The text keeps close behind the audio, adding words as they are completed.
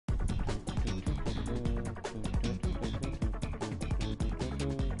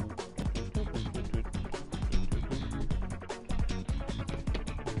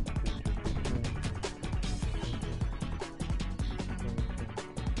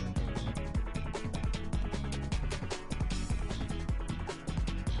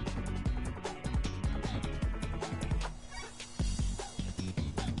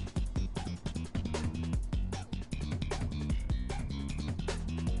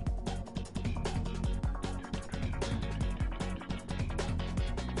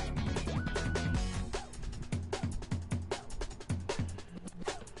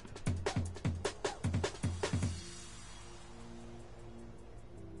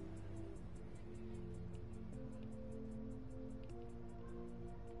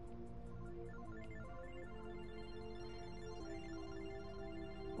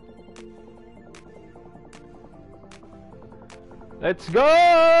Let's go!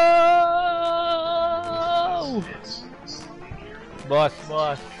 Boss.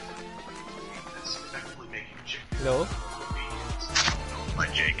 Hello? By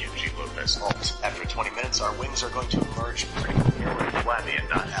Jake and G. Lopez Alt. After 20 minutes, our wings are going to emerge pretty clearly, flabby and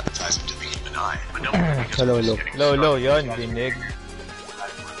not appetizing to the human eye. But don't worry, because Hello. Low, yun, dinig. For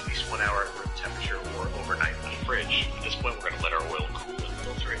at least 1 hour at room temperature or overnight in the fridge. At this point, we're going to let our oil cool and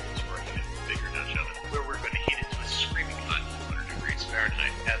filter it into our even bigger Dutch oven, where we're going to heat it to a screaming hot 400 degrees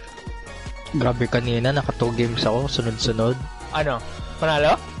Fahrenheit at the Grabe kanina, naka 2 games ako, sunod-sunod. Ano?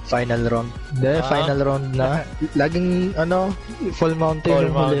 Panalo? Final round. Hindi, final round na. Laging, full mountain Full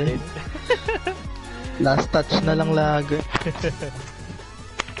yung huli. mountain. Last touch na lang lagi.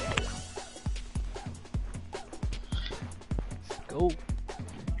 Let's go.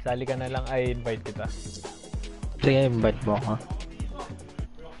 Sali ka na lang, ay invite kita. Sige, invite mo ako.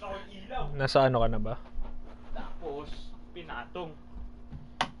 Nasa ano ka na ba? Tapos, pinatong.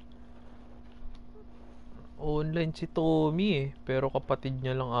 Online si Tommy eh. Pero kapatid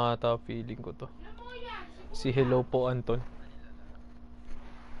niya lang ata, feeling ko to. Si Hello po Anton.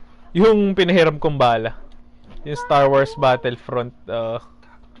 Yung pinahiram kong bala. Yung Star Wars Battlefront.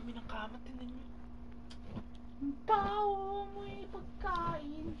 Kami ng kama, tinan nyo. Ang tao mo yung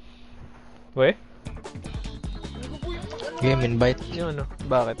pagkain. We? Game invite. Yung ano?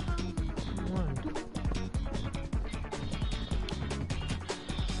 Bakit?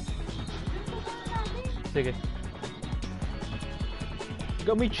 Sige.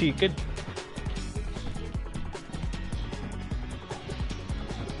 May chicken.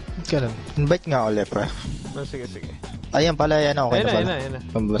 Ganun. Invite nga ulit, pre. Sige. Ayan pala, yan ako. Ayun na.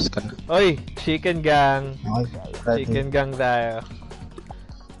 Pambas ka na. Oy, chicken gang. Okay. Chicken gang tayo.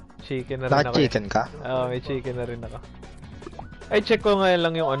 Chicken na rin ako. Naka-chicken ka? Oo, may chicken na rin ako. Ay, check ko ngayon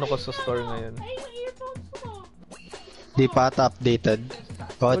lang yung ano ko sa store ngayon. Di pa ata updated.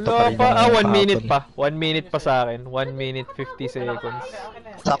 Wala pa. 1 minute pa. 1 minute pa sa akin. 1 minute 50 seconds.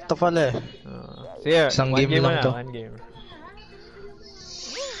 Sakto pala eh. Sige, Isang one game lang na, to. One game.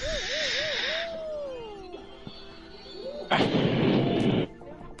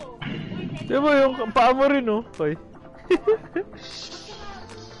 Diba yung paa mo rin oh. Hoy.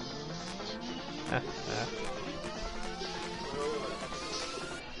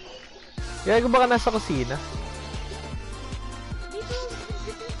 Kaya baka nasa kusina.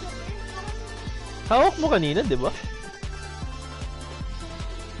 Hawak mo kanina, di ba?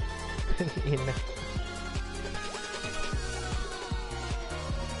 Ina.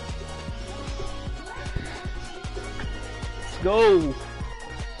 Let's go!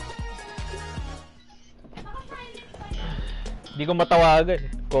 Hindi ko matawagan.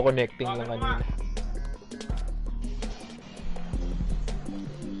 Ko-connecting lang kanina.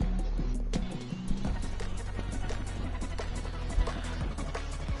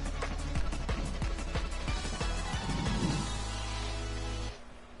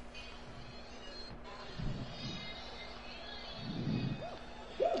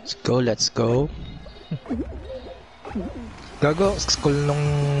 Let's go. Gago, school nung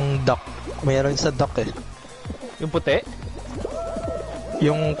duck. Mayroon sa duck eh. Yung puti?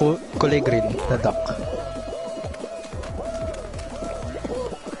 Yung kulay green na duck.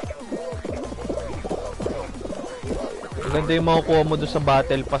 Maganda yung makukuha mo doon sa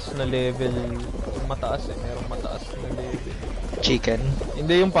battle pass na level. Yung mataas eh, merong mataas na level. Chicken?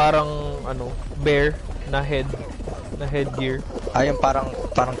 Hindi yung parang ano, bear na headgear. Ah, yung parang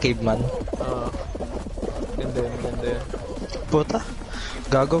caveman. Ganda yun. Puta.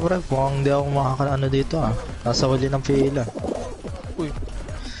 Gago bro, mukhang hindi ako makakaano dito ah. Nasa huli ng pila. Uy.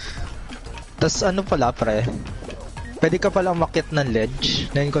 Tas ano pala pre? Pwede ka pala umakyat ng ledge.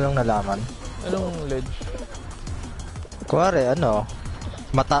 Ngayon ko lang nalaman. Anong ledge? Kuwari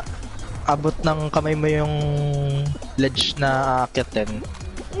abot ng kamay mo yung ledge na aakyatin.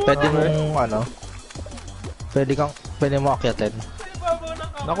 Pwede mong pwede mo akyatin.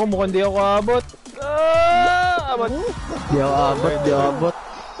 Naku, mukhang di ako abot. Abot. Di ako abot.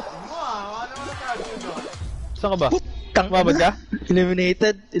 Saan ka ba? Tang Umabot ka?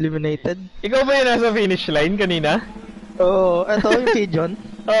 Eliminated. Ikaw ba yung nasa finish line kanina? Oo, eto yung pigeon.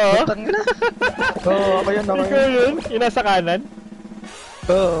 Oo. Tang na. Oo, ako yun. Ikaw yun? Yung nasa kanan?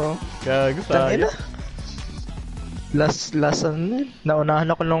 Oo. Gago Tang tayo. ina. Last ano, naunahan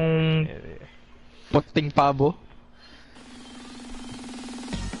ako nung puting pabo.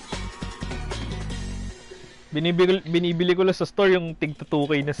 Binibili ko lang sa store yung tig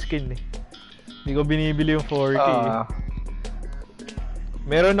 2K na skin eh. Hindi ko binibili yung 4K.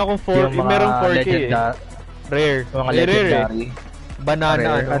 Meron akong 4K eh. Rare. Mga Rare legendary.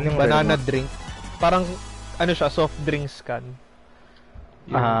 Banana Rare. Anong banana rare mo? drink. Parang ano siya, soft drinks can.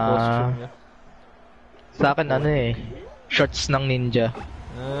 Yung costume niya. Sa akin ano eh, shorts ng ninja.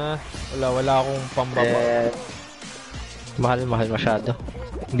 Wala akong pambaba. Mahal masyado.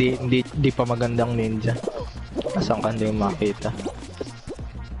 Hindi pa magandang ninja. Nasaan ka hindi yung makita?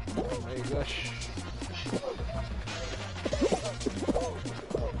 Oh my gosh.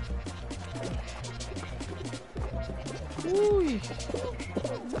 Uy!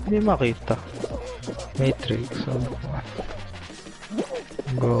 Hindi makita. Matrix.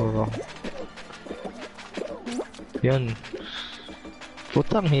 Go. Yun.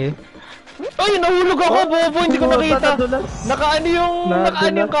 Putang Ay, nahulog ako, bobo, hindi ko nakita. Nadulas. Nakaano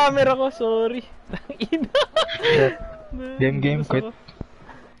yung camera ko, sorry. Ina. Game quit.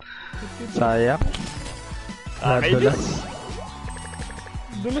 Sayang. Nadulas. Nadulas.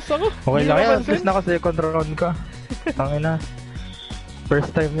 Dulas ako. Okay Hindi lang ko yan, at napansin. least naka second round ka. Tangina.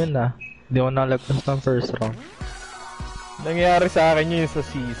 First time yun Hindi ko nalagpas ng first round. Nangyari sa akin yun sa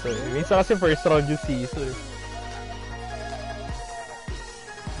CISO eh. Minsan kasi first round yung CISO eh.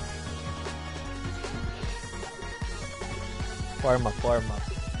 Warm up.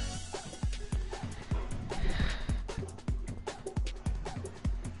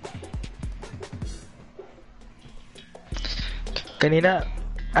 Kanina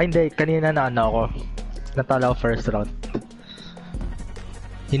na ano ako. Natalo ako first round.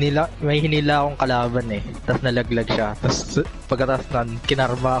 May hinila akong kalaban eh. Tapos nalaglag siya. Tapos pagkatapos nun,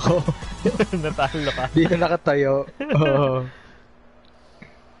 kinarma ako. Natalo ka. Di na nakatayo. Oo.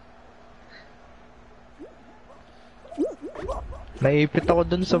 Naipit ako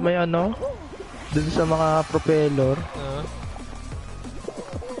dun sa may ano. Dun sa mga propeller.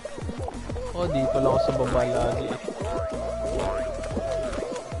 Dito lang ako sa baba lagi eh.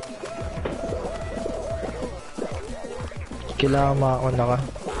 Kailangan makauna ka.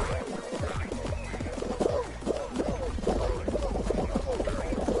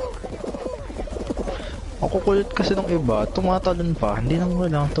 Ang kukulit kasi ng iba, tumatalon pa, hindi nang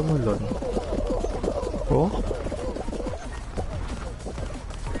walang tumulon. Oh?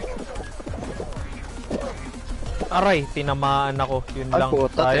 Aray, tinamaan ako. Yun lang.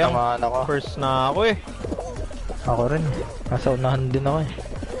 Puta, Sayang. tinamaan ako. First na ako eh. Ako rin. Nasa unahan din ako eh.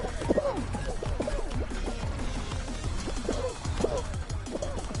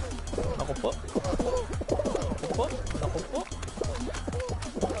 Naku po. Fuck.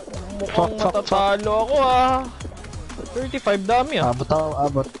 Mukhang matatalo ako ah. 35 dami ah. Abot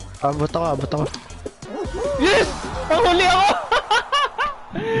ako. Yes! Panghuli ako!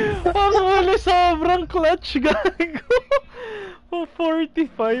 Panghuli, sobrang clutch, gago.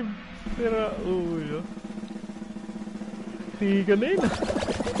 45. Sira ulo. Tiga na yun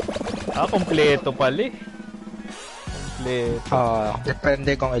ah. Kompleto pala eh. Kompleto.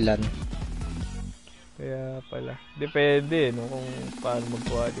 Depende kung ilan. Kaya pala. Depende no kung paano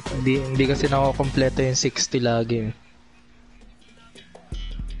mag-qualify. Hindi kasi nakukompleto yung 60 lagi.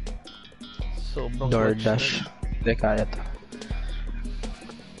 Sobrang DoorDash. Hindi kaya to.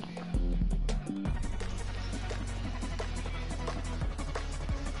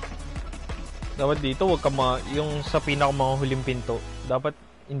 Dapat dito wag ka yung sa mga huling pinto. Dapat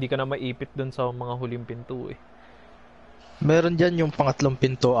hindi ka na maipit dun sa mga huling pinto eh. Meron dyan yung pangatlong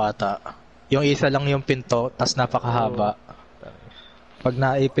pinto ata. Yung isa lang yung pinto, tas napakahaba. Pag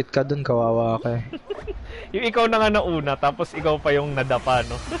naipit ka dun, kawawa ka eh. Yung ikaw na nga nauna, tapos ikaw pa yung nadapa,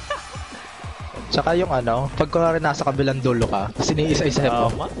 no? Tsaka yung ano, pag kunwari nasa kabilang dulo ka, tas iniisa-isa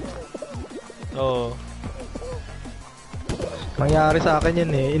mo. Tama? Oo. Mangyari sa akin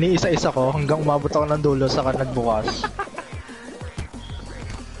yun eh. Iniisa-isa ko hanggang umabot ako ng dulo saka nagbukas.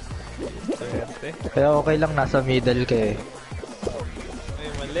 Swerte. Kaya okay lang nasa middle ka eh. Ay,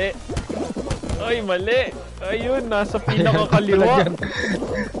 mali. Ay, mali. Ayun, nasa pinakakaliwa.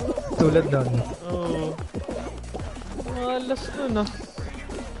 Tulad nun. Oo. Malas nun ah.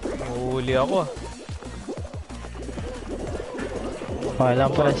 Mahuli ako ah. Okay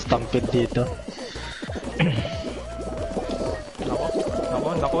lang pala, stampede dito.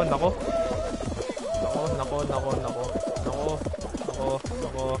 Nako.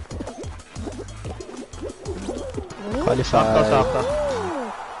 Qualify. Sakto.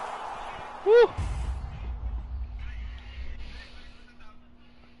 Woo!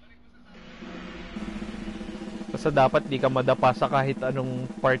 Basta dapat di ka madapa sa kahit anong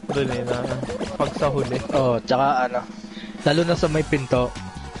part dun eh na pag sa huli. Tsaka ano, lalo na sa may pinto,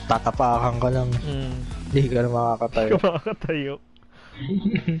 tatapakan ka lang. Hindi ka na makakatayo. Hindi ka makakatayo.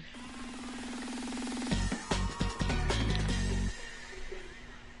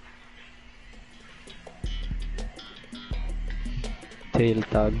 Tail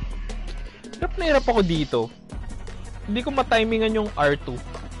tag. Hirap na hirap ako dito. Hindi ko matimingan yung R2.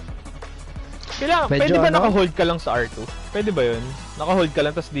 Kailangan, Medyo pwede ba ano? naka-hold ka lang sa R2? Pwede ba yun? Naka-hold ka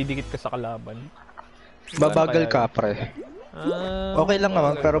lang tapos didikit ka sa kalaban? Babagal Saan kaya ka, pre. Ah, Okay lang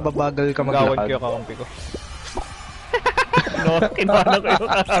naman, pero babagal ka gawan ko maglakad. yung kakampi ko. No, kinala ko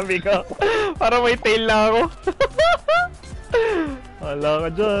yung kakampi ko. Para may tail na ako. Wala ka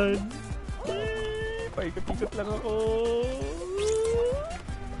dyan. Paikot-ikot lang ako.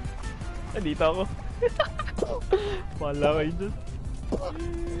 Dito ako. Wala kayo dyan.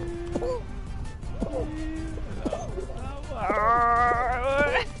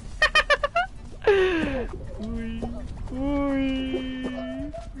 Uy. Uy.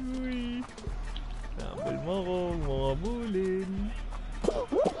 Uy. Nabal mo ko, mga bulin.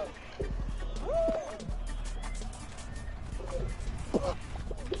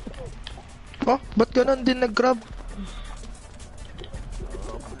 Oh, ba't ganun din nag-grab?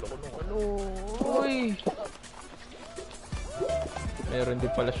 Ano? Uy. Meron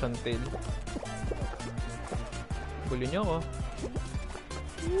din pala siyang tail. Huli niyo ako.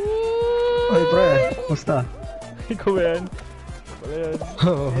 Oy, pre, musta? Ikaw ba yan? Wala yan.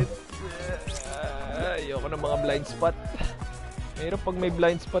 Ayoko ng mga blind spot. Mahirap pag may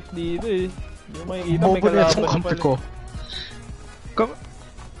blind spot dito eh. Hindi mo makikita, may Bobo na kalaban yung kampi pala. ko.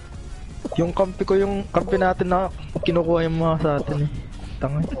 Yung kampi ko, yung kampi natin na kinukuha yung mga sa atin eh.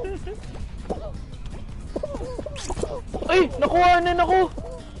 Tangay. Ay! Nakuha na ako!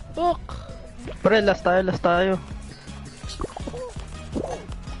 Fuck! Pre, last tayo.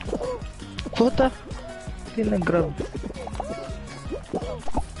 Puta. Hindi nag-grab.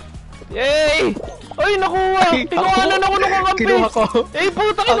 Yay! Ay! Nakuha! Kinuhanan ako ng kakampi! Kinuha ko. Eh!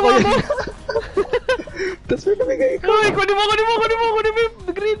 Puta! Ako Kinuha yun. mo! Tapos may namigay ko. Ay! Kunin mo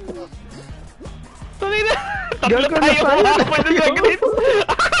yung green! Tuloy na! Tatlo Gago na tayo! tayo. Pwede na green!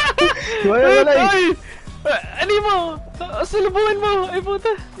 Wala. Ay! Ano mo? Salubuhan mo! Ay puta!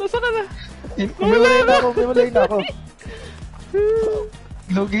 Nasaan ka na? Umiwalay na ako.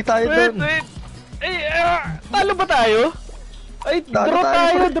 Lugi tayo Wait! dun. Ay! Talo ba tayo? Ay! Talo Draw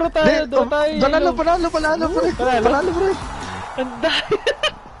tayo! Panalo, pre. Panalo, pre. Ang dahil!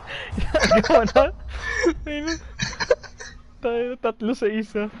 Gawa na? Ayun. Tayo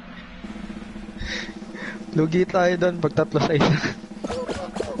 3-1. Lugi tayo dun pag 3-1.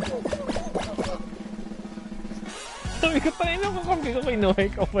 Sabi ko tayo na kakampi ko kinuha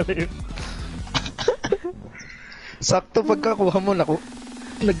ikaw pala yun. Sakto pagkakuha mo,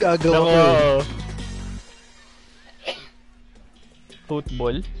 nag-agaw ako. Nako. Eh.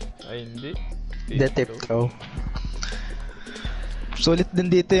 Football? Ay hindi. The tip throw. Sulit din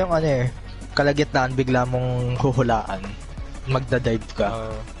dito yung ano eh. Kalagitnaan bigla mong huhulaan. Magda-dive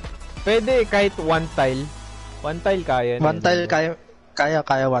ka. Pwede kahit one tile. One tile kaya na. One tile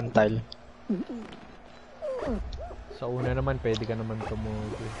kaya one tile. Sa una naman pwede ka naman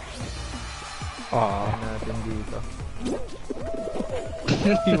tumuti. Oo. Natin dito.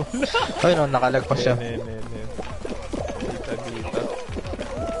 Ay no, nakalagpas siya. Ne. Dito.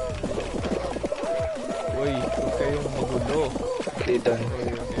 Uy, huwag kayong magulo. Dito. Huwag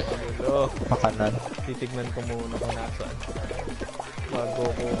kayong magulo. Makanan. Titignan ko muna kung nasaan. Bago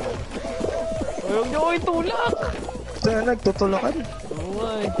ko. Uy, huwag niyo ko itulak! Saan nagtutulakan?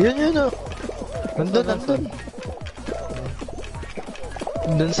 Uy. Yun oh. Nandun.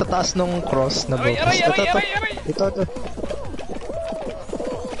 Dun sa taas nung cross na Aray! bukas. Ito.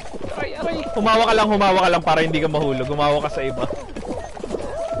 Aray! Humawa ka lang para hindi ka mahulog. Humawa ka sa iba.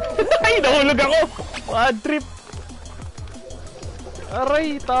 Ay, nahulog ako! Bad trip!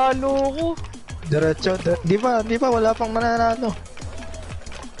 Aray, talo ko. Diretso. Di ba wala pang mananalo.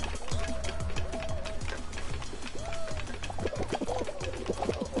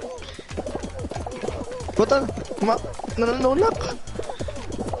 Puta, nananulak.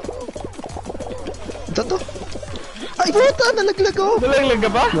 Ito. Ay, puta, nalaglag ako. Nalaglag ka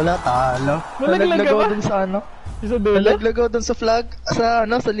ba? Wala, talo. Nalaglag ka ako ba? dun sa ano. Isa dulo? Nalaglag ako dun sa flag, sa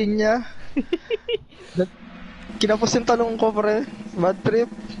linya. Kinapos yung talong ko, pre. Bad trip.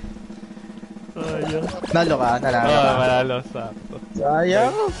 Sayang. Nalo ka, nanalo ka. Malalo, sakto.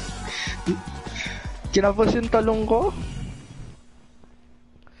 Sayang. Kinapos yung talong ko.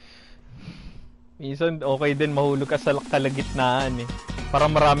 Minsan, okay din mahulog ka sa kalagitnaan eh. Para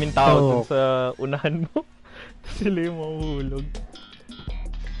maraming tao dun sa unahan mo. Sila yung mahuhulog.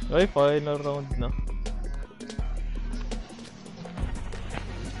 Okay, final round na.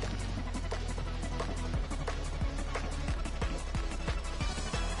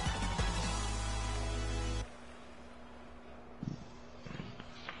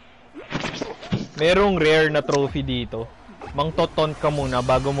 Merong rare na trophy dito. Mangtoton ka muna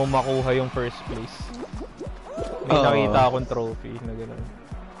bago mo makuha yung first place. May Oo. nakita akong trophy na gano'n.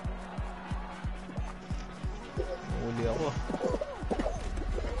 Uli ako.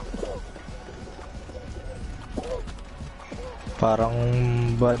 Parang,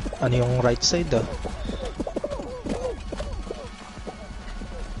 ano yung right side ah?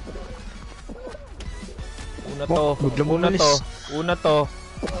 Una to. Oh, biglang Una umalis. to. Una to.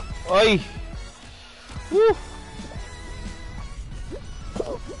 Oy! Woo!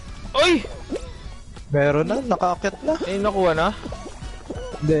 Oy! Meron na, nakaakyat na. Eh, nakuha na.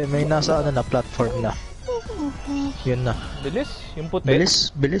 Hindi, may nasa ano na, platform na. Yun na. Bilis. Yung puti.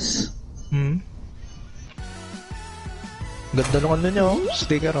 Bilis, bilis. Ganda nung ano nyo,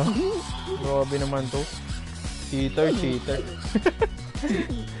 sticker oh. Grabe naman to. Cheater, cheater.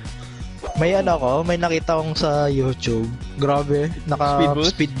 May ano ko, may nakita akong sa YouTube. Grabe, Speed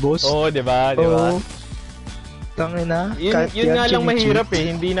boost? speed boost. Oo, diba? Diba? Oo. Tangina. Yun nga lang mahirap eh.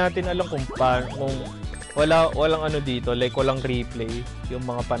 Hindi natin alam kung paano, kung walang ano dito, like walang replay yung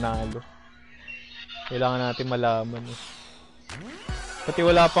mga panalo. Kailangan natin malaman eh. Pati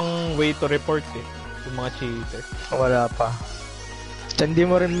wala pang way to report eh, yung mga cheater. Wala pa. So, hindi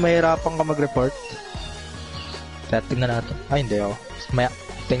mo rin mahirapan ka mag-report. Kaya tingnan natin. Ay, hindi oh.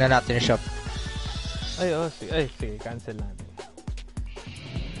 Tingnan natin yung shop. Sige, cancel natin.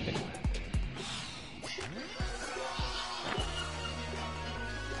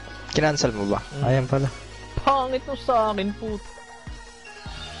 Kinancel mo ba? Ayan pala. Pangit no sa akin, put.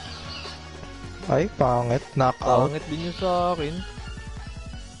 Ay, pangit. Knockout. Pangit din yung sa akin.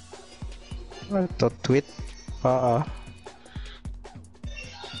 Ito, tweet.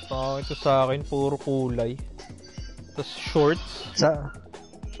 Pangit yung sa akin, puro kulay. Tapos shorts.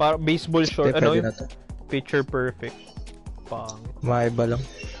 Para baseball short, ano yung picture perfect. Pangit. Maiba lang.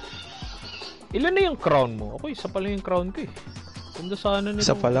 Ilan na yung crown mo? Ako, isa pa lang yung crown ko eh. Ganda sana nito.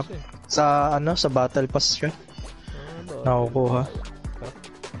 Isa pa lang. Sa ano, sa battle pass siya. Nakukuha.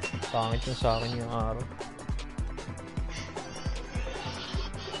 Pangit yung sa akin yung araw.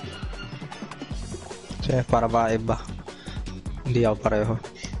 Siya, para ba iba? Hindi ako pareho.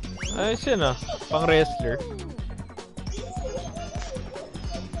 Ayos yun ah. Pang wrestler.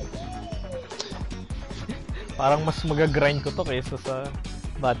 Parang mas mag-grind ko to kaysa sa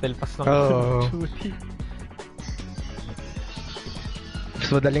battle pass ng Call of Duty. Mas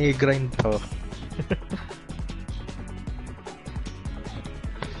madaling i-grind to.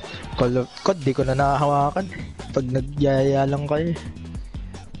 COD, di ko na nakahawakan. Pag nagyaya lang kayo.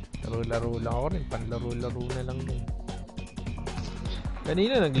 Laro-laro lang ako rin. Panlaro-laro na lang din.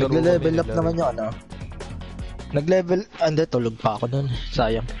 Kanina naglaro Nagle-level up naman yung ano. Hindi, tulog pa ako nun.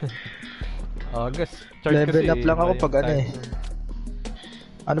 Sayang. August. Level up lang ako pag ano eh.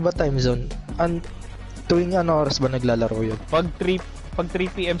 Ano ba time zone? Tuwing ano oras ba naglalaro yun? Pag 3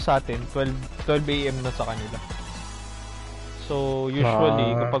 PM sa atin, 12 AM na sa kanila. So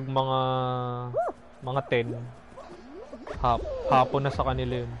usually kapag mga 10 hapon na sa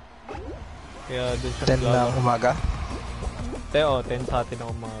kanila yun. Kaya dun sa 10 na umaga? 10 sa atin ang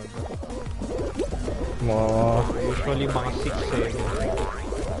umaga. Usually mga 6 eh.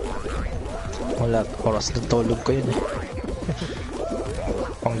 Wala, oras na tulog ko yun eh.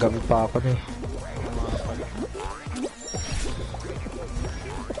 Panggabi pa ako eh.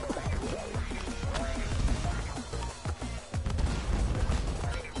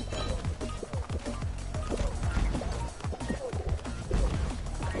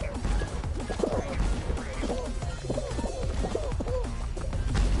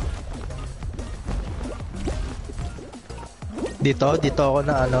 Dito ako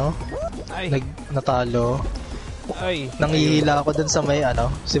na ano, natalo. Ay, nangihila ako dun sa may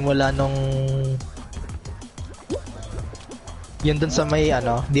ano, simula nung yun dun sa may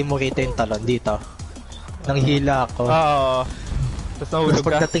ano, hindi mo kita yung talon dito. Nanghihila ako. Oo. Tapos nahulog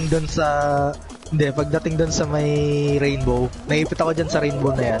ka? Pagdating dun sa may rainbow, naipit ako dyan sa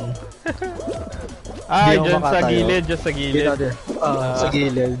rainbow na yan. Dyan sa gilid, dyan sa gilid. Sa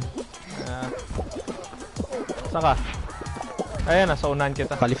gilid. Saka? Ayan, nasa unahan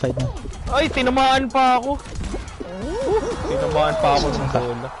kita. Qualified na. Ay, tinamaan pa ako. Tinamaan pa ako ng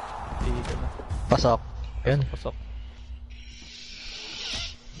bola. Dito na. Pasok. Ayan. Pasok.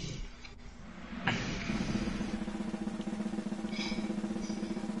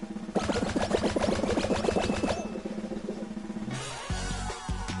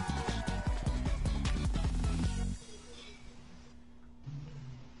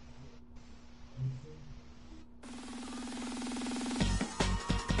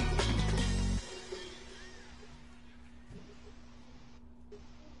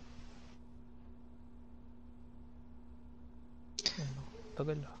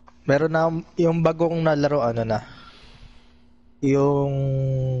 Tagal. Meron na yung bagong nalaro ano na. Yung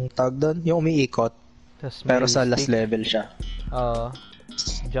tag doon, yung umiikot, Tas pero may sa last stick. level siya.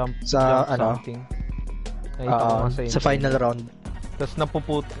 Jump, Sa, jump ano? something. Nakita ko nga Sa intro. final round. Tas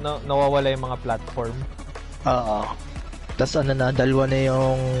nawawala yung mga platform. Oo. Tapos ano na, dalawa na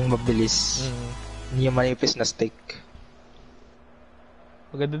yung mabilis. Yung manipis na stick.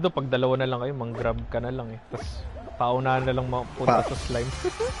 Maganda doon, pag dalawa na lang kayo, mang-grab ka na lang eh. Tas paunahan na lang mapunta sa slime.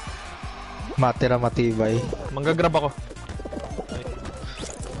 Matira matibay. Manggagrab ako. Ay.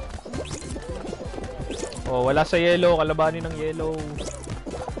 Oh, wala sa yellow. Kalabanin ng yellow.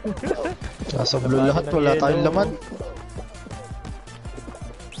 Nasa blue lahat, wala tayong laman.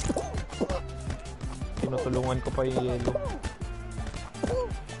 Tinutulungan ko pa yung yellow.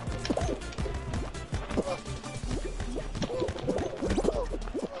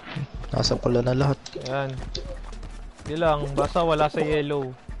 Nasa pula na lahat. Ayan. Hindi lang. Basta wala sa yellow.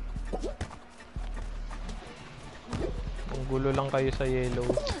 Ang gulo lang kayo sa yellow.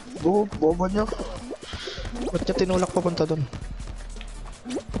 Bobo niya. Ba't niya tinulak papunta doon?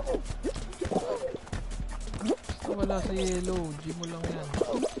 Basta wala sa yellow. G mo lang yan.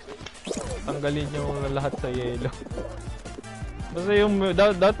 Tanggalin nyo na lahat sa yellow. Basta yung...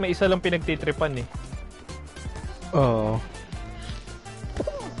 Dapat may isa lang pinagtitripan eh. Oo.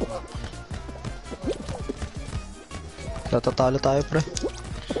 Tatatalo tayo, pre.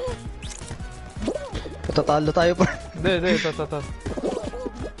 Tatatalo tayo, pre. Hindi. Ito.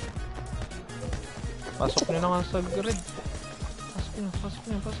 Pasok nyo na nga sa grid. Pasok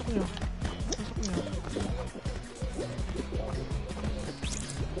nyo.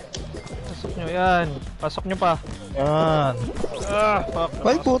 Pasok nyo, yan. Pasok nyo pa. Yan. Fuck.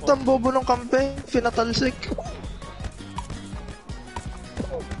 Ay, putang bobo ng kampe. Pinatalsik.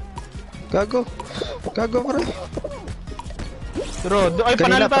 Gago, pre. Pero, ay,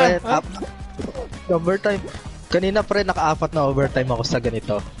 Kanina, panalo pa. pre, overtime. Kanina, pre, naka-apat na overtime ako sa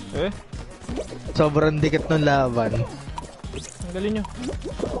ganito. Eh? Sobrang dikit ng laban. Ang galing nyo.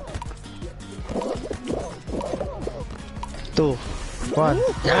 2, 1.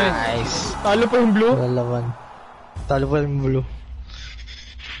 Nice. Talo pa yung blue. Wala laman. Talo pa yung blue.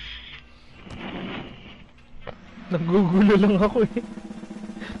 Nagugulo lang ako eh.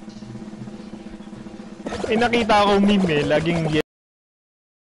 May nakita akong meme eh. Laging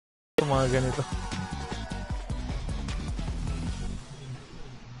mga ganito.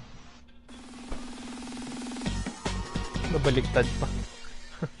 Nabaliktad pa.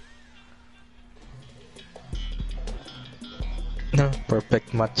 No,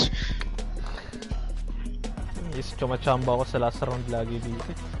 perfect match. Is chumachamba ako sa last round lagi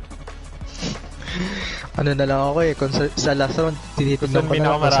dito. Ano na lang ako eh, kung sa last round, tinitignan ko na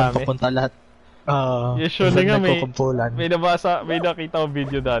lang kung saan papunta lahat. Usually nga nagkukumpulan. may nakita ko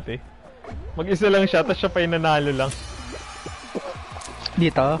video dati. Mag-isa lang siya, tapos siya pa yung nanalo lang.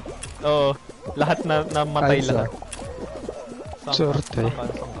 Dito? Oo, lahat na namatay Ay, lahat. Sorte.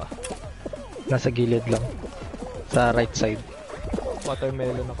 Saan ka? Nasa gilid lang. Sa right side.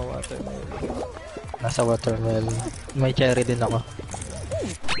 Watermelon ako, watermelon. Nasa watermelon. May cherry din ako.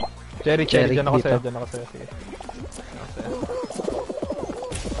 Cherry, dyan ako dito. sa'yo, sige.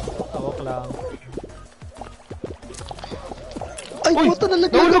 Tawak lang. Ay, Uy! puta,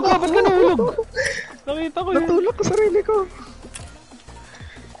 nalaglag Nahulog ako! ka! Ba't ka nahulog? Nakita ko yun. Natulog ko sarili ko.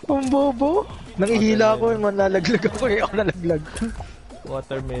 Ang bobo. Nangihila ako, man nalaglag ako eh. Ako nalaglag.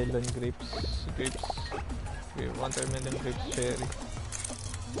 Watermelon, grapes. Watermelon, grapes, cherry.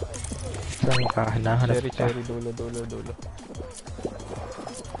 Saan ka? Hinahanap ka. Cherry, dulo.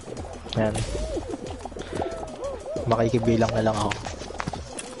 Yan. Makikibilang na lang ako.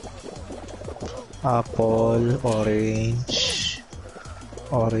 Apple,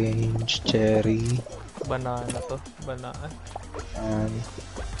 orange, cherry, Banana to. Banana. and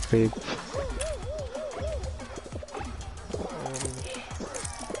grape. Orange.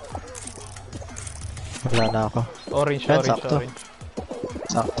 Wala na ako. Orange.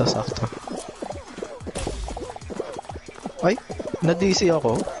 Sakto. Sakto. Ay, na-DC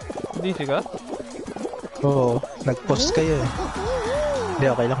ako. DC ka? Oo, nag-post kayo eh. Hindi,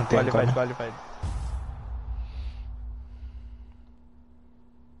 okay lang. Hintayin ko na. Qualified.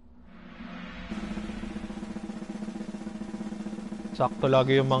 Sakto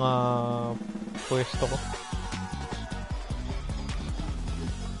lagi yung mga pwesto ko.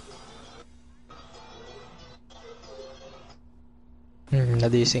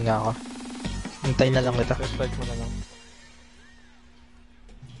 Na-DC nga ako. Hintayin na lang kita. Start mo na lang.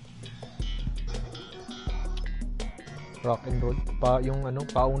 Rock and roll. Yung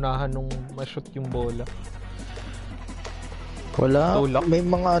paunahan nung ma-shoot yung bola. Wala. Tulak. May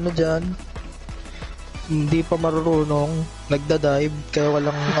mga ano dyan. hindi pa marunong. Nagda-dive, kaya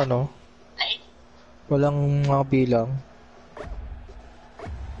walang walang mga bilang.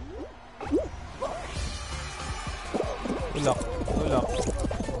 Ulak. Ulak.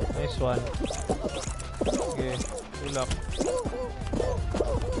 Nice one. Okay. Ulak.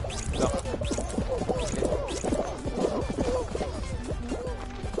 Ulak.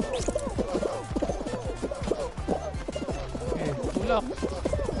 Okay. Ulak.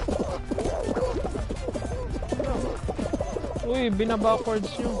 Uy,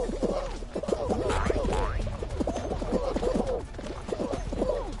 binabackwards nyo.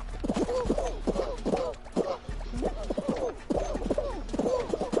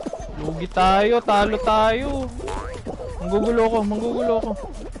 Lugi tayo, talo tayo. Manggugulo ko.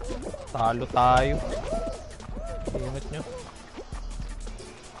 Talo tayo. Ingat nyo.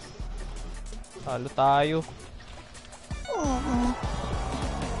 Talo tayo.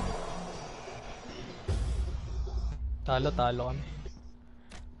 Talo kami.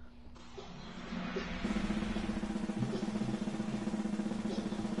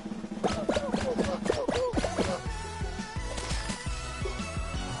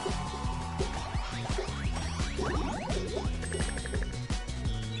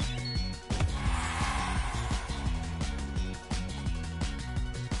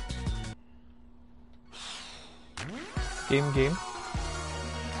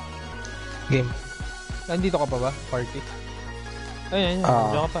 Game. Nandito ka pa ba? Party? Ayan.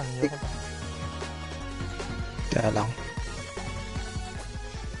 Nandiyan ka pa. Kaya lang.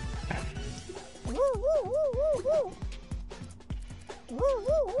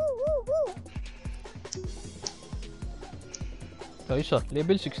 Ayos ah.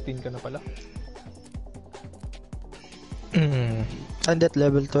 Level 16 ka na pala. And at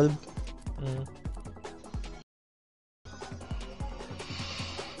level 12.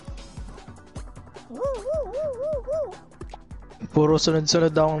 Puro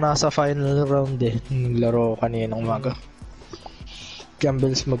sunod-sunod akong nasa final round naglaro kaninang umaga.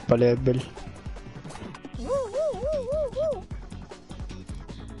 Gambles magpa-level.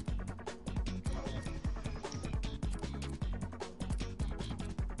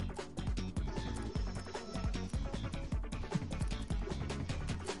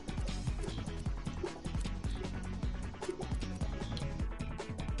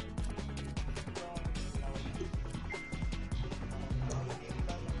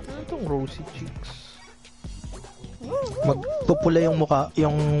 Rosy cheeks. Magpupula yung muka,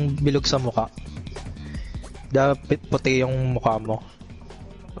 yung bilog sa muka. Dapat puti yung mukha mo.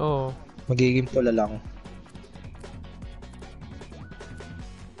 Oo. Magiging pula lang.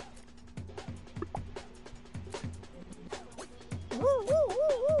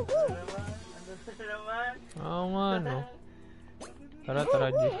 Oo nga, no? Tara,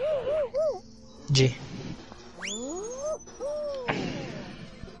 G. G.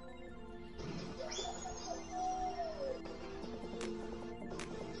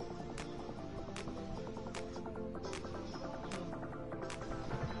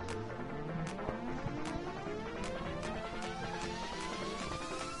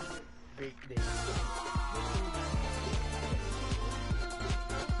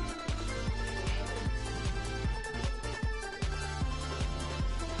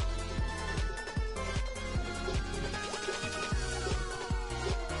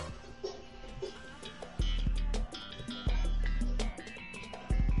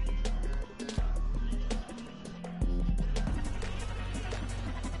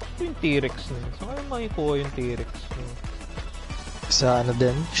 Yung T-Rex na yun. Saan kayo makikuha yung T-Rex na yun? Sa ano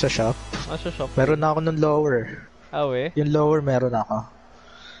din, sa shop. Sa shop. Meron na ako nung lower. We? Yung lower meron ako.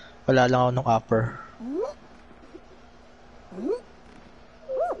 Wala lang ako nung upper.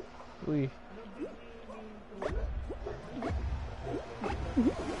 Uy.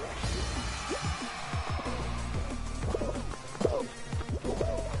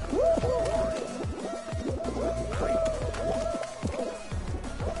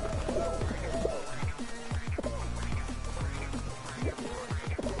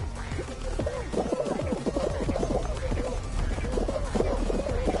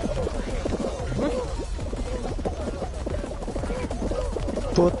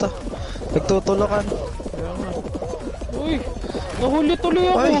 Puta. Nagtutulakan. Kaya nga. Uy! Nahuli tuloy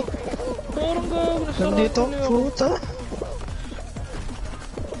ako! Ay! Parang nasarap Nandito, tuloy ako. puta.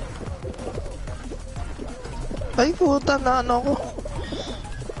 Ay, puta, na ano ko.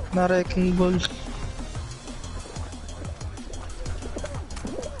 Na wrecking ball.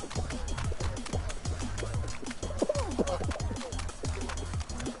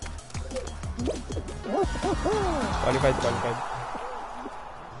 Qualified.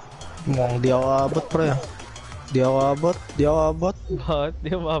 Mukhang di ako abot, pre. Di ako abot. Bakit? Di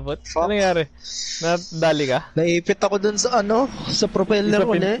umabot? Fuck. Ano nangyari? Nadali ka? Naipit ako dun sa sa propeller Sa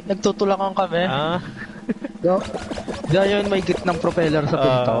pin- uli. Nagtutulakan kami. Ah. Diyan may gitnang propeller sa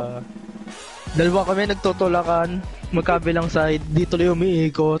pinto. Ah. Dalawa kami nagtutulakan. Magkabilang side. Dito lang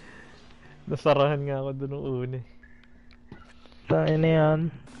umiikot. Nasarahan nga ako dun nung una eh. Tayo na yan.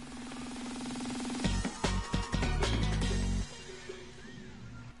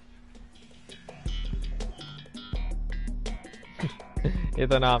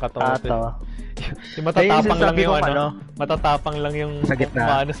 Ito nakakatawa. Ato. Yung matatapang lang sinasabi yung kong ano. Matatapang lang yung Sa gitna.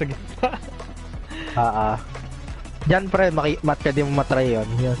 paano sa gitna. Diyan pre, pwede mo matry yun.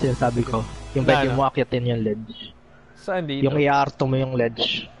 Yung sinasabi ko. Yung pwede Ano? mo akyatin yung ledge. Saan dito? Yung i-R2 mo yung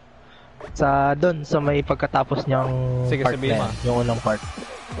ledge. Sa doon, sa may pagkatapos niyang Sige, part sabihin na mo. yan, yung unang part.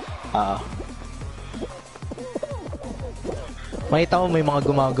 Makita mo may mga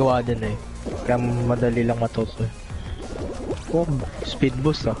gumagawa din eh. Kaya madali lang matuto. Oh, speed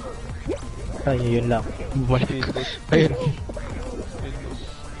boost ah. Ay, yun lang. Bumalik. Speed boost. Ayun. Speed boost.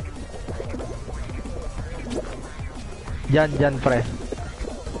 Diyan pre.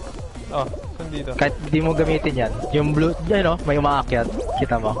 Oh, saan dito? Kahit di mo gamitin yan. Yung blue, yan no, may umaakyat.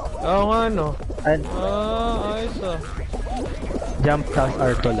 Kita mo. Oo nga no. And Ayos ah. jump tapos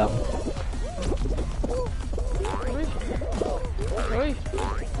R2 lang. Ay.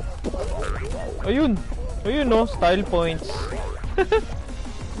 Ayun. Ayun no, style points.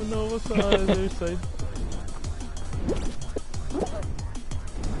 Ano ako sa other side.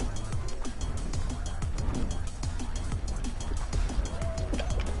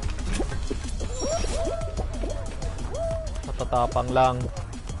 Matatapang lang.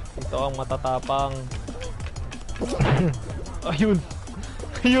 Ito ang matatapang. Ayun.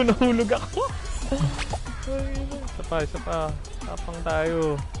 Ayun, nahulog ako. Ay, isa pa. Tapang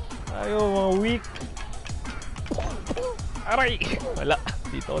tayo. Tayo, mga weak. Aray! Wala.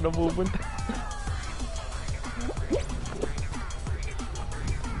 Dito ako napupunta.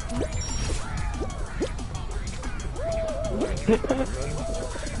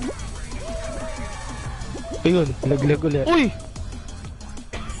 Ayun, laglag ulit. Uy!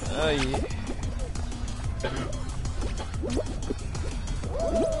 Ay.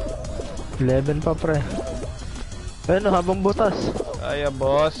 Eleven pa pre. Ayun, habang butas. Kaya,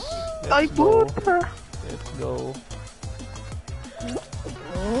 boss. Ay, Let's go. puta! Let's go.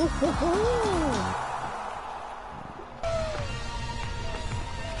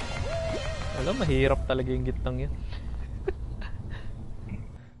 Alam, mahirap talaga yung gitnang yun.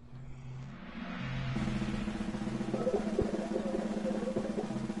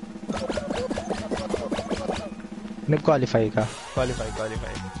 Nag-qualify ka. Qualify.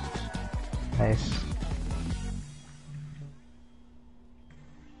 Nice.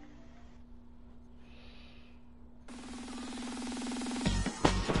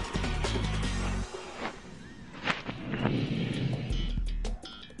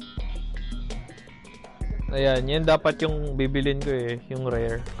 Ayan, yan dapat yung bibilin ko eh, yung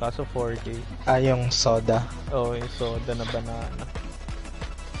rare. Kaso 4K. Yung soda. Oh, yung soda na banana.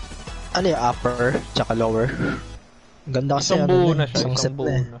 Ano yung upper, tsaka lower? Ganda kasi Isang ano buo na, na siya, isang set isang buo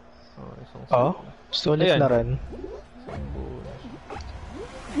na eh. na. Oh, isang set Oh, na. sulit Ayan. na rin. Isang buo na siya.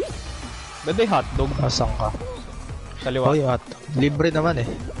 Ganda yung hotdog. Asan ka? Kaliwa. Oh, yung hot. Libre naman eh.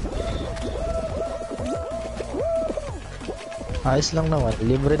 Ayos lang naman,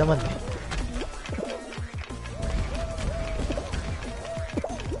 libre naman eh.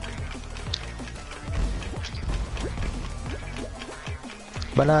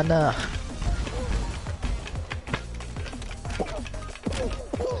 Banana.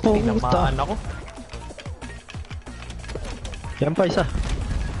 Puta. Tinamaan ako. Yan pa isa.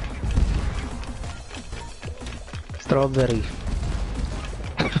 Strawberry.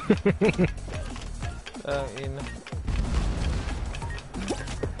 Ina.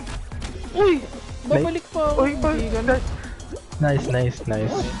 Uy! Babalik pa ako. Uy, Muntikan. Nice.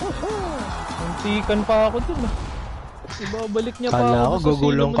 Muntikan pa ako dun ah. Ibabalik niya pa Kala ako ko, sa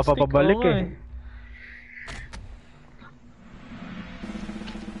gugulong ka pa cinnamon stick. pabalik Oo nga eh.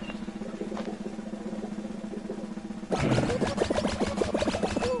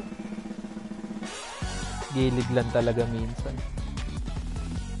 Gilid lang talaga minsan.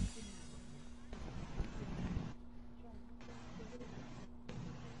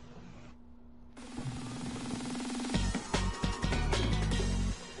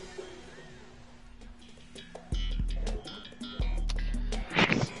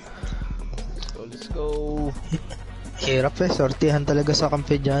 Let's go. Hirap eh, sortihan talaga sa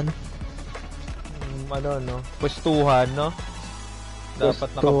kampe dyan. Ano no? Pwestuhan no? Dapat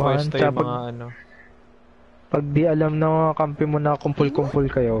nakapwesto Tsaka yung mga ano. Pag di alam na mga kampi mo na kumpul-kumpul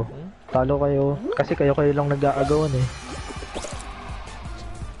kayo, talo kayo. Kasi kayo lang nag-aagawan eh.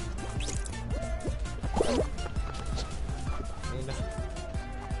 Ayun na.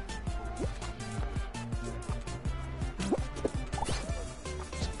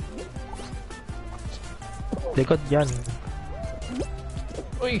 Likod yan.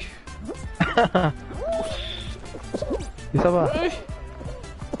 Uy! Isa ba?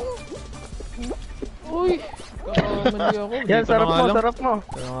 Uy! Kakamali ako. Yan, Dito sarap na mo, nga lang. sarap mo.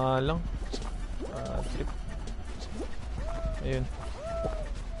 Ito na nga lang. Trip. Ayun.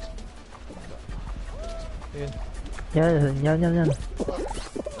 Ayun. Yan.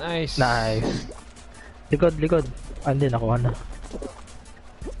 Nice. Nice. Likod. Ah, hindi, nakuha na.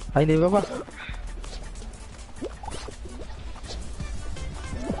 Ay, hindi ba?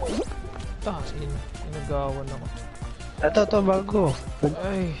 Tain. Inagawan ako. Ito, bago.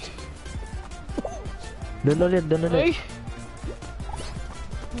 Ay. Doon ulit. Ay!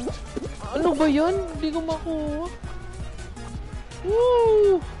 Ano ba yan? Hindi ko makuha.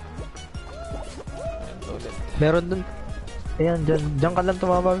 Woo! Ayan, ulit. Meron dun. Ayan, dyan ka lang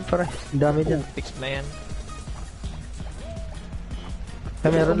tumama, pare. Ang dami dyan. Tik na yan. Ay,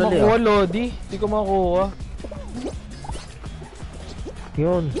 meron Hindi ko ulit, makuha, oh. Lodi. Hindi ko makuha.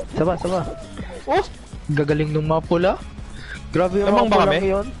 Yun. Saba. Oh! Gagaling nung mga pula. Grabe yung Lamang mga ba pula kami?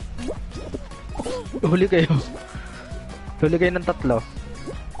 yun. Huli kayo. Huli kayo ng 3.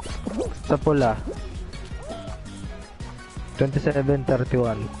 Sa pula. 27,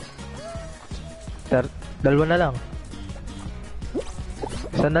 31. Dalawa na lang.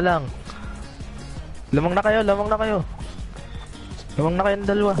 Isa na lang. Lamang na kayo. Lamang na kayong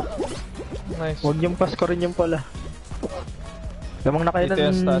dalawa. Nice. Huwag niyong pasko rin yung pula. Lamang na kayo Dito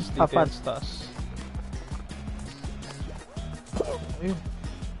yung ng stas. 4. Ayun.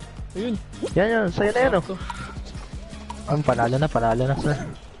 Ayun. Yan. Sa'yo na yan, oh. Ang panalo na, sir.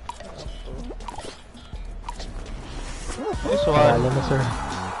 Nice one. Panalo na, sir.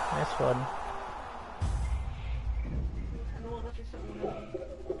 Nice one.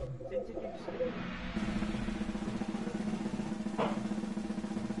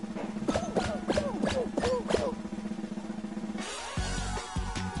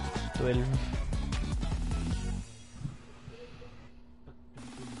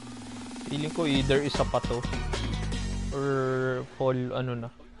 Feeling ko either isa pa to or fall ano na.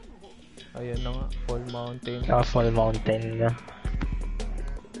 Ayan na nga, fall mountain. Fall mountain na.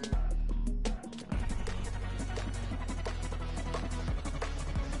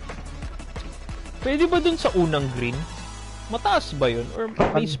 Pwede ba dun sa unang green? Mataas ba yun? Or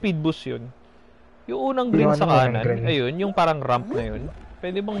may speed boost yun? Yung unang green Yung sa ano, unang kanan, green? ayun, yung parang ramp na yun.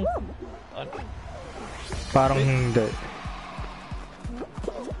 Pwede bang... Ano? Parang hindi.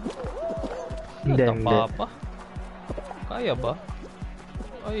 Hindi. Papa? Kaya ba?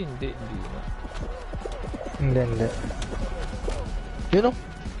 Ay, hindi na. Hindi. Yun, oh.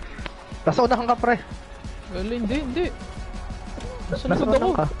 Nasa unahan ka, pre. Well, hindi. Nasa Nasa likod ako.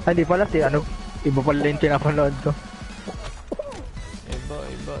 unahan ka. Ay, di pala si ano. Iba pala yung pinapanood ko.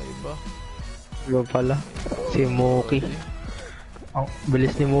 Iba. Iba pala. Si Mookie. Ang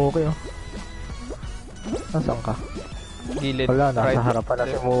bilis ni Mookie, oh. Nasaan ka? Gilid. Wala, nasa right, harapan na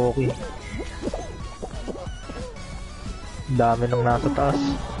si left. Mookie. Dami nang nasa taas.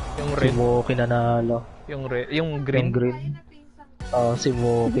 Yung Si red. Mookie nanalo. Yung Yung green. green. Si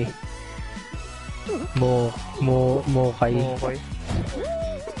Mookie. Mookay. Okay.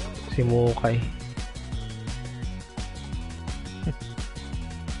 Si Mookay.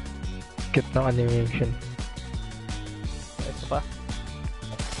 Cute ng animation. Isa pa.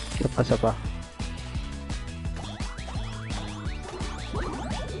 Isa pa.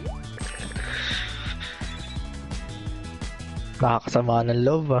 Nakakasama ng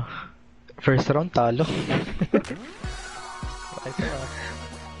love, ah. First round talo. Isa pa.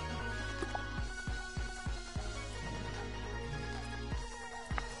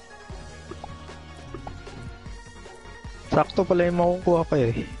 Sakto pala yung makukuha ko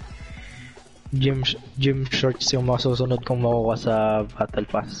eh. Gym shorts yung masusunod kong makukuha sa Battle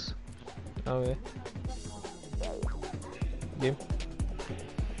Pass. Okay. Game.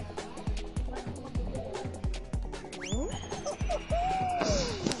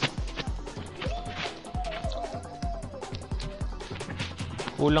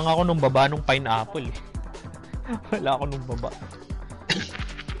 Kulang ako nung baba nung pineapple. Wala ako nung baba.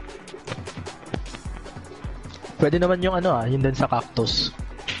 Pwede naman yung ano, yun din sa cactus.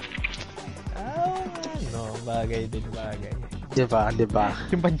 No, bagay din bagay. Diba?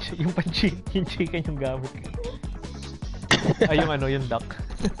 Yung chicken yung gamit ko. Ay, yung ano, yung duck.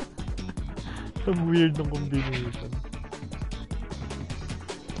 Ang weird ng combination.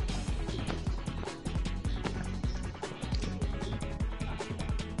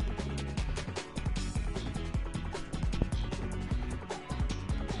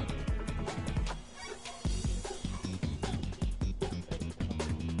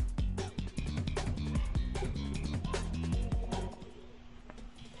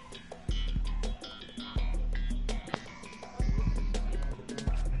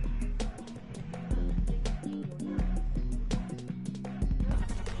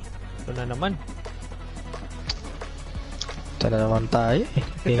 Ito na naman. Ito na naman tayo eh.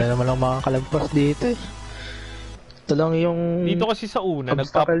 Hindi na naman lang makakalagpas dito eh. Ito lang yung... Dito kasi sa una,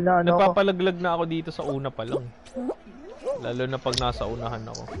 obstacle na ano nagpapalaglag na ako dito sa una pa lang. Lalo na pag nasa unahan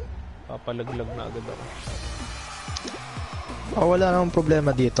ako. Papalaglag na agad ako. Wala namang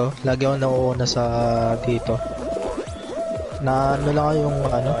problema dito. Lagi ako nauuna sa dito. Na ano lang yung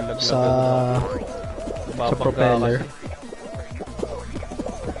ano, sa propeller.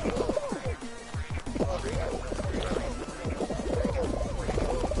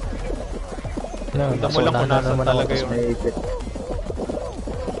 Yan, Tanda mo lang kung nasa talaga yun.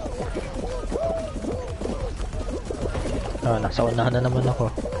 Nasa unahan na naman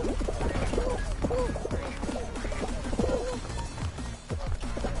ako.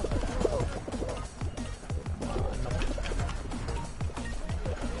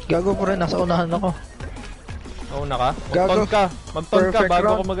 Gago po rin, nasa unahan ako. Nauna ka? Gago. Mag-taunt ka. Mag-taunt ka Perfect bago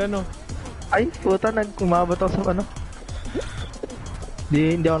round. ako mag-ano. Ay, puta, umabot ako sa ano.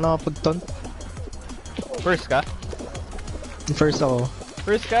 Hindi ako nakapag-taunt. First ka? First ako.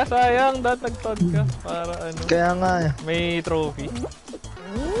 First ka? Sayang. Dapat nag-taunt ka. Para ano. Kaya nga eh. May trophy.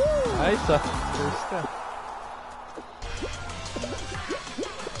 Ayos ah. First ka.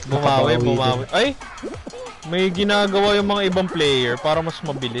 Bumawi. Ay! May ginagawa yung mga ibang player para mas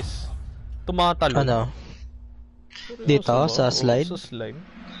mabilis. Tumatalo. Ano? Dito, sa slide? Sa slide.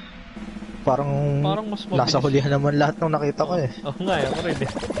 Parang mas mabilis. nasa hulihan naman lahat ng nakita ko eh. Oo nga, ako rin eh.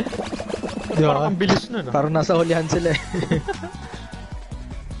 Di ba? Parang ang bilis nun ah. Parang nasa hulihan sila eh.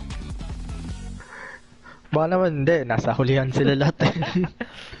 Baka naman hindi, nasa hulihan sila lahat eh.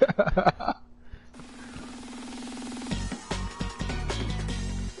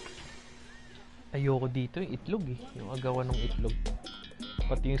 Ayoko dito yung itlog eh. Yung agawan ng itlog.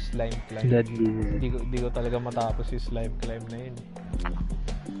 Pati yung slime climb. Deadly. Hindi ko talaga matapos yung slime climb na yun.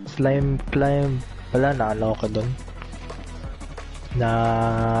 Slime climb. Wala, naano ko dun.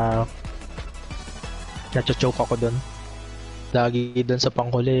 Nachochoke ako dun. Lagi dun sa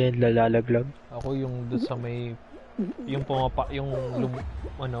panghuli, lalalaglag. Ako yung dun sa may... Yung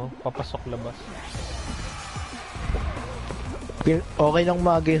papasok labas. Okay lang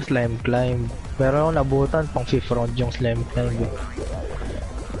maaga yung slime climb. Pero ako nabutan, pang 5th round yung slime climb.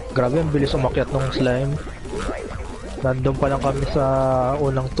 Grabe, ang bilis umakyat ng slime. Nandun pa lang kami sa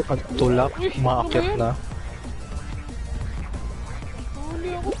unang tulak, maakyat na.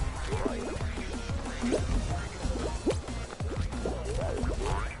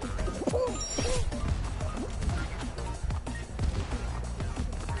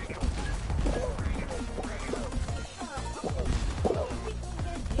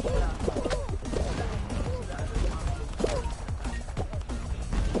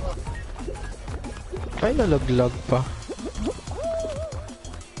 Ay, nalaglag pa.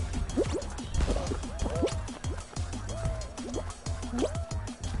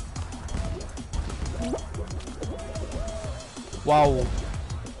 Wow!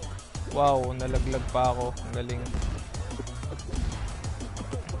 Wow, nalaglag pa ako. Ang galing.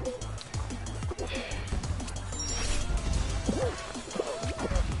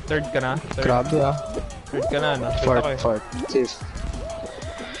 Third ka na? Grabe ah. Third ka na, no? Fourth. Fifth.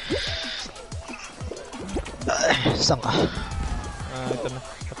 Saan ka? Ito na.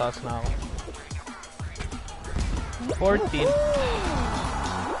 Pataas na ako. 14.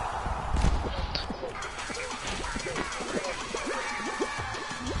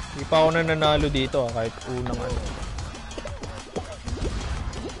 Hindi pa ako na nanalo dito kahit unang ano.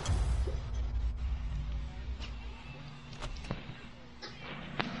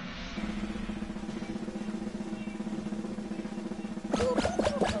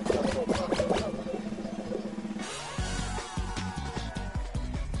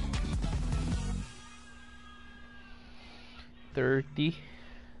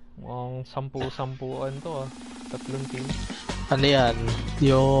 Mukhang 10-10-an to ah. Tatlong team. Ano yan?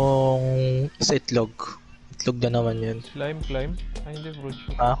 Yung sa itlog. Itlog na naman yun. Slime climb? Ay hindi, fruit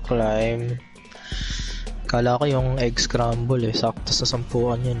shoot. Climb. Kala ko yung egg scramble eh. Sakto sa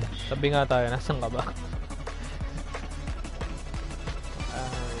 10-an yun. Sabi nga tayo, nasan ka ba?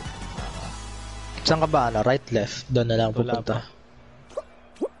 Saan ka ba? Ano? Right, left? Doon na lang Wala pupunta.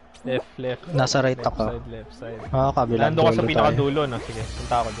 Left. Nasa right Left ako. side, left side. Kabilang Nandun ka sa dulo tayo. pinakadulo, no? Sige,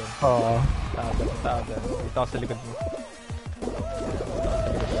 punta ako dyan. Oo. Punta ako dyan. Dito ako sa likod mo.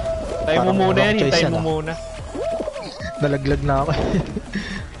 Hintayin mo muna yan, hintayin mo muna. Nalaglag na ako.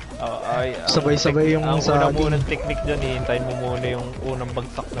 Sabay-sabay yung ang sa unang munang technique dyan, hintayin mo muna yung unang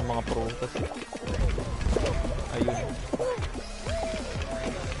bagsak ng mga prutas. Ayun.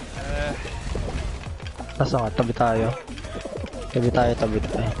 Nasa nga, tabi tayo. Tabi tayo.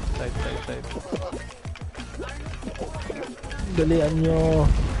 Side. Dalian nyo.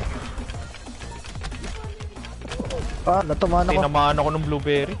 Natamaan ako. Tinamaan ako ng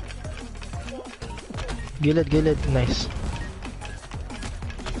blueberry. Gilid. Nice.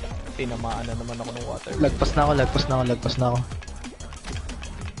 Tinamaan na naman ako ng water. Lagpas na ako.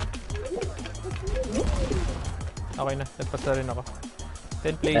 Okay na, nagpas na rin ako.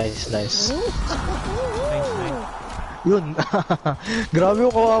 10 plays. Nice. Nice. Yun. Grabe yung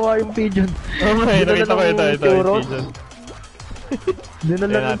kawawa yung pigeon. Okay, nakita ko ito. churros. Pigeon. Dinala Tingnan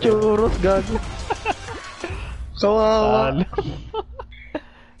ng natin. churros, gago. Kawawa.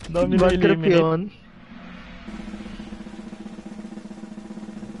 Dami na Bad trip eliminate. yun.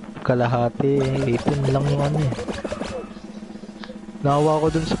 Kalahati. 18 lang yung ano eh. Nahawa ko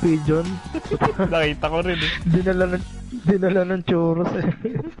dun sa pigeon. Nakita ko rin eh. Dinala ng churros eh.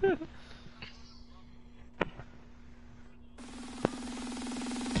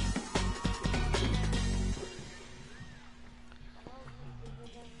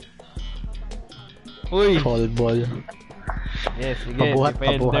 Uy! Fall ball. Yes, sige. Pabuhat.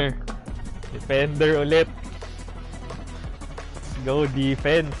 Defender ulit. Let's go,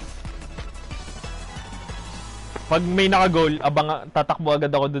 defense. Pag may naka-goal, tatakbo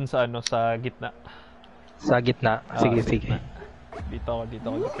agad ako dun sa sa gitna. Sa gitna. Sige. Gitna. Dito ako,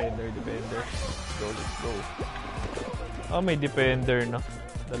 defender. Let's go. May defender na.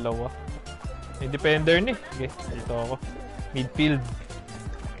 Dalawa. May defender ni. Sige, dito ako. Midfield.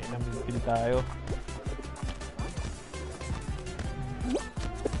 Okay na, midfield tayo.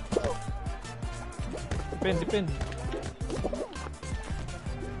 Depend.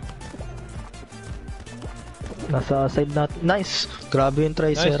 Nasa side natin. Nice! Grabe yung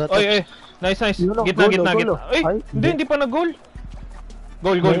Triceratops. Oy. Nice. Yun ang Gitna. goal. Ay, Ay, hindi pa nag-goal.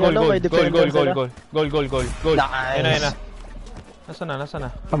 Goal. may defender sila. Goal. Nice. Ayun na. Nasaan na?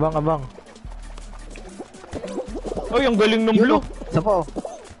 Abang. Oy, ang galing ng blue. Isa pa oh.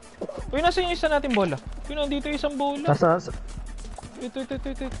 Uy, nasa yung isa natin bola? Uy, nandito yung isang bola. Nasa... Ito.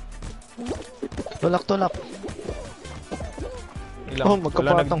 Tulak. Ilang? Oh,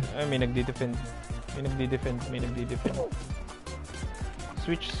 magkapatong. May nagdi-defend.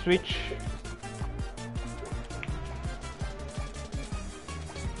 Switch.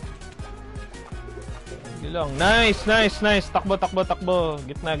 Ilang. Nice. Takbo.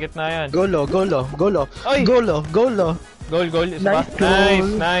 Gitna yan. Golo. Ay! Golo. Goal. Isa pa? Nice goal.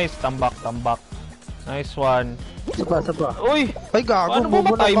 Nice. Tambak. Nice one. Isa pa. Uy! Ay, gago. Paano mo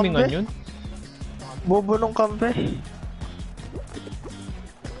ba timingan yun? Bobo nung kampe.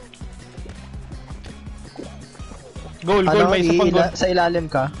 Goal. May isa pang goal. Sa ilalim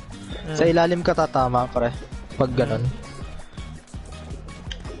ka? Sa ilalim ka tatama, pre. Pag ganun.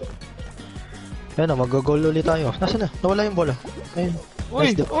 Ayun na, mag-goal ulit tayo. Nasaan na? Nawala yung bola. Ayun. Uy!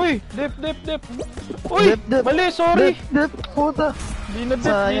 Nice dip. Dip. Uy! Dip. Mali, sorry! Dip. Puta. Di na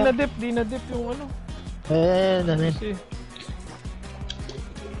Sayang. dip yung ano. Ano yun? Kasi,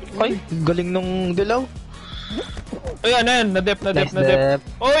 Ay, galing nung dilaw. ay, ano yan? Na-dip. Nice dip.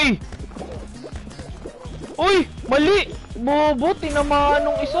 Uy! Mali! Bobo, tinamaan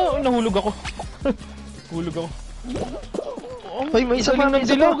nung isa. Uy, nahulog ako. Oh, Ay, may isa pa, ang galing may ng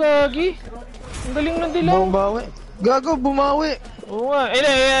isa dilaw, pa. Gagi. Ang galing ng dilaw. Bumawi. Gago, bumawi. Oo nga. Ito,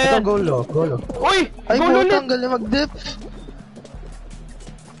 Ayan. golo. Uy! Ay, Goal puta, ulit! ang galing mag-dip.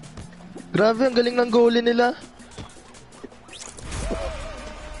 Grabe, ang galing ng goalie nila.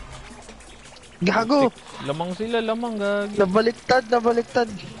 Gago! Lamang sila, Gagi. Nabaliktad.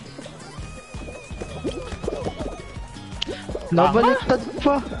 Nabaliktad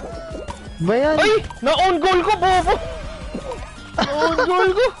pa. Ba yan? Ay! Na-on goal ko, bobo! Na-on goal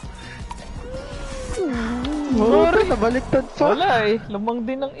ko! Sorry, nabaliktad pa. Wala eh. Lamang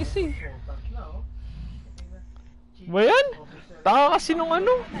din ng isi. Ba yan? Taka kasi nung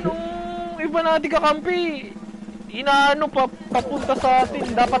iba natin kakampi, papunta sa atin.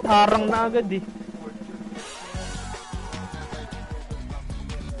 Dapat harang na agad eh.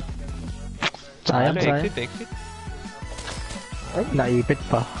 Sayang. Exit. Ay, naipit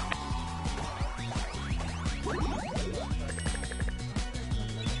pa.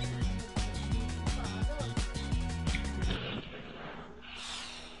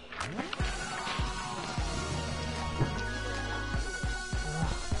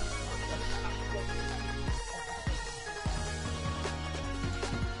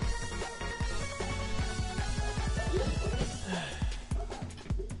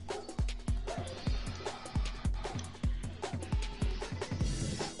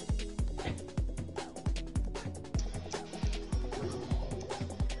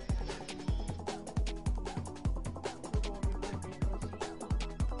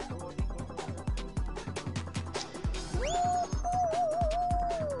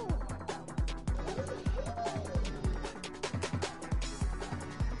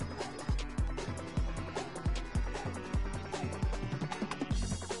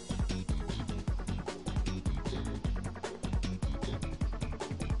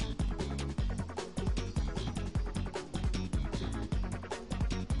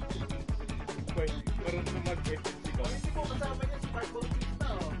 mag-FNC ko. Hindi ko kasama niya si Mark Bautista,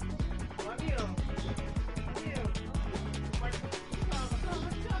 oh. Mami, oh. Mami, oh. Mark Bautista, kasama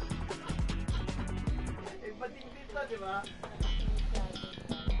siya. Eh, pating dito, di ba?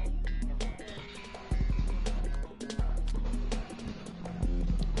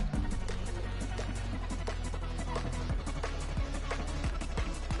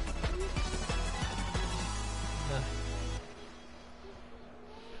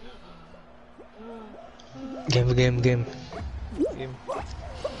 Game. Game.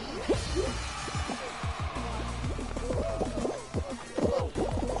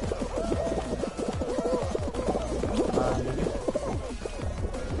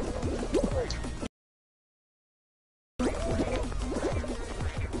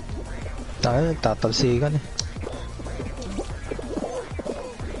 Tayo, tatalsikan eh.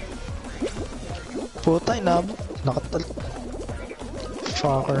 Puta, inabot. Nakatal...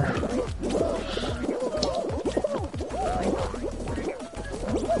 Fucker.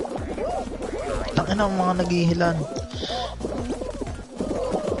 Tangin ang mga naghihilan.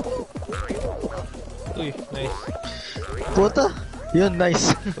 Uy, nice. Puta! Yun,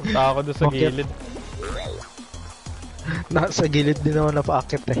 nice. Punta ako doon sa Okay. gilid. Nasa gilid din naman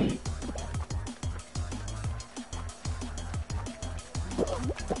napaakit eh.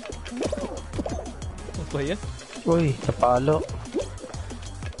 Ano ba yan? Uy, napalo.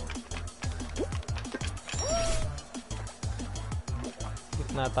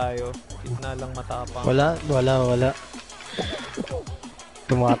 Gitna tayo. Gitna lang matapang. Wala.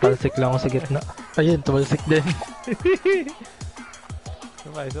 Tumatalsik lang ako sa gitna. Ayun, tumalsik din.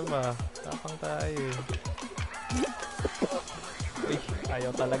 Isa ba? Tapang tayo eh. Uy,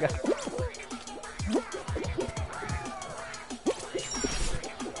 ayaw talaga.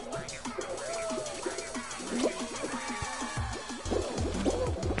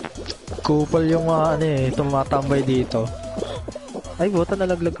 Kupal yung ano eh, tumatambay dito. Ay, buta,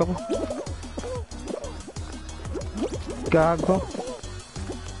 nalaglag ako. Gago.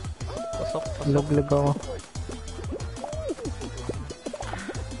 Pasok. Nalaglag ako.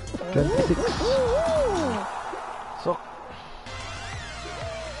 26.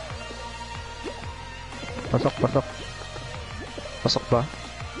 Pasok. Pasok. Pasok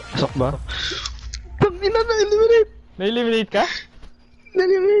ba? Tangina, na-eliminate! Na-eliminate ka?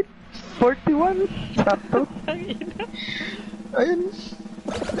 Na-eliminate! 41! Sakto! Ayun!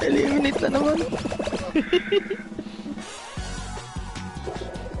 Na-eliminate na naman!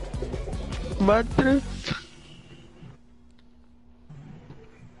 Bad trip!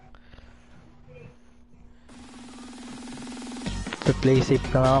 Play safe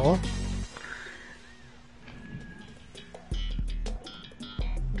na nga ako.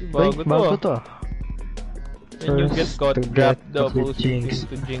 Bago to. When you get First caught, to grab get the to the opposing jinx. team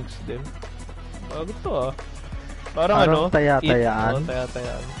to jinx them. Bago to ah. Parang Parang ano? taya-tayaan. Oh,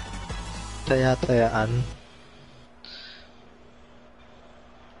 taya-tayaan. Taya-tayaan.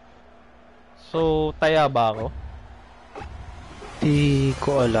 So, taya ba ako? Di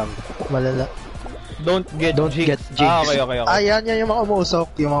ko alam. Malala. Don't get Don't jinxed. get jinxed. Ah, okay. Ah, yan yung mga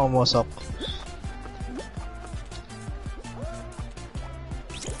umusok. Yung mga umusok.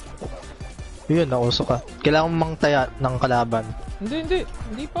 Yun, nausok ka. Kailangan mang taya ng kalaban. Hindi.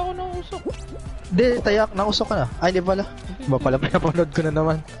 Hindi pa ako nausok. Hindi, taya. Nausok ka na. Ay, hindi pala. Ba pala pinapanood ko na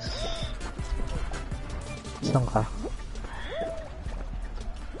naman. Saan ka?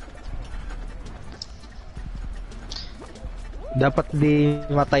 Dapat di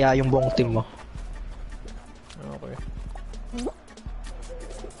mataya yung buong team mo. Okay.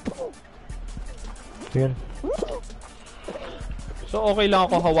 Yun. So, okay lang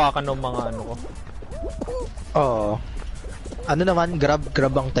ako hawakan ng mga ano ko. Oo. Ano naman, grab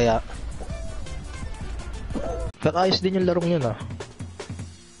ang taya. Kakayos din yung larong yun ah.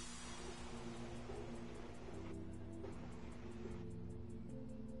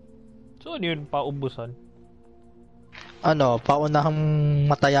 So, ano yun? Paubusan? Ano, paunahang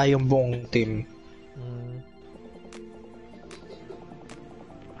mataya yung buong team.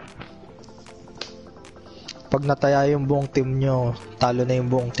 Pag nataya yung buong team nyo, talo na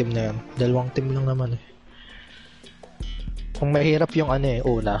yung buong team na yun. Dalawang team lang naman eh. Kung mahirap yung ano eh,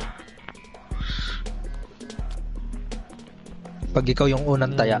 una. Pag ikaw yung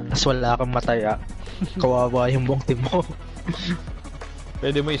unang taya, tas wala kang mataya, kawawa yung buong team mo.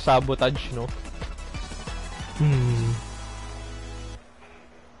 Pwede mo i-sabotage, no?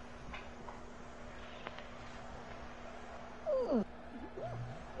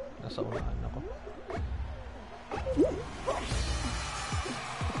 Nasa unahan ako.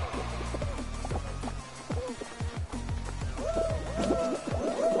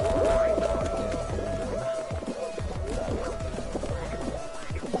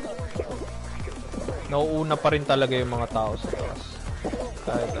 nauuna pa rin talaga yung mga tao sa taas.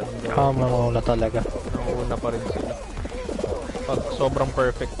 Kahit anong gawin. Mauna talaga. Nauuna pa rin sila. Pag sobrang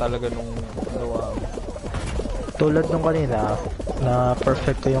perfect talaga nung gawa mo. Tulad nung kanina, na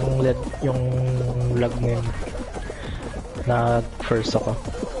perfecto yung LED, yung lag mo yun. Na first ako.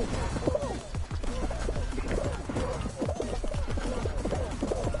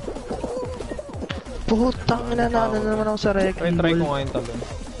 Putang ina na naman ako sa wrecking Try ko ball. nga yung talon.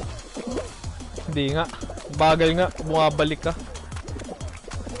 Hindi nga. Bagal nga. Bumabalik ka.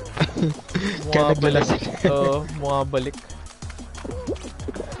 Kaya naglalasing. Oo, bumabalik.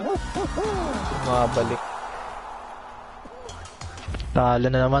 Bumabalik. Talo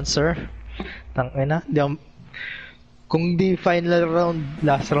na naman, sir. Tangina, di ako... Kung di final round,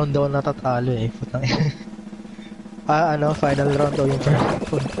 last round daw natatalo eh. Putang ina. Final round o yung first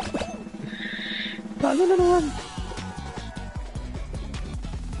round. Talo na naman.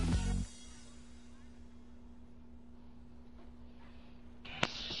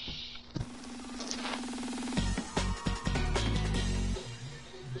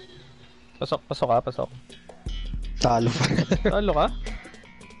 Pasok. Talo pa. Talo ka?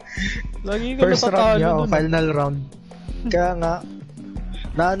 Lagi ka First round natatalo niya o dun. final round. Kaya nga,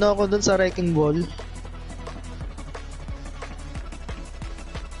 naano ako dun sa wrecking ball.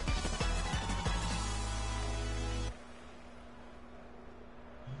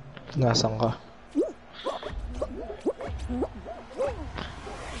 Nasaan ka?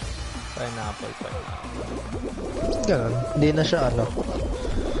 Pineapple. Ganun. Hindi na siya ano.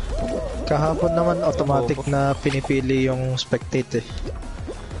 Kahapon naman automatic na pinipili yung spectate eh.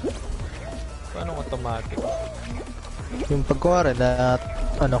 Paano automatic? Yung pagkuwari na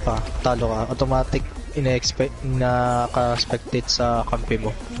ano ka, talo ka, automatic ine-expect na ka-spectate sa kampi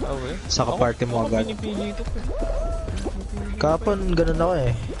mo. Okay. Sa kaparty mo agad. Pinipili ito. Kahapon ganun ako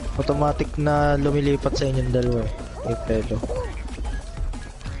eh. Automatic na lumilipat sa inyong dalawa eh. Pelo.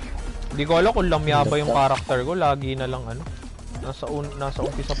 Hindi ko alam kung lamyaba yung character ko. Lagi na lang ano. Nasa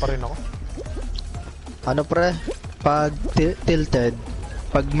umpisa pa rin ako. Ano pre, pag tilted,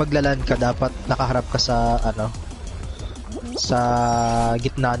 pag maglalan ka dapat nakaharap ka sa ano, sa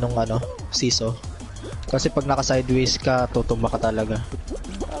gitna nung ano, siso. Kasi pag naka-sideways ka, tutumba ka talaga.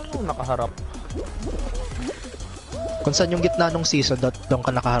 Ano nakaharap? Kung saan yung gitna nung siso, doon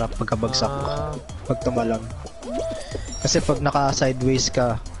ka nakaharap pagkabagsak. Pag tumalon. Kasi pag naka-sideways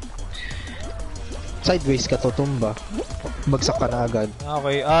ka, tutumba. Bagsak ka na agad.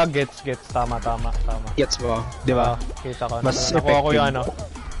 Okay, gets. Tama. Gets mo, di ba? Kita ko. Mas Nakuha ko effective. yung ano.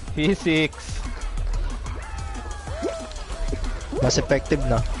 Physics. Mas effective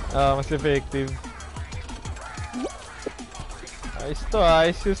na. Mas effective.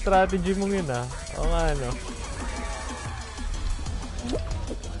 Ayos yung strategy mong yun Oo nga ano.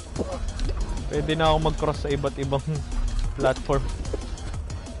 Pwede na ako mag-cross sa iba't ibang platform.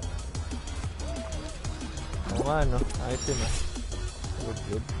 Oo nga ano, ayos yun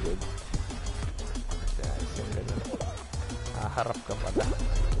Good. Ayos yun ganun. Harap ka pala.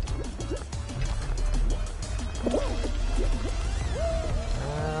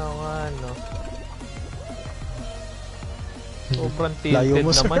 Oo nga ano. Sobrang Layo tilted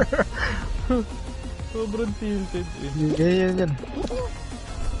mo, sir. naman. Sobrang tilted Yan.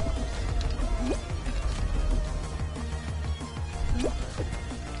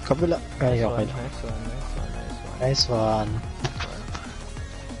 Kabila. Ay, okay lang. Nice one. Nice one.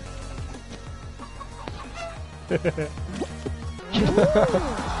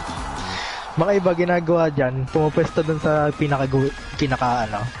 Mga iba ginagawa dyan, pumupwesto dun sa pinakagilid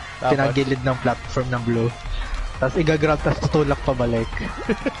ng platform ng blue. Tapos igagrab, tapos tutulak pabalik.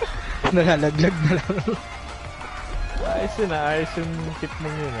 Nalalaglag na lang. Ayos yung tip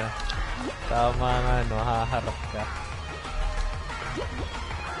mong yun Tama nga haharap ka.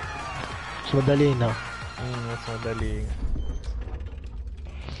 Mas madali na. Mas madali nga.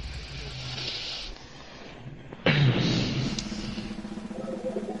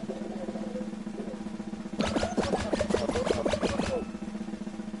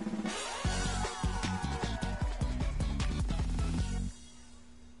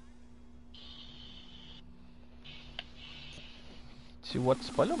 Si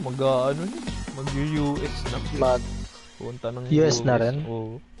Watts pala, mag-US na. Punta ng US na rin?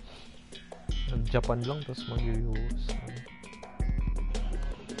 Oo. Nag-Japan lang, tapos mag-US.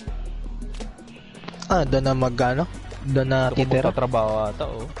 Doon na magano? Doon na Doon ko titira? magtatrabaho ata,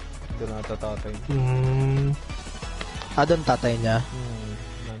 Doon na tatatay. Doon tatay niya?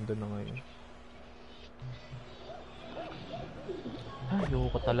 Nandun na ngayon.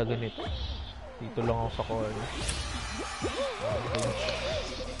 Ayoko talaga nito. Dito lang ako sa corner.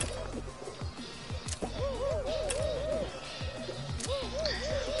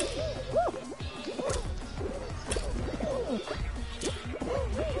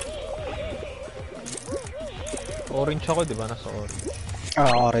 Orange ako, di ba? Nasa orange.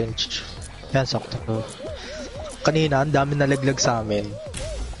 Orange. Yan, sakto. Kanina, ang dami nalaglag sa amin.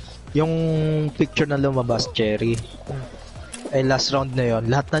 Yung picture na lumabas, cherry. Eh, last round na yon,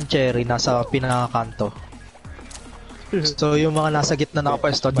 lahat ng cherry nasa pinakakanto. So, yung mga nasa gitna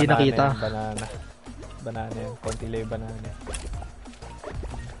nakapwesto, di nakita. Banana. Banana yan. Konti lang yung banana.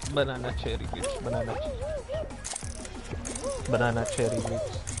 Banana cherry grapes. Banana cherry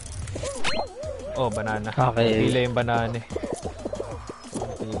grapes. Oh, banana. Okay. Konti lang yung banana eh.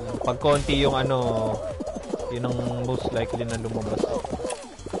 Konti lang. Pag konti yung ano, yun ang most likely na lumabas.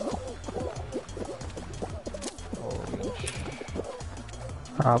 Orange.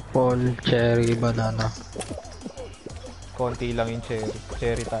 Apple, cherry, banana. Konti lang yung cherry.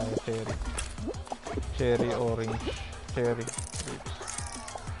 Cherry tayo, cherry. Cherry, orange. Cherry, grapes.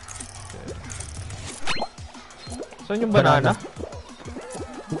 Cherry. Saan yung banana?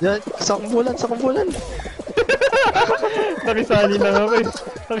 Yan, sa kumpulan. Nakisali lang ako eh.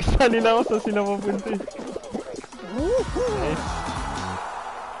 Nakisali lang ako sa sila mapunta eh. Nice.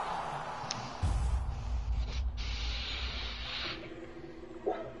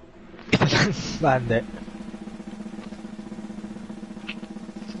 Bande.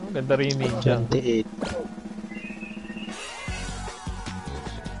 Oh, ganda rin yung ninja. 28.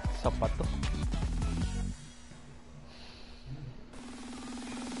 Sapat to.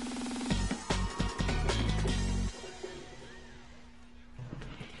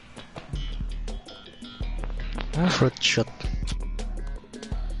 Fruit shot.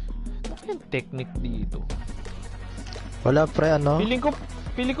 Ano yung technique dito? Wala pre, ano?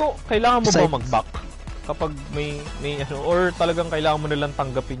 Feeling ko kailangan mo ba Side. mag-back kapag may ano, or talagang kailangan mo na lang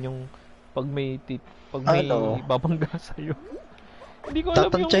tanggapin yung pag may Ano? babangga sa iyo. Hindi ko alam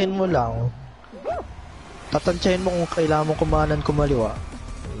Tatansyahin mo lang. Tatansyahin mo kung kailangan mo kumanan kumaliwa.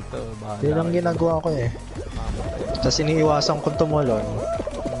 Ito, bahala. Yun ang ginagawa ko eh. Tapos iniiwasan kong tumulon.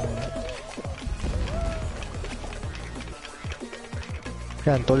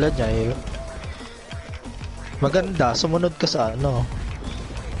 Yan, tulad niya eh. Maganda, sumunod ka sa ano.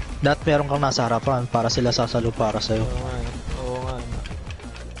 Dapat meron kang nasa harapan para sila sasalo para sa'yo. Oo nga.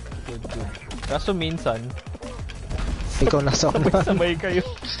 Good. Kaso minsan, Ikaw nasa unahan. sabay kayo.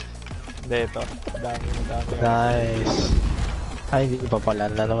 Hindi, ito. Dami. Nice. Ay, hindi pa pala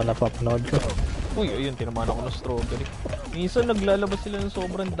na naman napapanood ko. Uy, ayun, tinamaan ako ng strawberry. Minsan naglalabas sila ng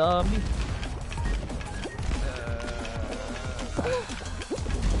sobrang dami.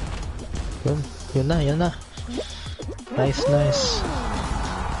 Yun na. Nice.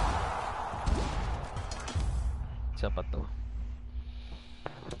 Isa pa to.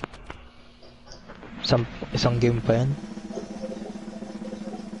 Isang game pa yan.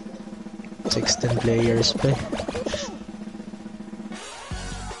 16 players pa eh.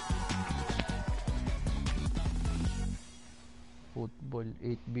 Football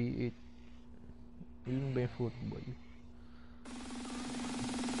 8v8. Ilan ba yung football?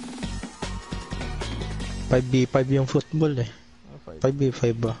 5v5 yung football eh. 5v5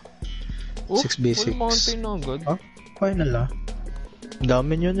 ba? 6v6. Full mountain na agad. Ah, final ah.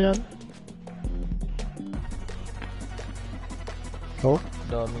 Dami nyo yan. Oh,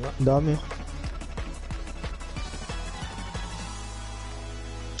 Dami nga. dami.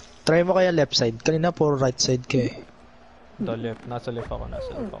 Try mo kaya left side. Kanina puro right side ka eh. The left. Nasa left ako.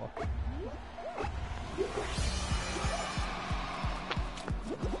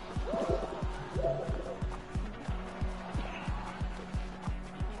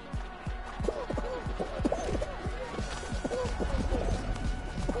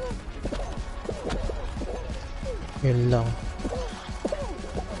 Yun lang.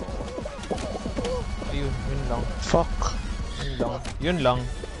 Ayun, yun lang. Fuck. Yun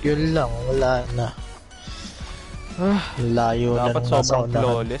lang. Wala na. Layo na Dapat nung sobrang nasa unahan.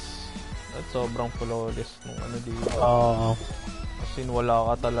 flawless. Dapat sobrang flawless nung ano dito. Oo. As in, wala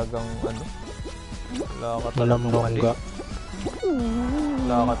ka talagang ano. Wala ka Walang talagang mali. longga.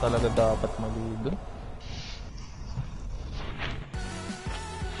 Wala ka talaga dapat mali doon.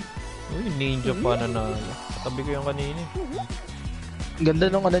 Uy, ninja pa nanalo. Tabi ko yung kanina eh. Ganda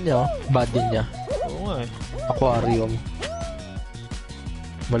nung ano niya, body niya. Oo nga eh. Aquarium.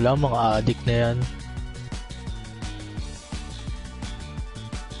 Wala, mga addict na yan.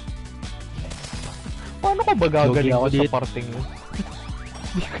 Paano ka ba gagaling Lugi ako doon sa dito. parting yun?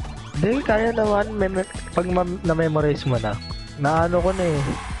 Hindi, kaya naman. Pag na-memorize mo na. Naano ko na eh.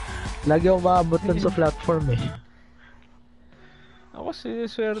 Lagi ako maabot dun sa platform eh. Ako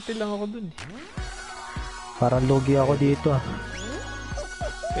swerte lang ako dun eh. Parang lugi ako dito ah.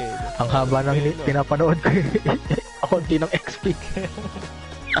 Pwede. Ang haba ng Pwede. pinapanood ko eh. Ako, hindi ng XP.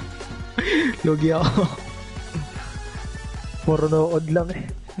 Lugi ako. Puro nood lang eh.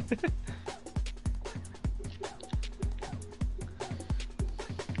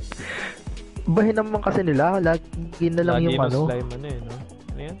 Bahin naman kasi nila, lagi na lang Lagi yung no ano, slime ano eh, no?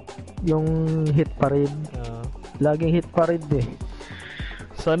 Ano yan? yung hit parade. Ah. Laging hit parade eh.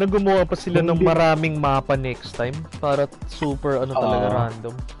 Sana gumawa pa sila ng Hindi. maraming mapa next time para super ano talaga Oo.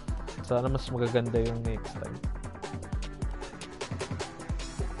 random. Sana mas magaganda yung next time.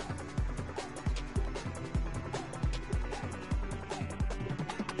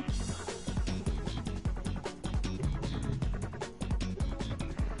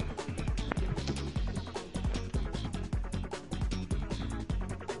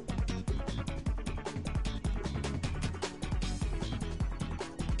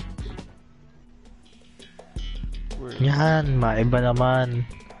 Yan, maiba naman.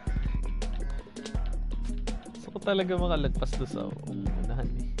 Gusto ko talaga makalagpas doon sa unahan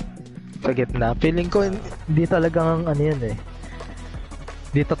eh. Sa gitna. Feeling ko hindi talagang ano yan eh.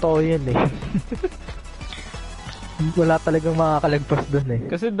 Hindi totoo yan eh. Wala talagang makakalagpas dun eh.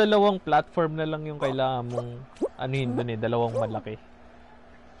 Kasi dalawang platform na lang yung kailangan mong anuhin dun eh, dalawang malaki.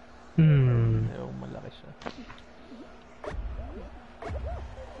 Dalawang malaki siya.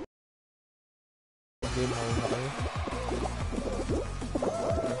 Okay, mauna kayo.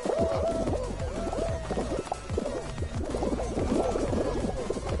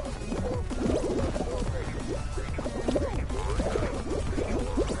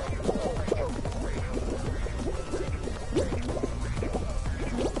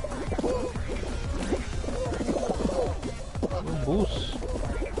 Boost.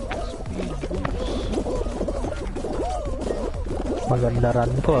 Speed boost. Maganda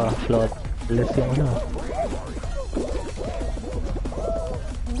run ko ah. Flawless yung ano.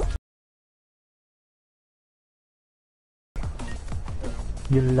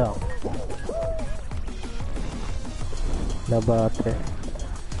 Yun lang. Nabate.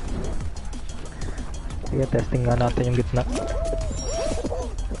 Sige, testing nga natin yung gitna.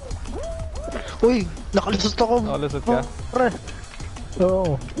 Uy! Nakalusot ako! Nakalusot ka? Oh, pre!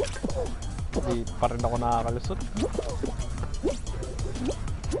 Oo. Hindi pa rin ako nakakalusot.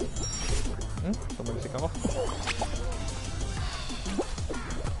 Tumalsik ako.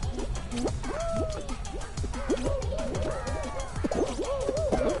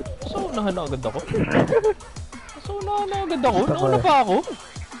 So, unahan na agad ako. Nauna pa ako.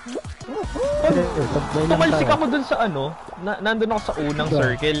 Tumalsik ako dun sa ano, nandun ako sa unang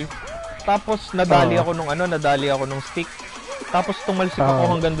circle. Tapos nadali ako nung stick. Tapos tumalsik ako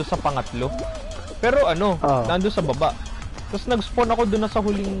hanggang dun sa pangatlo. Pero nandun sa baba. Tapos nag-spawn ako dun na sa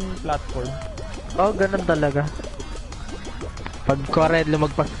huling platform. Ganun talaga. Pag red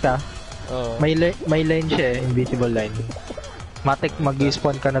lumagpas ka, may line siya eh, invisible line. Matik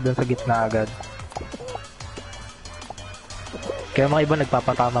mag-spawn ka na dun sa gitna agad. Kaya mga iba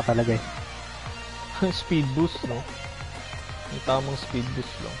nagpapatama talaga eh. Speed boost, no? Yung tamang speed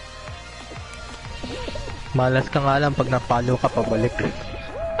boost lang. Malas ka nga lang pag na-follow ka pabalik.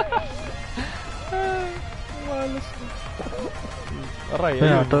 Malas ka. Aray,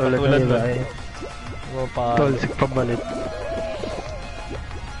 Kaya ayun, tulad katulad nila nun. eh. Tolsik pabalik.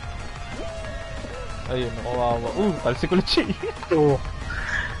 Ayun, kawawa. Talsik ulit siya. Oo.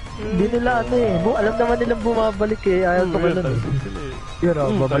 Hindi nila ano eh. Alam naman nilang bumabalik eh. Ayaw to ka nun eh. Yun o,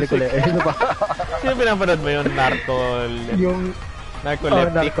 babalik talsik. ulit. Ano ba? Sino pinapanood mo yun? Yung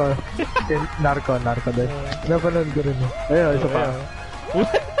Narcoleptic? Narco doon. Napanood ko rin eh. Ayun, isa pa.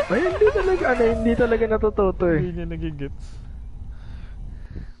 Ay, hindi talaga natututo eh. Hindi niya nagigits.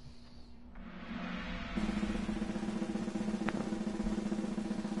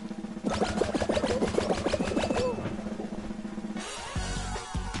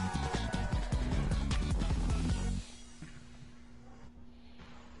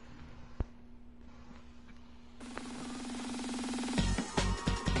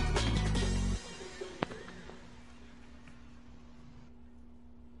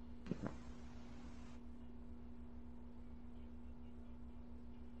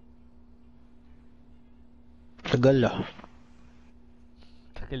 Tagal ah.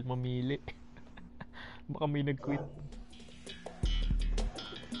 Tagal mamili. Baka may nag-quit.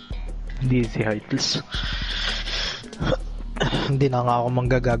 DC Heartless. Hindi na nga ako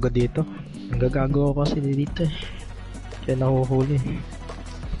manggagago dito. Manggagago ako kasi dito eh. Kaya nahuhuli.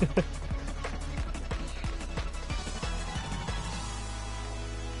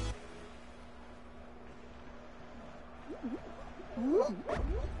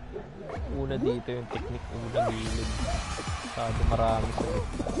 Una dito yung technique, unang gilid. Masyado marami sa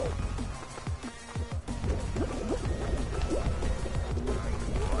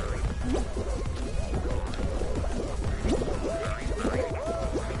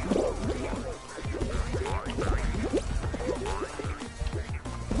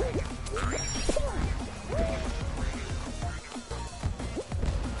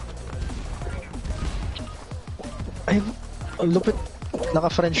Ang lupit.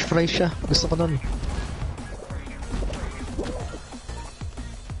 Naka-french fry siya. Gusto ko nun.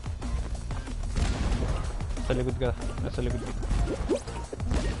 Sa likod ka. Nasa likod ka.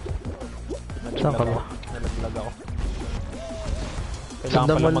 Saan ka ba? Nalaglag ako. Kailangan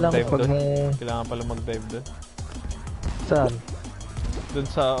Sundan pala mo lang mag-dive pag doon. mo... Kailangan pala mag-dive doon. Saan? Doon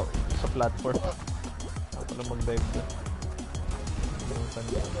sa platform. Kailangan pala mag-dive doon.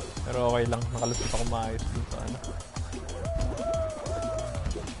 Pero okay lang. Nakalusot ako maayos dun sa ano.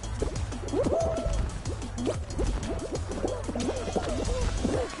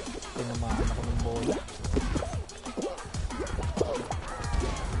 Tinamaan ako ng bola.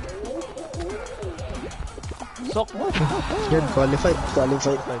 Sok mo! Yan, qualified.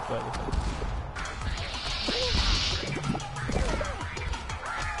 Qualified.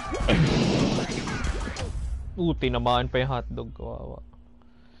 Tinamaan pa yung hotdog. Kawawa.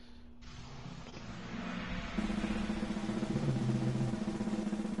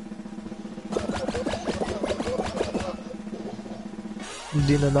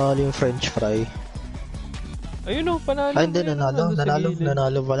 Hindi nanalo yung french fry. Ayun o, panalo. Ay, hindi, nanalo. Sa gilid.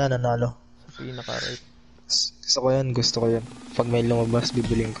 Nanalo pala, nanalo. Sa pinaka-right. Gusto ko yan. Pag may lumabas,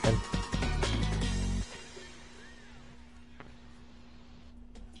 bibiling ko yan.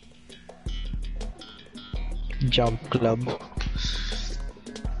 Jump Club.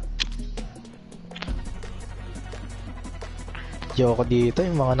 Yoko dito,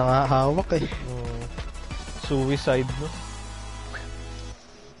 yung mga nakahawak eh. Suicide, no?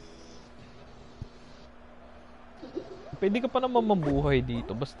 Pwede ka pa naman mabuhay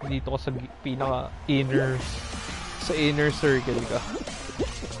dito. Basta dito ka sa pinaka-inner... Sa inner circle ka.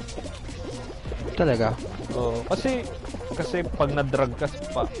 Talaga? Oo. Kasi pag na-drug ka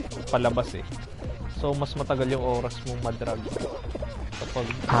palabas eh. So, mas matagal yung oras mong ma-drug. Kapag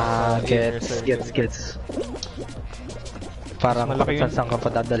sa inner circle. Gets. Parang malaki yun. saan ka pa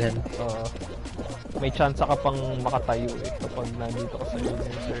dadalhin. May chance ka pang makatayo eh. Kapag nandito ka sa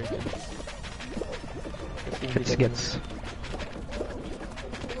inner circle. Gets.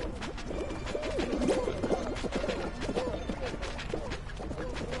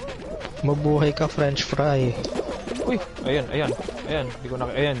 Mabuhay ka, french fry. Uy! Ayan. Di ko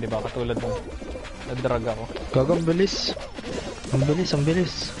ayan, di ba? Katulad ng na-drug ako. Gagang bilis. Ang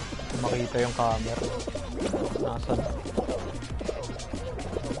bilis. Makita yung camera. Nasaan?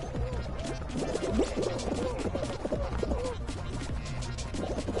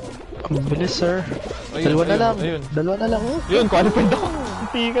 Ang bilis, sir. Ayun. Dalawa na lang. Oh. Yun, qualified ako.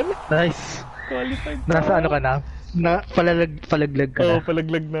 Hindi ka na. Nice. Qualified. Nasa ano ka na? Palaglag ka na. Oo,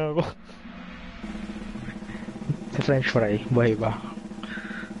 palaglag na ako. Si french fry, buhay ba?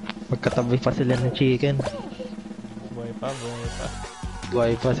 Magkatabi pa sila ng chicken. Buhay pa.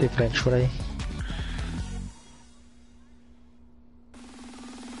 Buhay pa si french fry.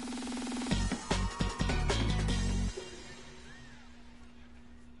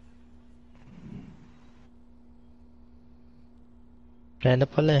 Kaya na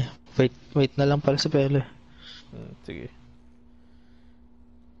pala eh. Wait na lang pala sa pele. Sige.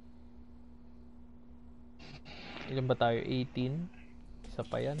 Ilan ba tayo? 18? Isa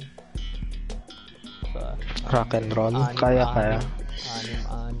pa yan. Sa Rock and roll. Kaya.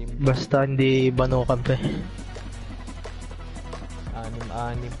 6. Basta hindi banukan pa eh.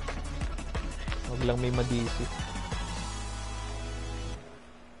 6. Huwag lang may madisi.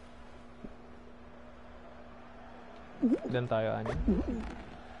 Ilan tayo? 6.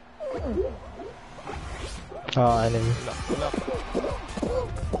 Anim. Wala.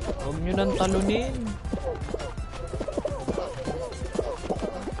 Huwag nyo nang talunin.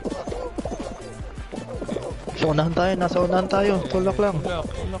 Nasa unahan tayo. Tulak lang.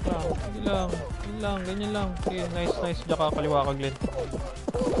 Tulak lang. Ganyan lang. Okay, nice. Diyan ka kaliwa ka, Glenn.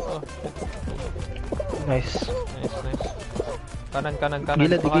 Oh, Nice. Kanan.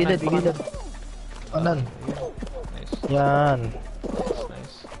 Gilid. Kanan. Nice. Yan.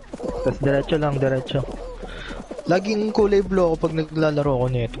 Nice. Tapos diretso. Laging kulay blue ako pag naglalaro ako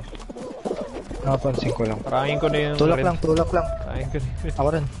nito. Napansin ko lang. Parangin ko na yung... Tulak lang. Parangin ko na yun. Ako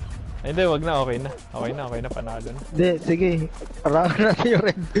rin. Ay, hindi, wag na. Okay na. Panalo na. Hindi, sige. Arangan natin yung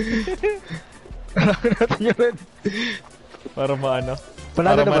red. Para maano?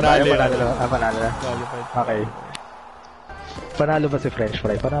 Panalo na ba tayo? manali, Panalo na. Qualified. Okay. Panalo ba si French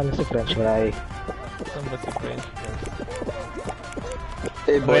Fry? Panalo si French Fry. Saan ba si French fries?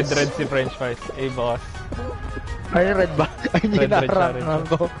 Boss. Red si French fries. Boss. Ay, red ba? Ay, hindi Red siya, narangan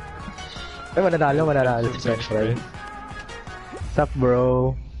ko. Ay, mananalo si French Fry. Sup,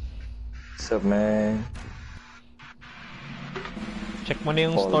 bro? Sup, man? Check mo na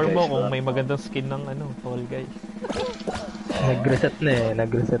yung Fall store mo Guys kung ba? may magandang skin ng Fall Guys. Nag-reset na eh,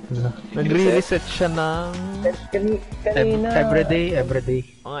 nag-reset na. Nagre-reset siya ng Kanina. Everyday.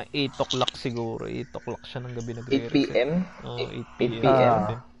 mga 8 o'clock siguro. 8 o'clock siya ng gabi 8 nagre-reset. p.m.? Oo, 8 8 p.m.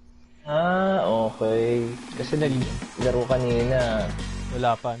 p.m. Okay. Kasi naglaro kanina.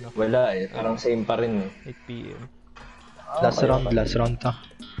 Wala pa, no? Wala eh. Parang same pa rin eh. 8 p.m. Last round ta.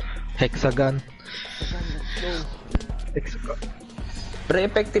 Hexagon. Hexagon. Pero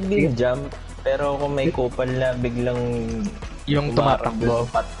effective din jump. Pero kung may kupal na biglang Yung humarang tumatakbo.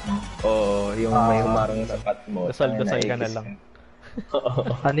 sa pat mo. Oo, yung may humarang sa pat mo. Dasal-dasal ka na Naikis lang.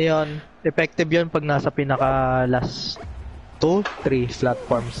 Ano yun? Effective yun pag nasa pinaka last 2, 3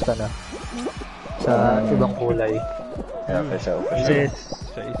 platforms ka na. Sa ibang kulay. Okay, so, Kasi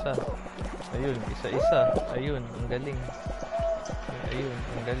Isa-isa. Ayun, isa-isa. Ayun, ang galing. Ayun,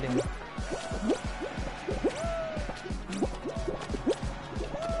 ang galing.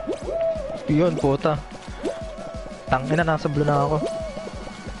 yun, puta. Tangina, nasa blue na ako.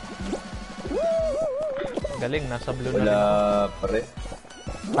 Ang galing, nasa blue wala na. pa rin.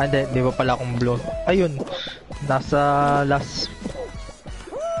 Hindi ba pala akong blue? Ayun, nasa last...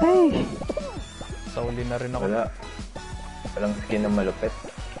 Ay! Sa uli na rin ako. Wala. Walang skin na malupit.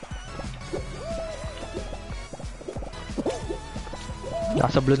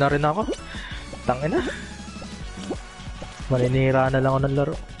 Nasa blue na rin ako. Tangina. Maninira na lang ako ng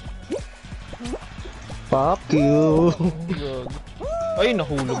laro. Fuck you. Gag. Ay,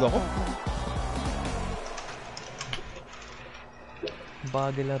 nahulog ako.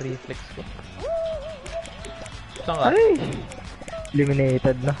 Bagay lang reflex ko. Saan ka? Ay!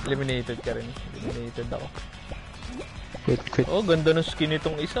 Eliminated na. Eliminated ka rin. Eliminated ako. Quit. Oh, ganda ng skin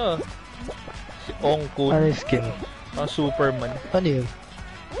itong isa. Si Ongkun. Ano yung skin? Superman. Ano yun?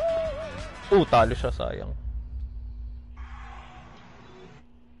 Oh, talo siya, sayang.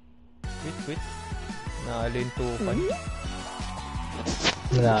 Wait. Naalin tukan.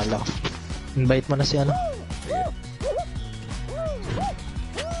 Nalala ko. Invite mo na si ano? Sige.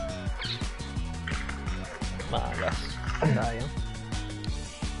 Maalas. Sayang.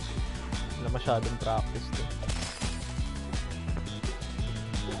 Wala masyadong practice to.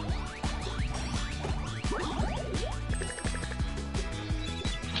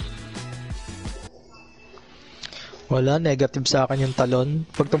 Wala, negative sa akin yung talon.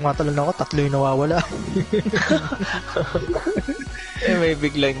 Pag tumatalon ako, 3 yung nawawala. Eh, may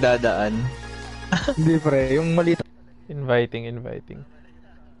biglang dadaan. Hindi pre, yung maliit. Inviting.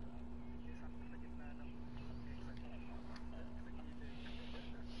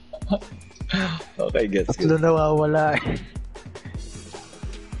 Okay, gets 3 nawawala eh.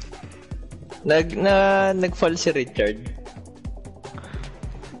 Nag-fall si Richard.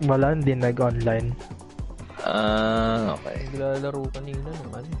 Wala, hindi nag-online. Okay. Naglalaro kanina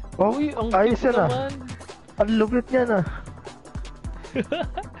naman. Oh, Uy, ang ayos cute yan ah. naman. Ang lupit niya na.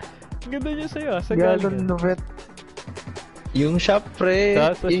 Ang ganda niya sa'yo, sa Ganon galing. lupit. Yung shop, pre.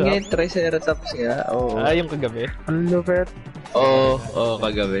 Sa Yung shop? yung Triceratops nga. Oo. Ah, yung kagabi? Ang lupit. Oo,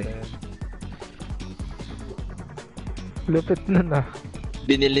 kagabi. Lupit na na.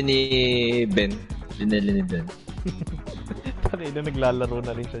 Binili ni Ben. Kanina naglalaro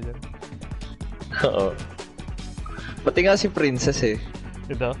na rin siya dyan. Oo. Pati nga si Princess eh.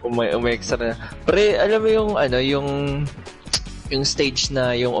 Ito? Umextra na. Pre, alam mo yung yung stage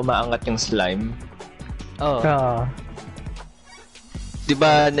na yung umaangat yung slime. Oo. Di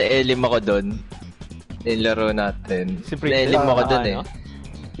ba na-elim ako doon? Nilaro natin. Si Princess? Na-elim ako doon eh. Ano?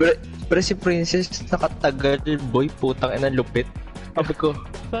 Pero si Princess nakatagal, boy, putang ina lupit. Sabi ko,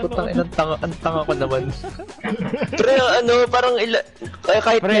 putang ina, ang tanga ko naman. Pero parang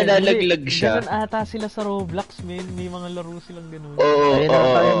kahit nalalaglag siya. Ganun ata sila sa Roblox, men. May mga laro silang ganun. Oo, Ayun ang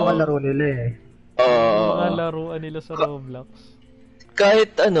tayo mga laro nila eh. Mga laruan nila sa Roblox.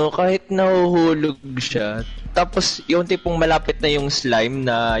 Kahit nahuhulog siya, tapos yung tipong malapit na yung slime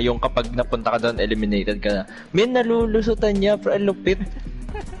na yung kapag napunta ka doon, eliminated ka na. Min, nalulusutan niya, pre, lupit.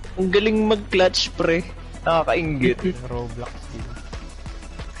 Ang galing mag-clutch, pre. Nakakaingit. Roblox din.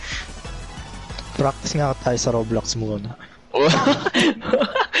 Practice nga tayo sa Roblox muna.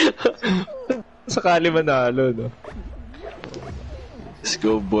 Sakali manalo, no? Let's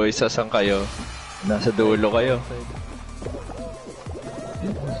go, boys. Saan kayo? Nasa dulo kayo.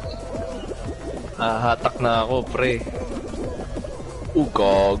 Hatak na ako, pre.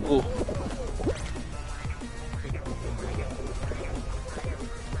 Gago.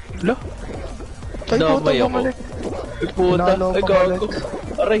 Lo? Ay, puta, Damay ako. bumalik. Ay, puta. Pinalo Ay, ko gago.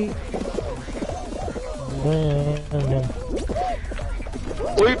 Aray.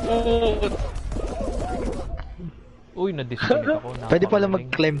 Uy, puta. Uy, na-disconnect ako. Pwede pala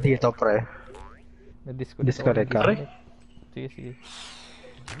mag-claim dito, pre. Na-disconnect Disconnect ka. ako. Sige.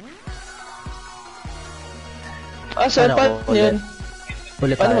 Saan Ano, pa yun?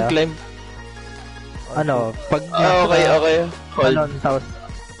 Ulit Paano tayo. mag-climb? Ano, pag Okay. Hold. Ano, tapos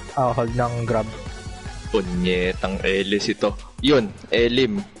hold ng grab. Punyetang Elis ito. Yun,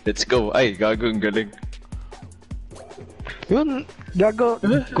 Elim. Let's go. Ay, gagong galing. Yun, gago.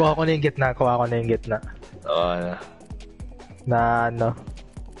 Kuha ko na yung gitna. Na ano,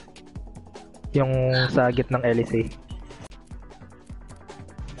 yung sa gitnang LSA.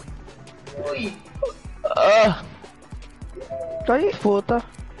 Ay, puta.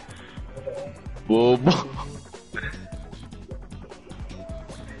 Bobo.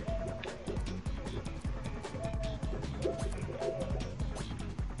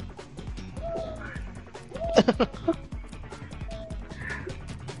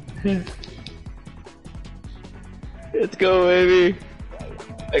 Let's go, baby.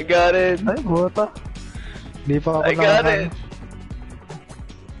 I got it. Ay, puta. Di pa ako I got it.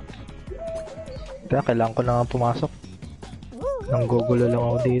 Kaya kailangan ko na nga pumasok. Nanggugulo lang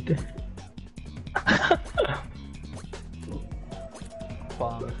ako dito.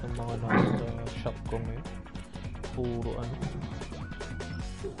 Pangit ng mga nasa shop ko ngayon. Puro ano.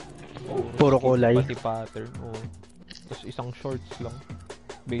 Puro kulay. Pati pattern. Oo. Tapos isang shorts lang.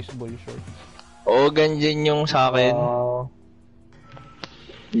 Baseball shorts. Oo, ganyan yung sa akin.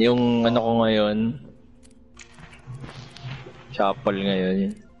 Yung ano ko ngayon. Chapel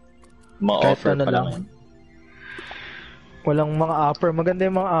ngayon. Mga Kahit offer ano pa lang. lang. Walang mga upper. Maganda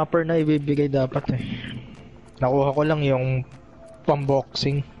yung mga upper na ibibigay dapat eh. Nakuha ko lang yung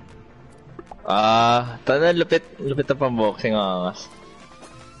pamboxing. Tana lupit na pang-boxing angas.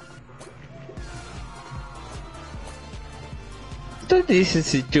 This is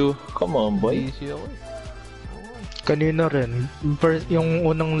si Chu. Come on, boy. Easy ako eh. Kanina rin. Yung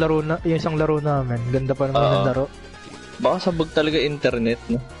unang laro na, yung isang laro namin. Ganda pa naman ng laro. Baka sabog talaga internet,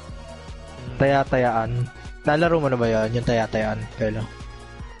 no? Taya-tayaan. Nalaro mo na ba yan? Yung taya-tayaan? Kailan?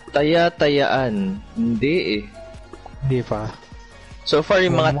 Taya-tayaan. Hindi eh. Hindi pa. So far,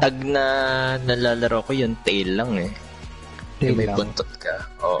 yung mga tag na nalalaro ko, yung tail lang eh. Tail Yung may lang. buntot ka.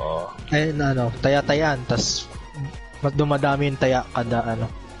 Oo. Eh, ano, taya-tayaan. Tas, dumadami yung taya kada ano.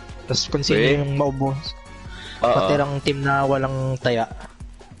 Tas, kung sino Wait. yung maubos. Oo. Patirang team na walang taya.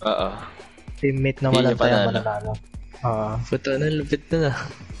 Oo. Teammate na Hindi walang niya taya panalo. mananalo. Puto na, lupit na.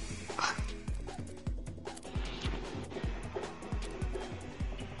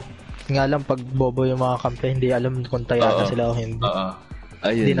 Nga lang, pag bobo yung mga kampe, hindi alam kung taya na Oo. sila o hindi. Oo.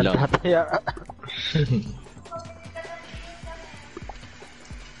 Hindi Ayun na lang. tataya.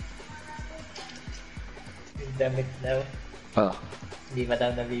 Yung damit daw, Ah. hindi pa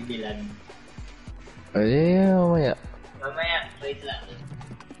daw nabibilan. Ay, mamaya. Mamaya, wait lang.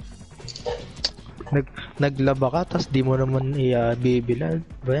 Naglaba ka, tas di mo naman bibilad.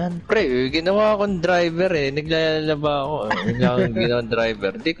 Ba yan? Pre, ginawa akong driver eh. Naglalaba ako. Bigla akong ginawa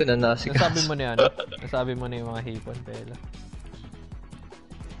driver. Di ko na nasikas. Nasabi mo na yan. Nasabi mo na yung mga hipon, Pela.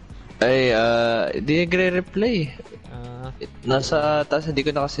 Ay, di nagre-reply. Nasa taas, hindi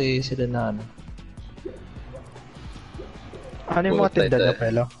ko na kasi sila na ano. Ano yung mga Puta, tinda ito na eh.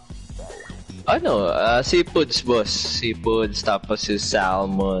 pelo? Ano, seafoods, boss. Seafoods, tapos yung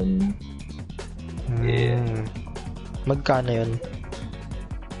salmon. Yeah. Magkano yun?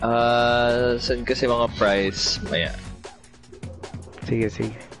 Saan kasi mga price? Maya. Sige.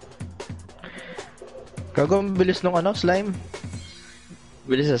 Gagawin bilis nung ano, slime.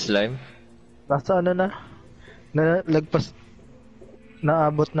 Bilis na slime. Nasa ano na? Lagpas.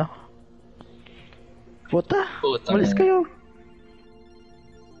 Naabot na. Puta! Puta. Malis kayo!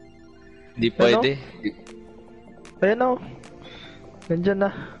 Di pwede. Ayan o. Nandyan na.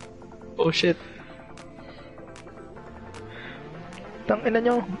 Oh shit. Tangina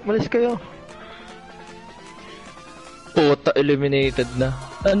nyo. Malis kayo. Puta, eliminated na.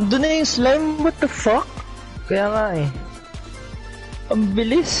 Andun na yung slime? What the fuck? Kaya nga eh. Ang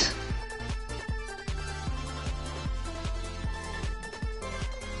bilis.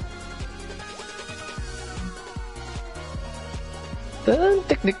 Anong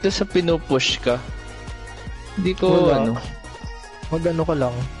technique to sa pinupush ka? Hindi ko Wala. ano. Mag-ano ka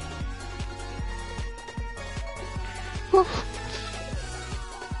lang.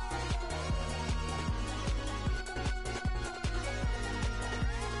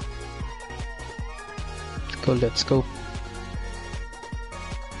 Let's go.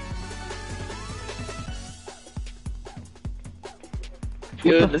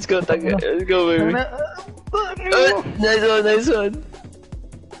 Yun, let's go, let's go, baby. Nice one.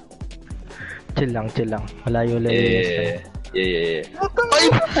 Chill lang. Malayo lang yung slime. Yeah. Ay,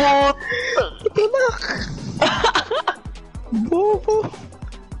 puta! po.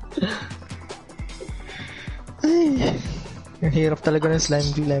 Ay. Ang hirap talaga ng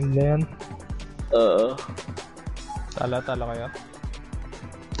slime na yan. Oo. Tala kaya?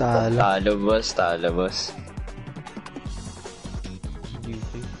 Tala. Talo boss.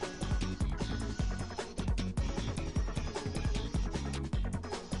 GG.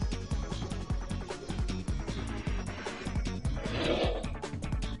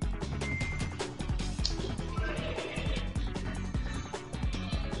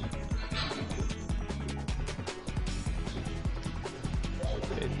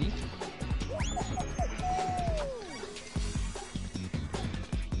 Ready?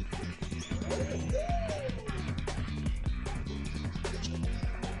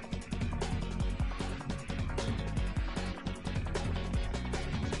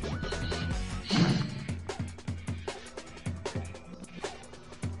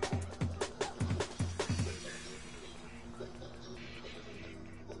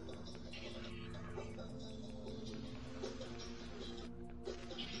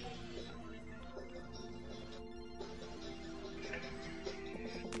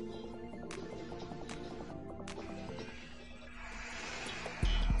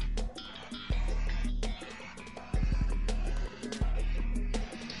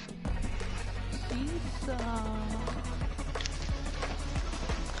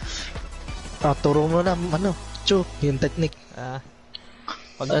 Turo mo na, Chu, yung technique.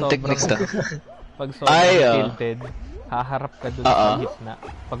 Pag Anong techniques to? Pag sobrang Ay, tilted, haharap ka dun sa gitna.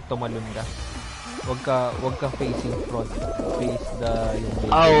 Pag tumalon ka. Wag ka facing front. Face yung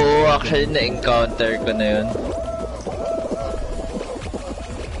baby. Oo, actually na-encounter ko na yun.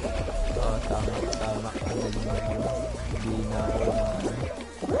 Oo, tama. Ang galing mo yun. Hindi na ako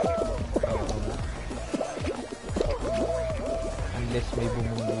unless may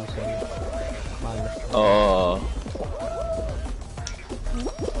bumundo sa'yo. Malas na. Oo.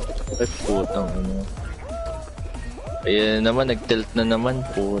 Ay, putang ina. Ayan naman, nag-tilt na naman,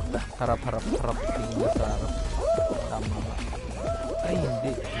 puta. Harap. Tingin na sa harap. Tama ba? Ay,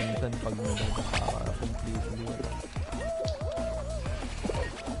 hindi. Minsan pag nagkakaharap completely.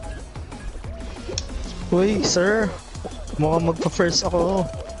 Uy, sir. Mukhang magpa-first ako.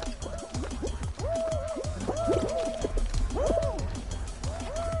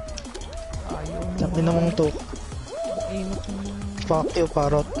 Sabi namang to. Fuck you,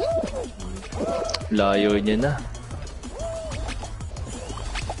 parrot. Layo niya na.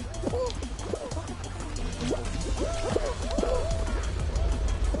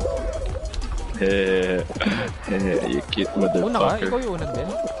 You cute Una ka? motherfucker. Ikaw yung unang din?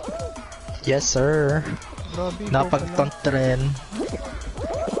 Yes, sir. Grabe, Napagtaunt rin.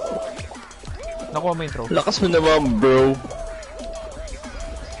 Nakuha mo yung trophy. Lakas mo naman, bro.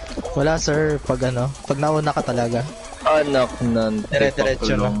 Wala, sir. Pag nauna ka talaga. Anak ng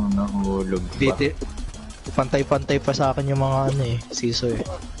Dire-diretso na. Nahulog pa. Dito. Pantay-pantay pa sa akin yung mga siso eh.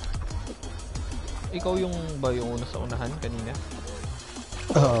 Ikaw yung una sa unahan kanina?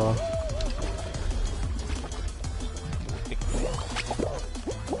 Oo.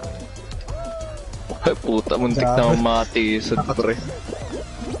 Ay, puta, muntik na akong matisod, pre.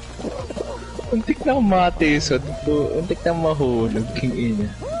 Muntik na akong matisod, bro. Muntik na mahulog, king ina.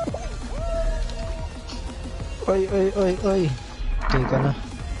 Oy. Okay ka na.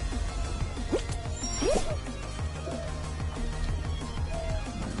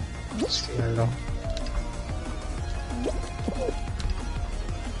 Hello.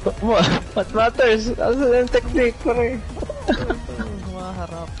 What matters? Ano yung technique, pre?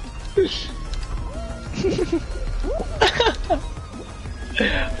 Maharap.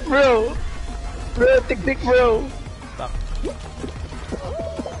 Bro, technique, bro.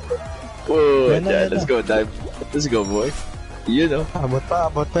 Whoa, Yan na, yeah, yan let's na. go, dive. Let's go, boy. You know. Abot pa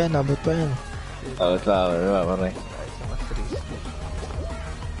yan. Oh, tama, pre.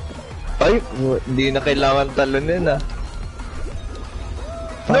 Ay, hindi na kailangan talunin, ah.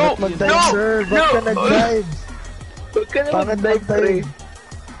 Pangit mag-dive, sir. Ba't ka nag-dive? Huwag ka na Pangit mag-dive, pre.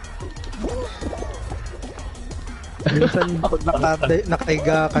 Minsan, pag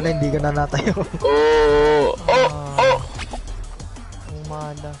nakahiga ka na, hindi ka na natayo. Oh.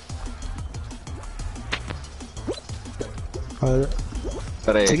 Umala.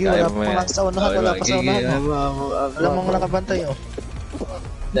 Pre, Sige, kaya wala mo pa yan. sa unahan, wala pa sa unahan. Wala mong nakabantay, oh.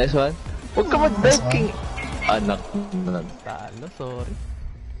 Nice one. Huwag ka mag-dive, king. Anak. Talo, sorry.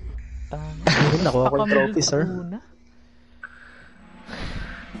 Nakuha ko yung trophy, sir.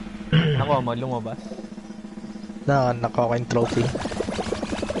 Nakuha mo, lumabas. Nakuha ko yung trophy.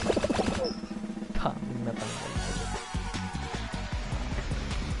 Taming natanggal.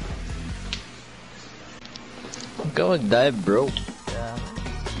 Huwag ka ka mag-dive, bro. Kaya,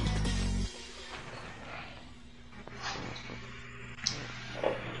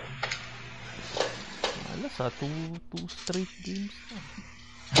 alas two straight games na.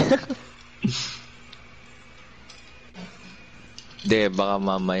 Hindi, baka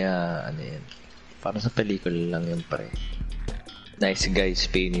mamaya, ano yan. Para sa pelikula lang yun, pre. Nice guys,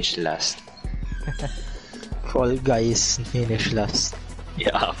 finish last. Fall Guys finish last.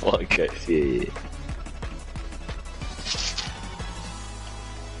 Yeah, Fall Guys, yeah.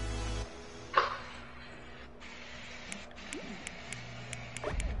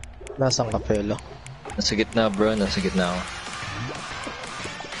 Nasaan ka, Pelo? Nasa gitna, bro. Nasa gitna ako.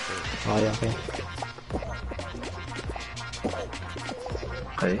 Okay, okay.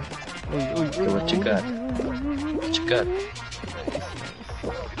 Okay. So what you got? What you got?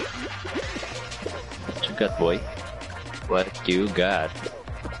 What you got, boy? What you got?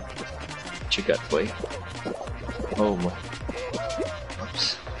 What you got, boy? Oh, mo. Oops.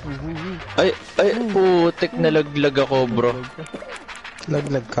 Ay, putik, nalaglag ako, bro.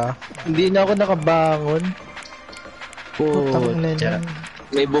 Laglag ka. Hindi na ako nakabangon. Putang ina Pucha. yan.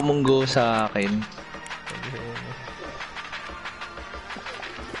 May bumunggo sa akin.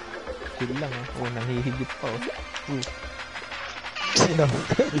 Chill lang ah. Oh, nangihigit pa oh. Sino?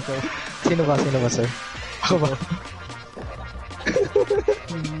 Ikaw. Sino ba, sir? Ako ba?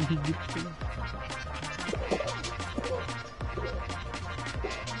 Nangihigit pa.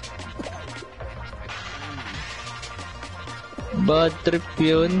 Bad trip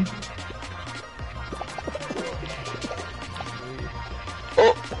yun.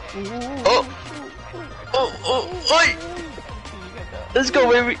 Oh! Oh! Oh! Oh! Oy! Let's go,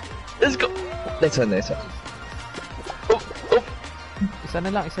 baby! Let's go! Nice one, nice one. Oh! Oh! Isa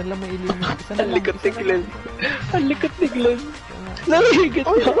na lang may ilim. Isa na Ang lang. likot ni Glenn. Ang likot ni Glenn. Nangihigit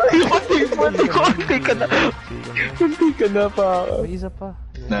ka. Kunti ka na. Kunti ka na pa. May isa pa.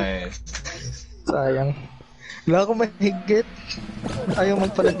 Nice. Sayang. Wala akong mahigit. Ayaw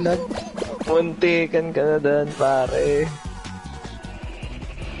magpalaglag. Muntikan ka na dyan, pare.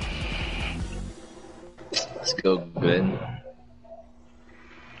 Let's go, Glenn.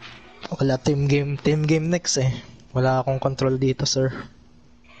 Wala team game next eh. Wala akong control dito, sir.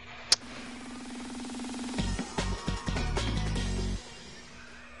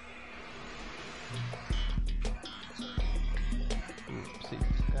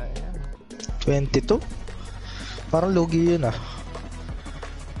 Kaya. 22? Parang logi yun ah.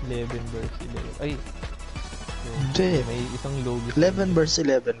 11 versus 11. Ay. Hindi. May isang logi. 11 versus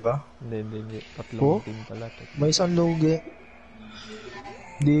 11 ba? Hindi. Oh? Tatlong team pala. May isang logi.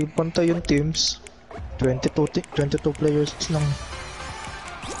 Di pantay yung teams. 22 players lang.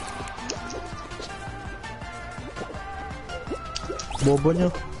 Bobo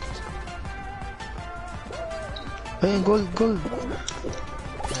nyo. Ay, gold.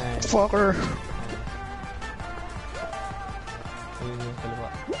 Nice. Fucker. Ayun yung kaliwa.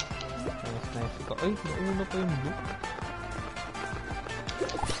 Nice. Ikaw. Ay, nauna pa yung blue.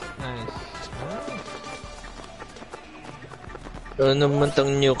 Nice. Ano naman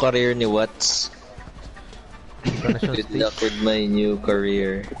tong new career ni Watts? International Good stage luck with my new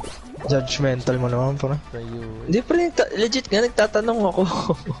career. Judgmental mo naman, para. sa US. Hindi pa rin, legit nga nagtatanong ako.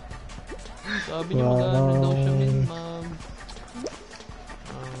 Sabi niya mag-ano daw siya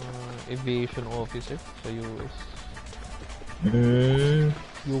aviation officer sa US.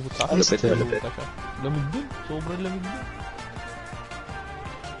 Yuta. Malupit. Yuta siya. Lamig dun. Sobrang lamig dun.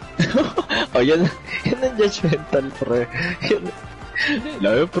 Oh, yan ang judgmental, pre. Yan.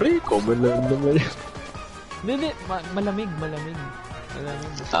 Lalo, pre. Common lang naman yun. Hindi. Malamig.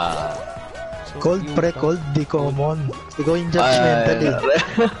 Ah. So, Cold, Yuta. pre, cold, di common. Ikaw yung judgmental eh.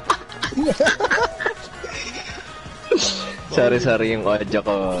 Sorry yung audio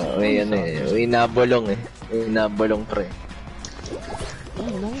ko. May ano eh. May nabolong eh. May nabolong, pre. Oh,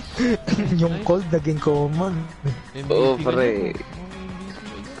 nice. Yung cold naging common. MVP Oo, ka pre.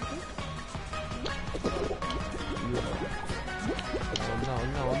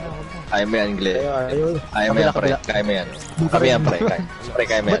 na. Wag na. Kaya mo yan, Glenn. Ayun. Kaya mo yan, pre. Kabila. Kaya mo yan. Kaya mo yan, pre. Pre,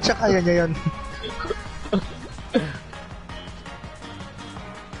 kaya mo yan. Ba't siya kaya niya yun?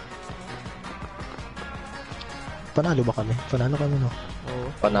 Panalo ba kami? Panalo kami, no?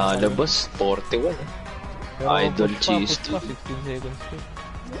 Oo. Panalo, boss. 41 eh. Pero Idol push cheese pa, to. 16 seconds pa.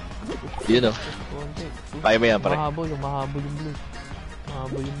 Yun o. Konti. Kaya mo yan, pre. Mahabol yung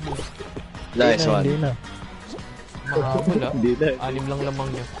blue. Nice Hindi na, one. Hindi na. Mahabol ah. Hindi na. 6 lang lamang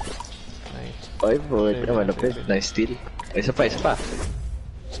niya. Nice. Ay, boy. Malapit. Nice steal. Isa pa.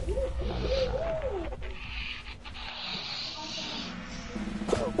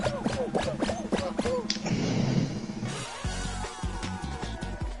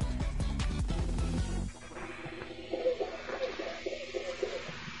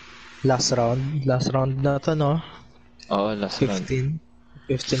 Last round na to, no? Oo, last round. 15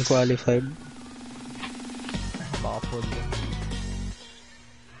 qualified. Baka full yun.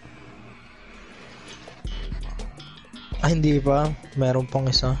 Hindi pa. Meron pang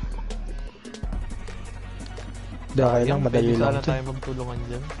isa. Dahil lang, madali Pwede lang sana to. tayo magtulungan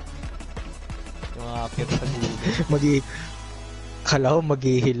dyan. Yung akit sa gilid. Kala ko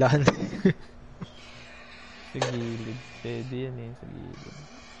maghihilan. Sa gilid. Pwede yan eh, sa gilid.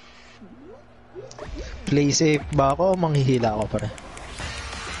 Play safe ba ako o manghihila ako pare?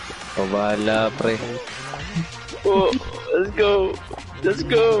 Bahala, pre. Oh, let's go! Let's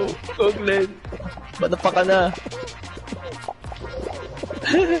go! Go, Glenn! Paano pa ka na?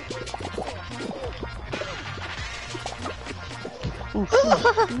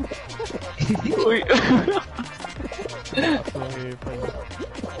 Uy! Okay, pala.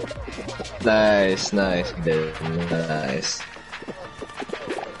 Nice, Glenn. Nice.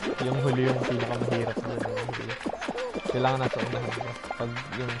 Yung huli yung pinakamahirap doon. Kailangan nasa unahan ka. Pag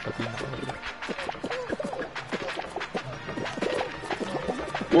yung sa pinakamahirap.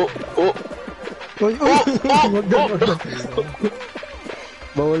 Oh! Uy! Wag doon.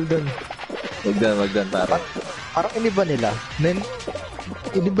 Bawal doon. Wag dan, para. Parang iniba nila.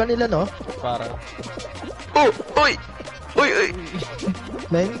 Iniba nila, no? Para. Oh! Uy!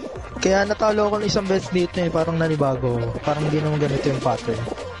 Men, kaya natalo ako ng isang best date na parang nanibago. Parang hindi naman ganito yung pattern.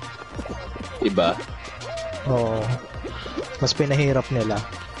 Iba? Oo. Mas pinahirap nila.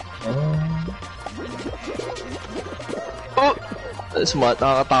 Oh!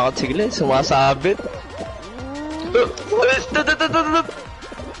 Nakakatakot si Glenn. Sumasabit.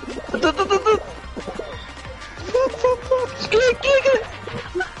 Glenn!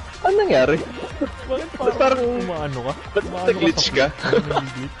 Ano nangyari? Bakit parang umaano ka? Ba't nag-glitch ka?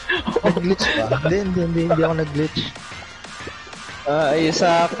 Nag-glitch ba? Hindi ako nag-glitch.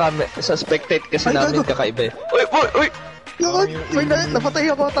 Sa spectate kasi Ay, namin gago. kakaiba eh. Uy! May napatay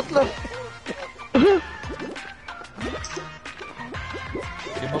ako tatlo.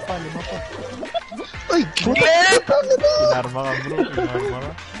 Lima pa. Ay, Kinarma ka bro,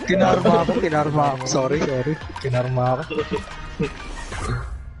 Kinarma ako. Sorry. Kinarma ako.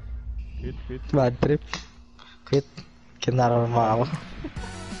 Quit. Bad trip. Quit. Kinarma ako.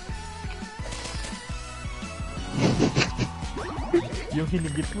 Yung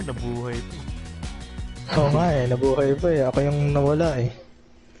hinigit mo nabuhay pa. Oo nga eh, nabuhay pa eh. Ako yung nawala eh.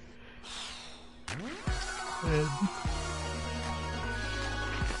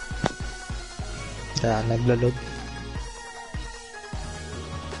 Kaya naglalod.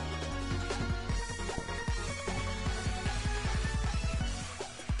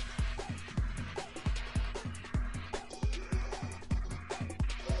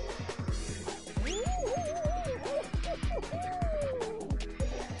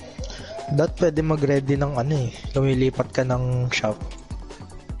 Pwede mag-ready ng ano eh. Lumilipat ka ng shop.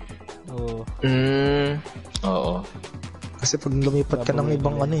 Oo. Oo. Kasi pag lumipat ka ng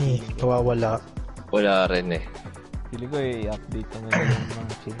ibang ano eh, nawawala. Wala rin eh. Pili ko i-update naman yung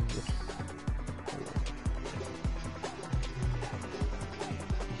mga changes.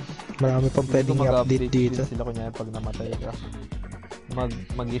 Marami pang pwedeng i-update dito. Sila kunyari pag namatay ka.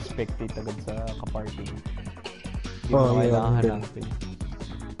 Mag-spectate agad sa kaparty. Hindi mo kailangan hanapin.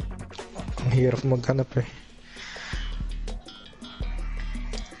 Ang hirap maghanap eh.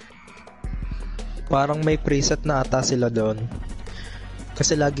 Parang may preset na ata sila doon.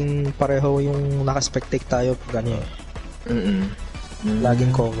 Kasi laging pareho yung nakaspectate tayo pag ano eh.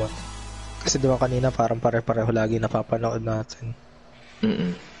 Laging common. Kasi diba kanina parang pare-pareho lagi napapanood natin.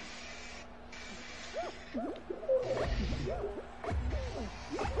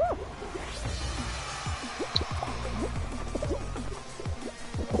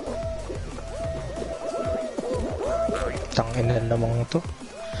 Tangina namang to.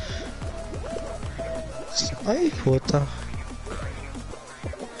 Ay, puta.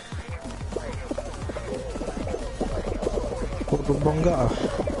 Puro bangga ah.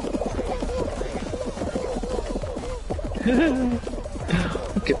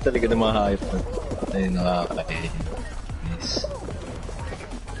 Cute talaga ng mga hype na. Ay, nakakainis.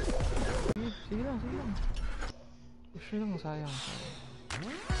 Sige lang. Push lang, sayang.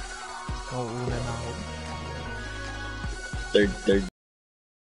 Mauuna na ako. Third.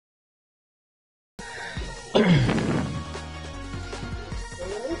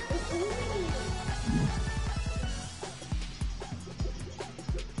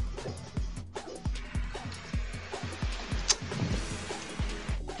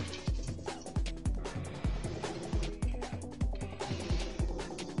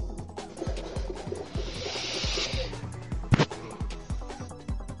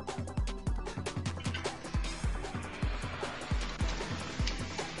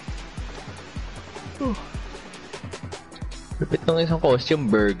 lupit ng isang costume,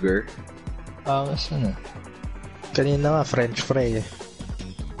 burger. Angas na. Kanina nga, french fry eh.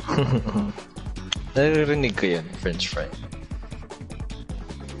 Naririnig ko yan, french fry.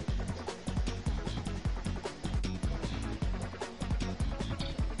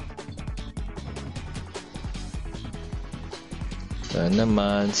 Ito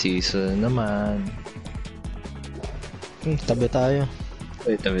naman, season naman. Tabi tayo.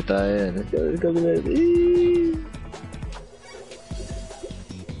 Ay, tabi tayo.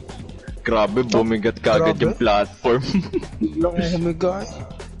 Grabe, bumigat kagad Grabe. yung platform. Lang humiga.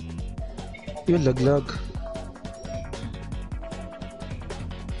 Yun, laglag.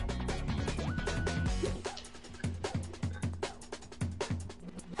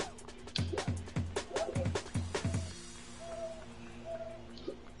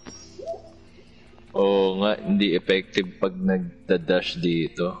 Oo nga, hindi effective pag nagda-dash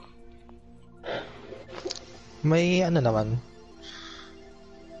dito. May ano naman.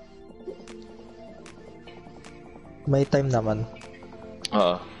 May time naman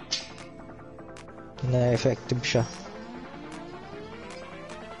Oo. na effective siya.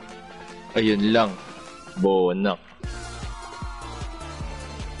 Ayun lang. Bonak.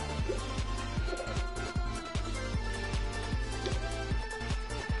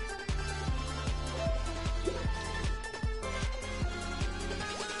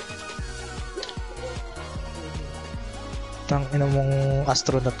 Tang ina mong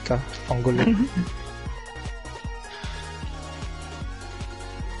astronaut ka, panggulo.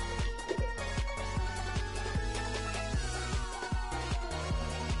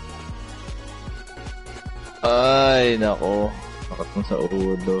 Ay, nako. Sakit mo sa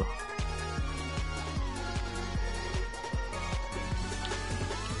ulo.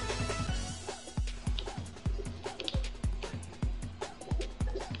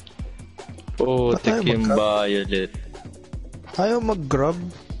 Oh, Ba't tayo Tekken magka- Violet. Ayaw mag-grab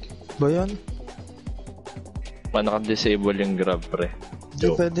ba yan? Paano ka-disable yung grab, pre? Di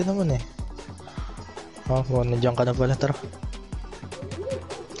pwede naman eh. Nandiyan ka na pala, tara.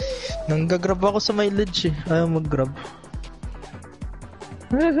 Nanggagrab ako sa mileage eh. Ayaw mag-grab.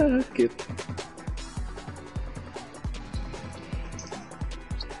 Cute.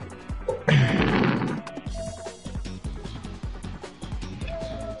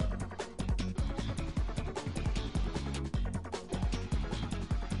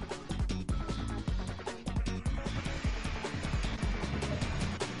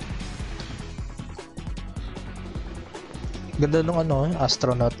 Ganda nung ano,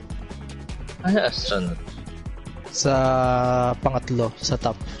 astronaut. Ay, astronaut. Sa pangatlo, sa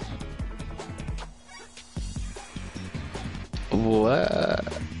top. What?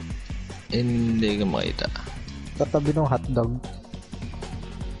 Hindi ka makita. Katabi ng hotdog.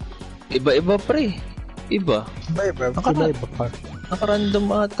 Iba-iba, pre. Iba. Iba-iba. Nakaka- Iba-iba pa. Nakarandom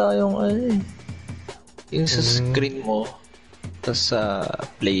ata yung ano eh. Yung sa screen mo, tas sa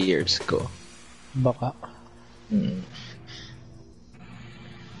players ko. Baka. Hmm.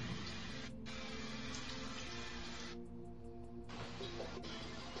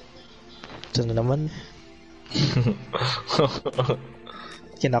 Ito na naman.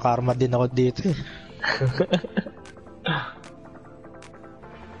 Kinakarma din ako dito eh.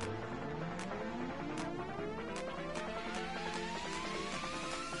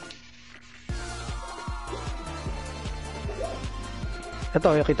 Ito,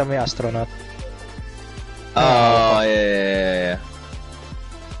 kita mo yung astronaut. Ah, yeah.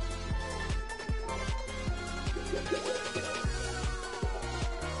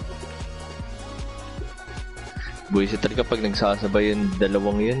 Buisit talaga pag nagsasabay yung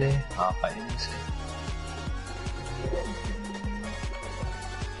dalawang yun eh. Nakakainis eh.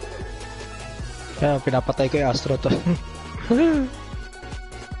 Kaya pinapatay ko yung astro to.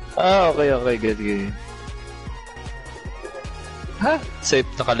 Okay. Good. Ha? Safe,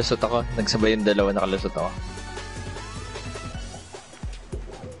 nakalusot ako. Nagsabay yung dalawa, nakalusot ako.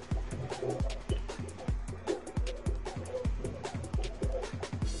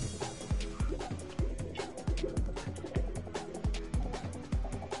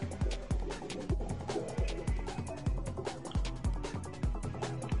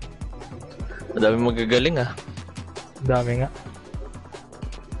 Madami magagaling ah. Dami nga.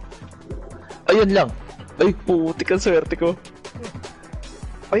 Ayun lang. Ay, putik ang swerte ko.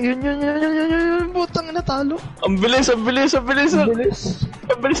 Ay, yun. Butang na talo. Ang bilis. Bilis. Ang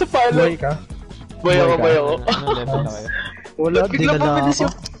bilis sa palo. Buhay ka? Bay ako. Anong level na kayo? Wala, di Bigla na mabilis ako.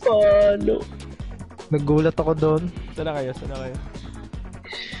 yung palo. Nagulat ako doon. Saan na kayo?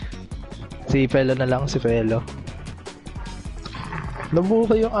 Si Pelo na lang, si Pelo.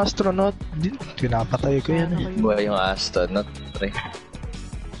 Nabuhay yung astronaut. Pinapatay ko yan eh. Buhay yung astronaut. pre.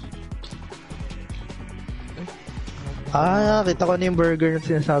 Kita ko na yung burger na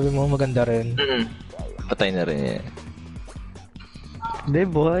sinasabi mo, maganda rin. Patay na rin eh. Hindi,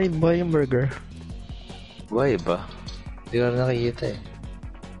 buhay yung burger. Buhay ba? Hindi ko na nakikita eh.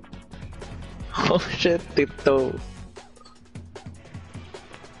 Oh shit, tiptoe.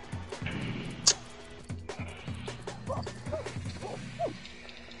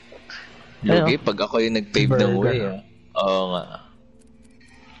 Lugi, pag ako yung nag-pave ng way ah. Oo nga.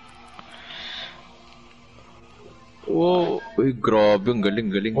 Wow, uy, grabe, ang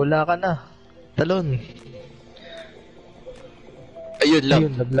galing. Wala ka na. Talon. Ayun lang.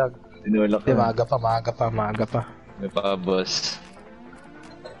 Ayun, nag-lag. Tinulak Di, na. maaga pa. May pa, boss.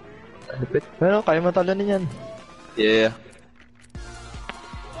 Pero kaya mo talonin yan. Yeah.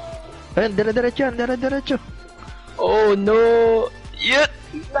 Ayun, dire-diretso. Oh no! Yeah!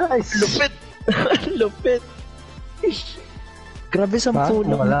 Nice! Lupit! Lupit! Grabe, 10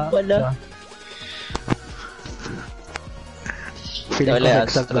 lang pala. Feeling ko Wala,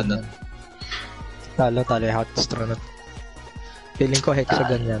 hexagon yan. Talo yung astronaut. Feeling ko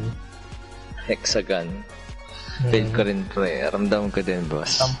hexagon yan. Hexagon. Feel ko rin, pre. Ramdam ko din,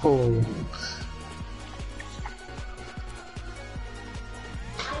 boss. 10.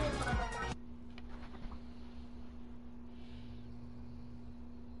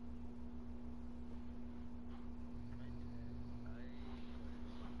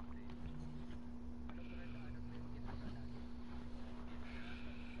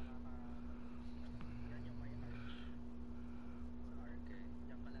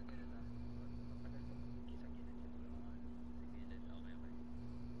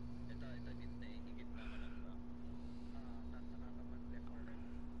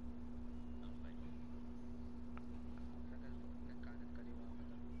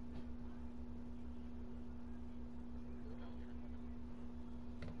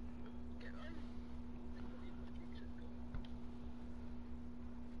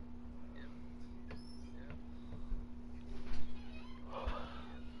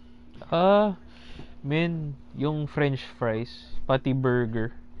 Men, yung french fries, pati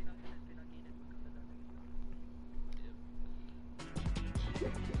burger.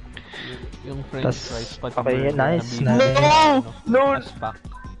 Yung french fries, pati okay, burger. nice. No! Pack.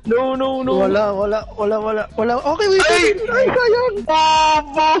 No! Wala. Okay, wait. Ay, sayang.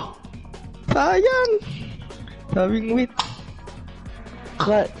 Babo! Sayang. Sabing wait.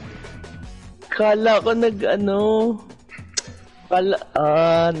 Kala ko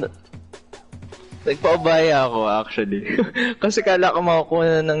nagpaubaya ako actually. Kasi kala ko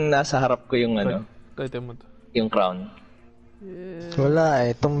makukuha ng nasa harap ko yung Kaya mo to. yung crown. Wala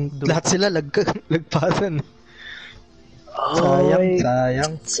eh. Lahat sila lagpasan.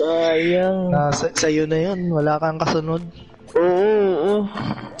 Sayang. Sa'yo na yun. Wala kang kasunod. Oo.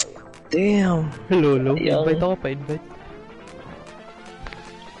 Damn. Lolo, Sayang. invite ako pa, invite.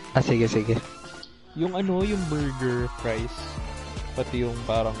 Sige. Yung yung burger fries, pati yung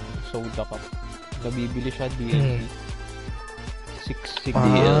parang soda cup, nabibili siya DLC. 6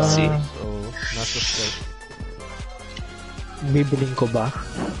 DLC. So, nasa store. Bibiling ko ba?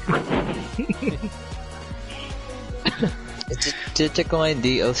 Check ko nga yung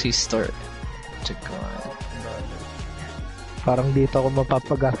DLC store. Check ko nga. Parang dito ako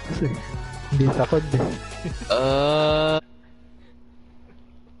mapapagastos eh. Hindi sa kod eh.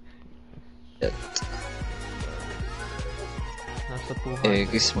 Nasa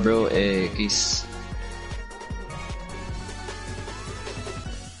 200. X bro, X.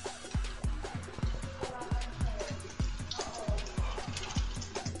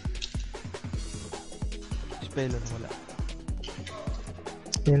 Spello na wala.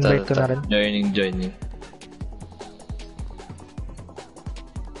 Invite ko na rin. Joining.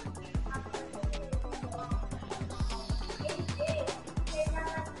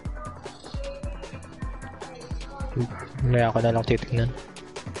 May ako na lang titignan.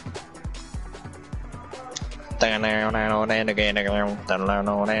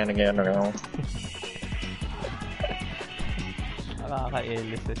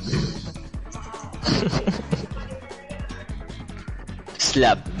 Nakaka-LSS.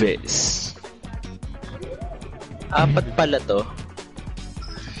 Slap base. 4 pala to.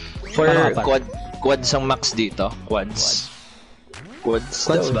 For Ano apat? quads ang max dito. Quads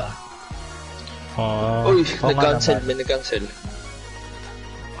Quads ba? Uy, oo nga nag-cancel. naman. May nag-cancel.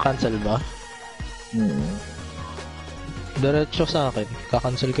 Cancel ba? Diretso sa akin.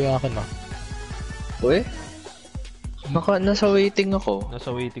 Kakancel ko yung akin ah. Uy? Nasa waiting ako.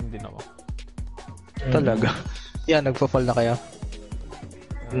 Nasa waiting din ako. Talaga. Yan, nagpa-fall na kaya.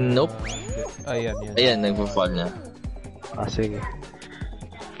 Nope. Ayan. Ayan, nagpa-fall na. Ah, sige.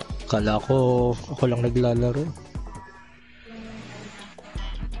 Kala ko ako lang naglalaro.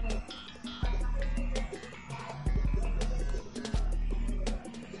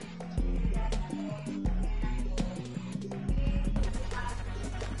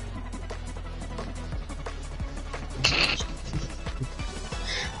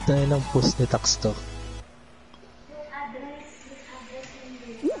 Tayo ng post ni Tax to.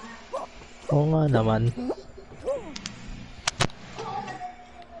 Oo nga naman.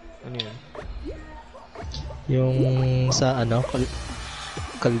 Ano yun? Yung sa ano,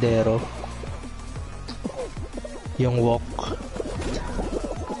 kaldero. Yung wok.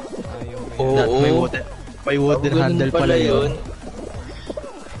 Yung That may wooden handle pala yun.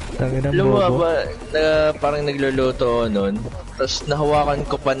 Tangin ng Alam mo bobo. ba, na parang nagluluto ako nun, tapos nahawakan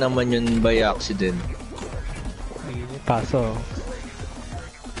ko pa naman yun by accident. Kaso,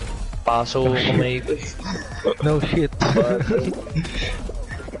 Paso kamay ko eh. no shit.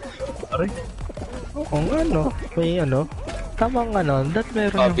 Aray, Kung ano, may ano, tamang ano, that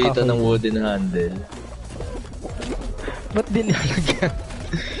meron yung kapita ng kahoy. wooden handle. Ba't di nilalagyan?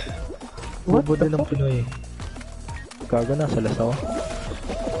 Bobo din ng Pinoy. Gago na, salas ako.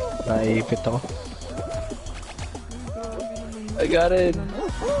 Naiipit ako. I got it.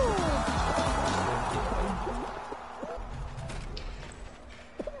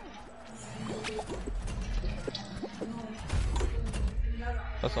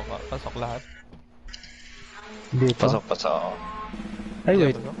 Pasok lahat. Hindi pa. Pasok ako. Ay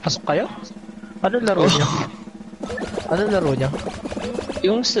wait, pasok kayo? Anong laro niya? Anong laro niya?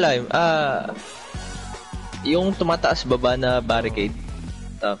 Yung slime, yung tumataas baba na barricade.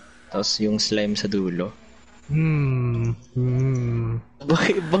 Tapos yung slime sa dulo.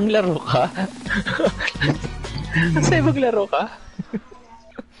 Bakit ibang laro ka? Sa ibang laro ka?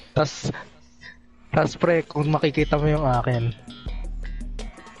 Tas pre, kung makikita mo yung akin.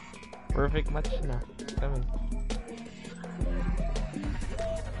 Perfect match na. Kami.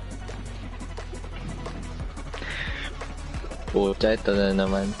 Pucha, ito na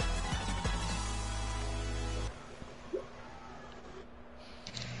naman.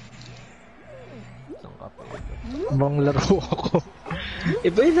 Isang kape. Ibang laro ako.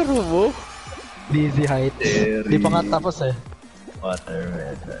 Iba yung laro mo? Dizzy Heights. Very- Di pa nga tapos eh.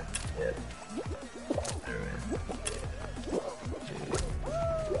 Watermelon. Yeah.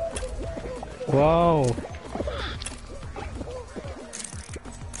 Wow.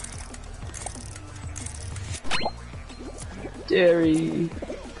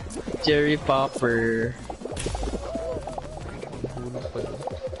 Cherry popper. Hulog pa doon.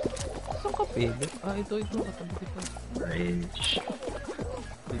 Isang kape. Ito. Katabi kita. Orange.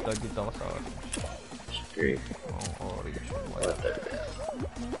 Dito ako sa orange. Grape. Orange. Watermelon.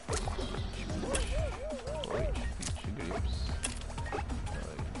 Orange. Peach grapes.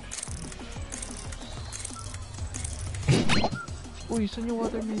 Uy, saan yung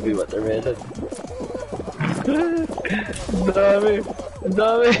watermelon? Uy, watermelon. Ang dami. Ang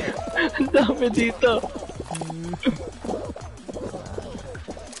dami. Ang dami dito.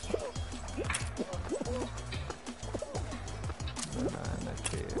 Banana,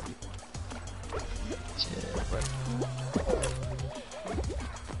 cherry.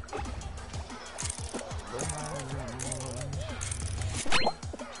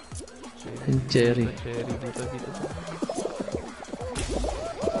 Cherry. Cherry dito.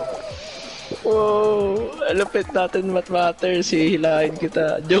 Wow! Alapit natin matter. Hilahin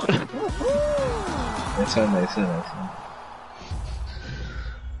kita. Joke lang. Nice one.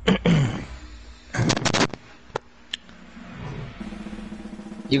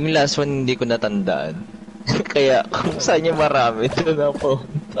 Yung last one hindi ko natandaan. Kaya kung saan yung marami, doon na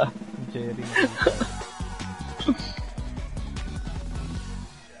punta. Cherry.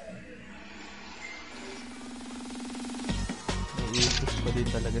 May issues pa din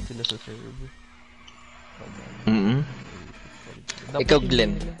talaga sila sa server. Ikaw,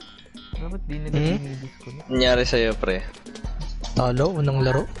 Glenn. Dapat di nila dinidisconnect. Nangyari sa'yo, pre. Talo, unang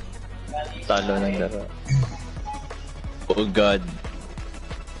laro. Talo ng laro. Oh God.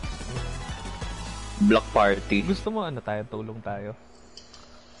 Block party. Gusto mo tulong tayo?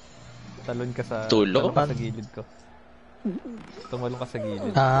 Talon ka sa... Tulong? Talon ka sa gilid ko. Tumalong ka sa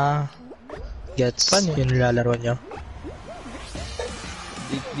gilid. Gets. Yun lalaro niya.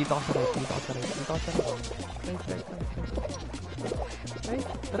 Dito ka sa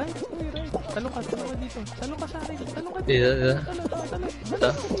right. Right. Talong ka dito. Talong ka sa akin. Talong ka dito. Yeah.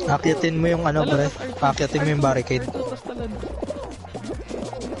 Talon. Akyatin mo yung ano pre. Akyatin mo yung barricade. Tapos talon.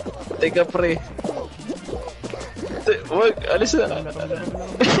 Teka, pre. Wag, alis na.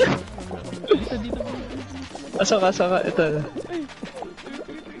 Dito. Asa ka, ito.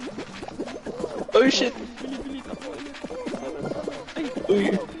 Oh shit!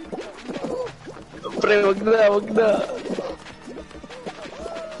 Uy. Pre, wag na.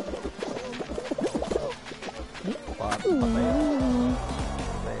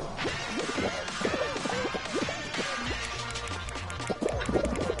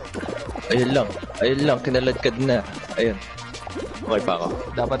 Ayun lang, kinaladkad na. Ayun. Okay pa ako.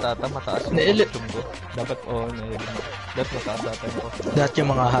 Dapat ata mataas yung Naili- costume ko. Dapat, dapat mataas ata yung costume. Lahat yung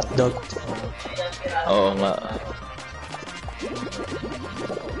mga hotdog. Oo nga.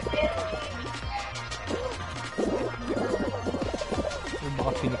 Yung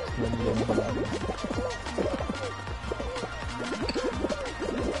baka Phoenix na nila yung bala.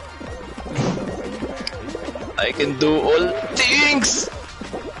 I can do all things!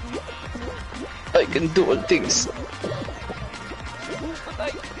 I can do all things.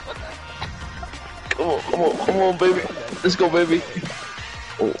 Come on, baby. Let's go, baby.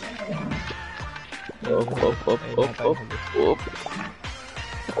 Oh. Up.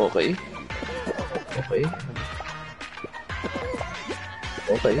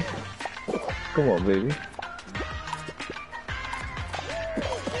 Okay. Come on, baby.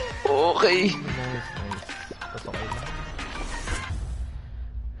 Okay. Nice. Tapos okay lang.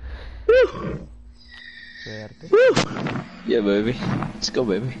 Swerte. Yeah, baby. Let's go,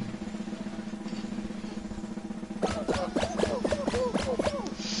 baby.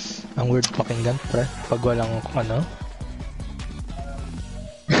 Ang weird pakinggan, pre. Pag walang ano.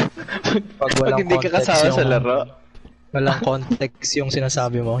 Pag Pag hindi ka kasama sa laro. Walang context yung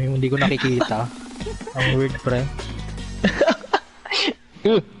sinasabi mo. Yung hindi ko nakikita. Ang weird, pre.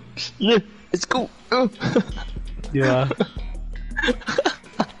 Yeah, let's go. Di ba?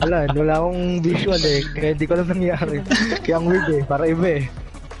 Wala akong visual eh. Kaya hindi ko alam nangyari. Kaya ang weird eh. Para iba eh.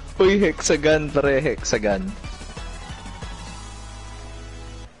 Uy, hexagon, pre. Hexagon.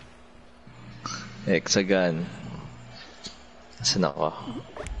 Asan ako?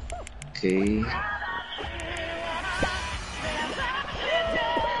 Okay.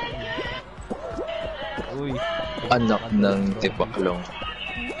 Uy. Anak ng tipaklong.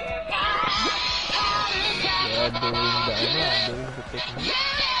 Yeah, doing the technique.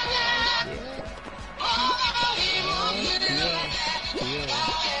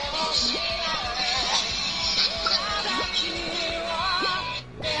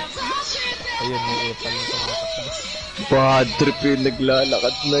 Ayun, may epal na tumatakbo. Bad trip yung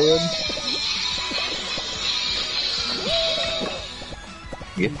naglalakad na yun.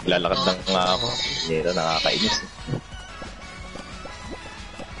 Sige, lalakad lang nga ako. Hindi ito nakakainis.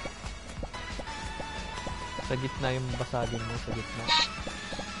 Sa gitna yung basagin mo, sa gitna.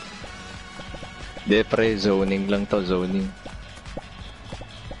 Hindi pre, zoning lang to, zoning.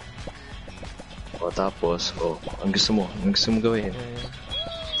 O tapos, ang gusto mo gawin?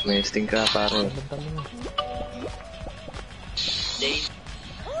 Tumesting ka pare.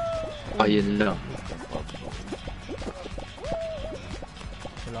 Ayun lang.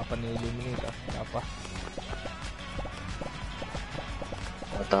 Wala pa na-eliminate wala pa.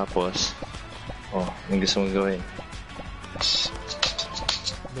 O tapos, ang gusto mo gawin?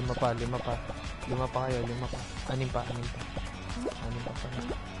 Lima pa kayo. Anim pa pala. Anim pa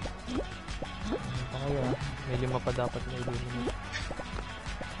kayo May 5 pa dapat na eliminate.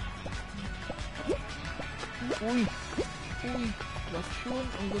 Uy! Action!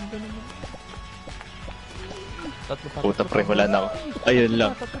 Ang ganda naman. Tatlo pa. Puta pre, wala na ako. Ayun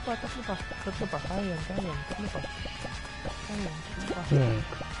lang. Tatlo pa. Kaya. Tatlo pa.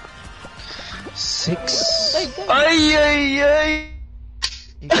 Six. Ay!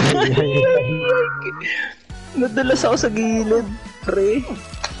 Nadalas ako sa gilid, pre.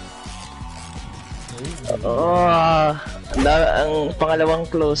 Ang pangalawang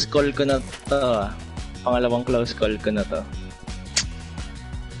close call ko na to.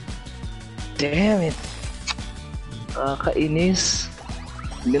 Damn it. Kakainis.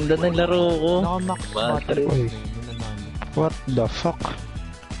 Ganda ng laro ko. Naka-max battery. Uy. What the fuck?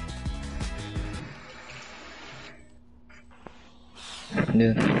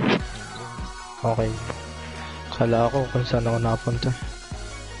 Yun. Okay. Kala ko kung saan ako napunta.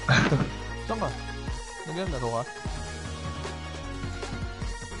 Saan ka? Naglalaro ka?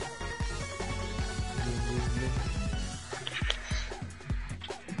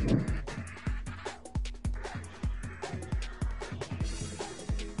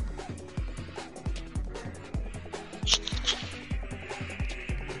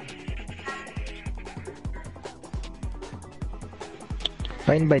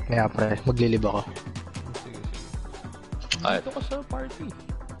 Pa-invite nga pre, maglilib ako. Sige. Ay, Ito ka sa party.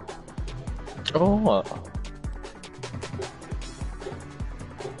 oo nga.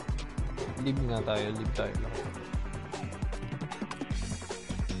 Live nga tayo, live tayo lang.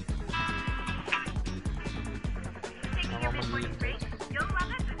 Ako mag-live.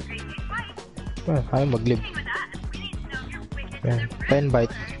 Ayaw mag-live. Yan,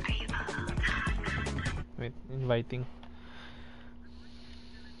 pa-invite. Wait, inviting.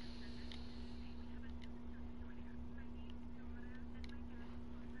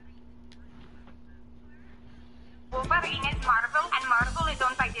 Wolverine is Marvel, and Marvel is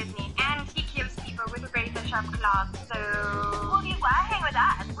owned by Disney, and he kills people with razor-sharp claws, so... Well, you hang with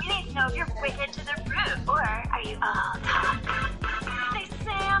us. We need to know if you're wicked to the root, or are you, They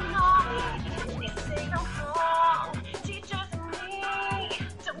say I'm naughty, they say I'm wrong, teachers and me,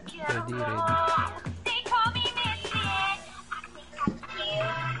 don't get Ready, along. They call me Misty, I think I'm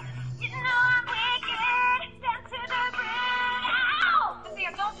cute, you know I'm wicked, down to the root. Ow! See,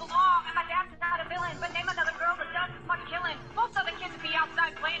 I don't belong, and my dad's not a villain, but name another girl that does as much killing. Most other kids would be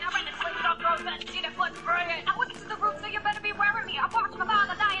outside playing. I ran the slings off roads and see their blood spraying. I went to the roof, so you better be wearing me. I watched my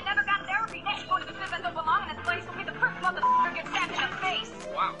father die and never got therapy. Next go to the fifth and don't belong in this place. Will be the first motherfucker gets stabbed in the face.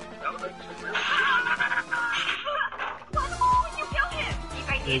 Wow, that was real. What? Oh, you killed him. If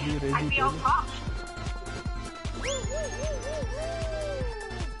I didn't, I'd be all talk.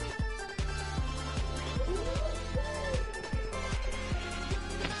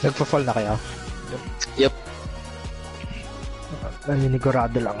 Nagpa-fall na kayo? Yep.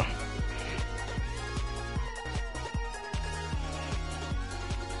 Naninigurado lang.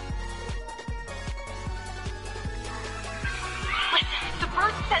 Listen, the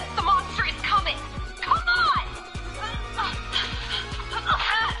bird says the monster is coming. Come on!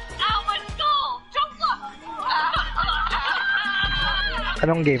 Ow, my skull! Don't look!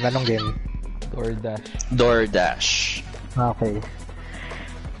 Anong game? Anong game? DoorDash. DoorDash. Okay.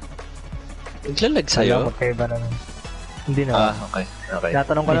 Naglalag Alam, sa'yo? magkaiba na. Hindi na. Okay. Okay.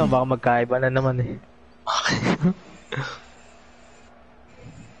 Natanong ko naman, baka magkaiba na naman eh. Okay.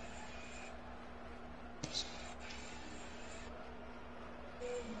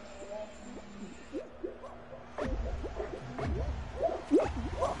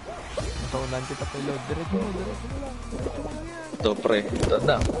 Mataunan kita pa load. Diretso mo lang. Ito, pre. Ito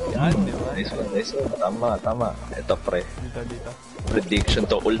na. Yan, di ba? Nice one, nice one. Tama. Ito, pre. Dito. Prediction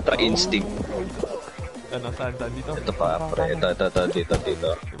to. Ultra Instinct. Ano, saan dito? Ito pa, pre. Ito. Dito.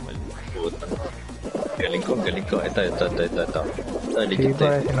 Puta. Galing ko. Ito. Legit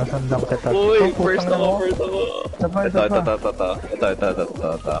Diba, eh. sinasandang kita. Uy, Oh, first putang ako. ina mo. Ito.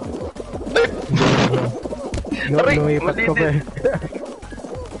 Aray, Lumipat ko pa eh.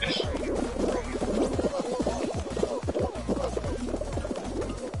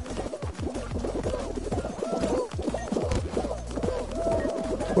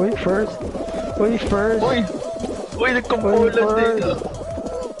 Uy, first. Uy, nagkumpulan dito.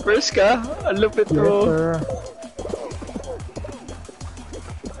 First ka? Ang lupit Yes, mo. sir.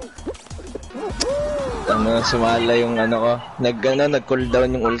 Sumala yung ko.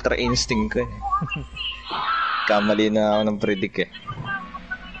 Nag-cooldown yung Ultra Instinct ko eh. Kamali na ako ng predict eh.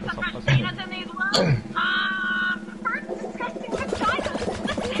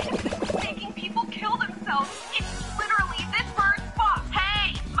 Making people kill themselves. It's literally this bird's fault.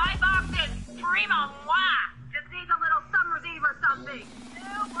 Hey, my box is primo. Just needs a little summer's eve or something.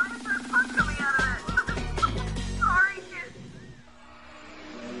 Ew, why is there a punk coming out of it? Sorry, kid.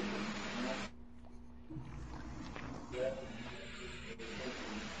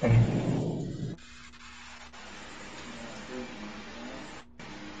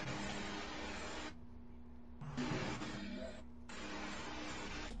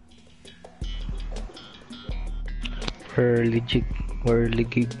 Whirly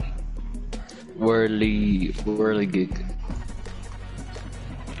gig. Whirly gig.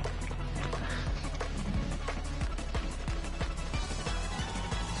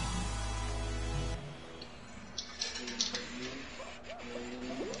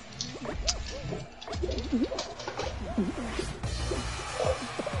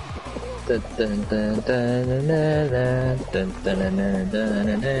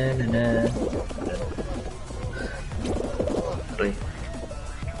 Pre.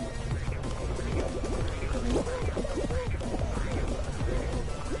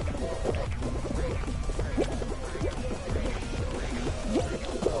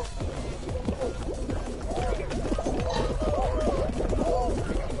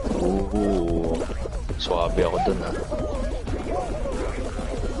 Swabe ako dun ah.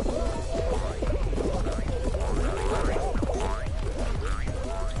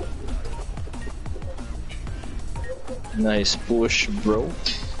 Nice push, bro.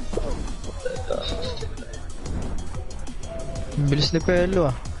 Bilis ni Pelo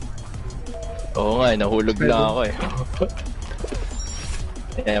ah. Oo nga, nahulog lang ako eh.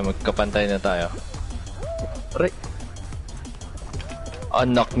 Magkapantay na tayo. Right.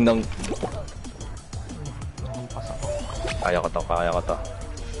 Anak ng... Nakampas ako. Kaya ko to.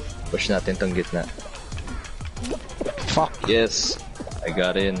 Push natin tong gitna. Fuck. Yes! I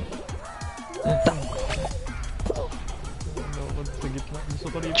got in. Loko sa gitna. Gusto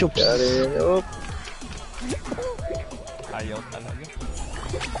ko rin. Chups. Got in. Oop! Ayaw talaga.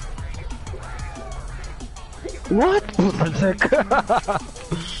 What? Tumalsik.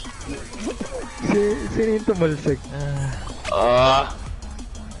 Sino yung tumalsik? Ah!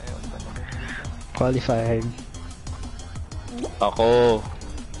 Ayaw talaga. Qualified. Ako.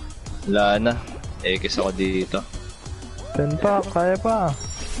 Wala na. Ekis ako dito. 10 pa, kaya pa.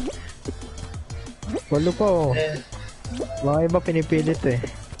 8 pa oh. Mga iba pinipilit eh.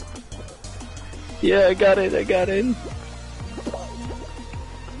 Yeah, I got it.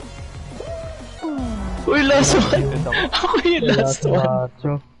 Uy, last one! Excited ako. Ako yung last one.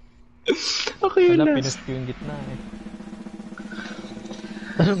 Macho. Ako yung Wala, last. pinust ko yung gitna eh.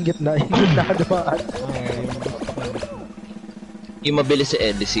 Anong gitna? Yung gitna ka dumaan. Yung mabilis si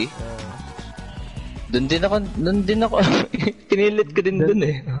Edisi. Doon din ako. Pinilit ko din doon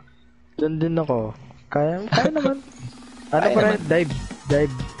eh. Doon din ako. Kaya naman. Ano Kaya pa rin? Dive.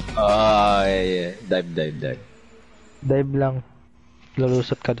 Yeah. Dive. Dive lang.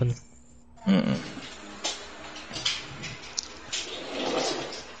 Lulusot ka dun.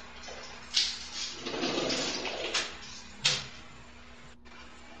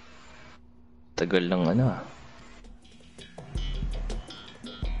 Tagal lang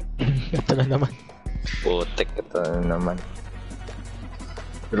Ito na naman. Putek, ito na naman.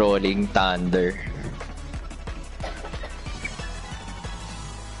 Rolling Thunder.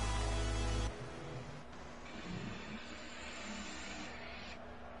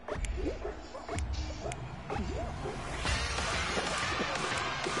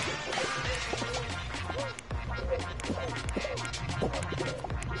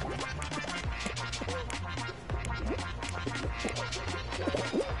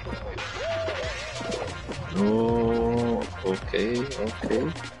 Oh, okay.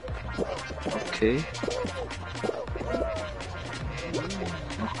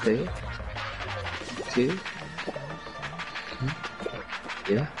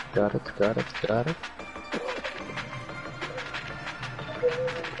 Yeah, got it.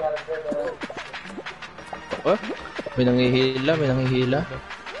 Oh, may nangihila.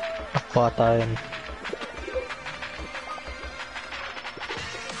 Patayin.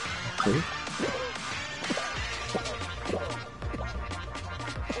 Okay.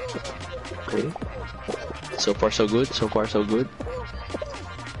 So far so good.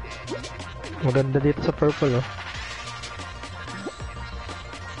 Maganda dito sa purple oh.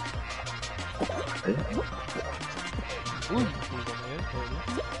 Okay. Uy, hindi na yun.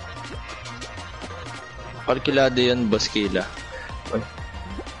 Kalkulado yan, Boss Kila. Uy.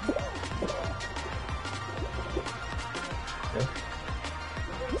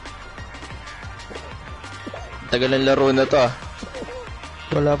 Tagal ng laro na to ah.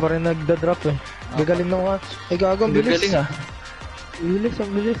 Wala pa rin nagda-drop eh. Gagaling na watch. Ay gago, ang bilis. Galing ah.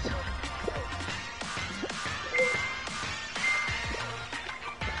 Ang bilis.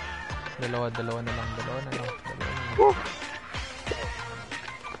 Dalawa na lang.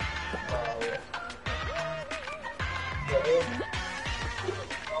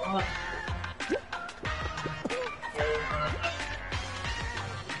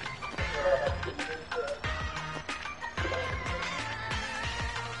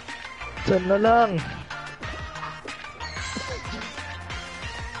 Saan na lang?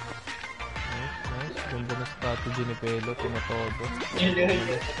 Nice. Ganda na strategy ni Pelo. Tinatodo.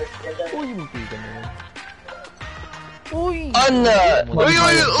 Uy, munti ka na yun. Uy! Ana! Uy!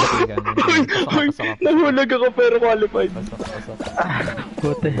 Pasak. Nahulog ako pero qualified. Pasak.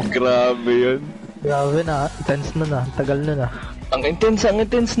 Puti. Grabe yun. Grabe na. Tense na. Tagal na. Ang intense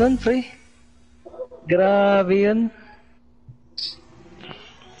nun, pre. Grabe yun.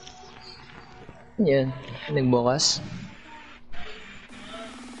 Yan. Nagbukas.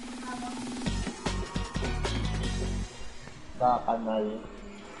 Kakanal.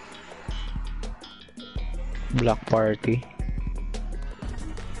 Black Party.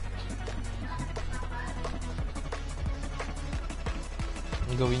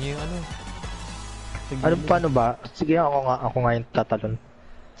 Ang gawin niyo yung ano. Ano paano ba? Sige ako nga yung tatalon.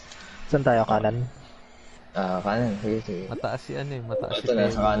 Saan tayo kanan? Kanan. Sige. Mataas si ano eh. Mataas si Ito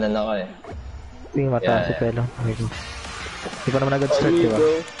na, sa kanan ako eh. Sige mataas si Pelo. Hindi pa naman agad start, di ba?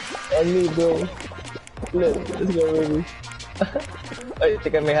 Amigo. Let's go, baby. Ay,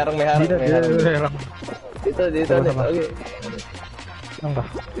 teka, may harang. Dito. Dito. Sama. Okay. Saan ka?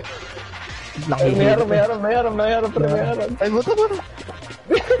 Ay, may harang, pre, may harang. Ay, buto.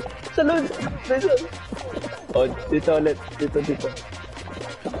 Salud! Oh, dito ulit. Dito.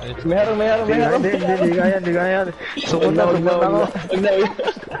 May harang. Hindi kaya. Sukot na ako. Wag na.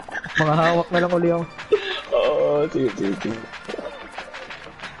 Mga hawak na lang uli ako. Oo, sige.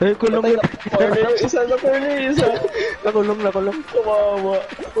 Ay, kulong. Corner, isa. Nakulong. Kawawa.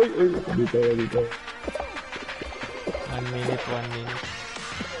 Uy. Dito. 1 minute.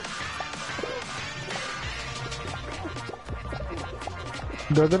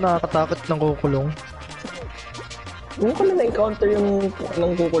 Gago, nakakatakot ng kukulong. Yung ko na encounter yung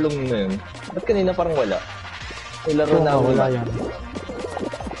nang kukulong na yun. Ba't kanina parang wala? May laro na wala yan.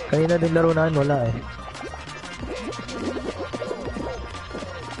 Kanina din laro na wala eh.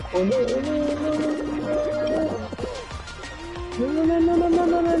 Oh no.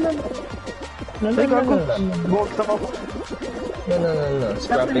 Ay, gago. Buksak ako. No.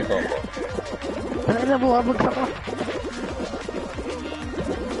 Scrappy ko. Ano na, bumabagsak ako.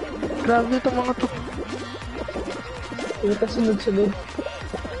 Grabe itong mga to. Ito sunod.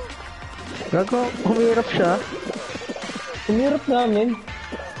 Gago, humirap siya. Umirap namin.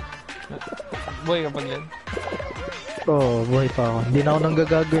 Boy, kapag yan. Oo, buhay pa ako. Hindi na ako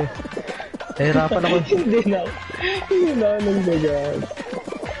nanggagago eh. Nahirapan ako. Hindi na ako nagdagan.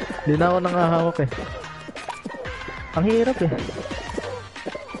 Hindi na ako nangahawak eh. Ang hirap eh.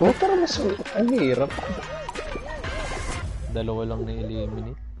 Oh, parang mas... Ang hirap. Dalawa lang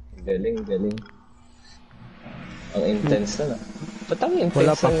na-eliminate. Galing. Ang intense na. Ba't ang Wala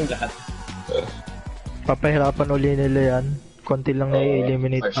intense pa. ng lahat? Papahirapan uli nila yan. Konti lang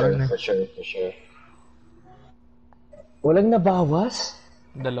na-eliminate For sure. Walang nabawas?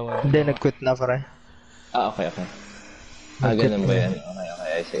 Dalawa. Hindi, nag-quit na pare. Okay. Ganun ba yan?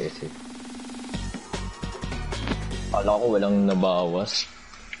 Okay, I see. Kala ko walang nabawas.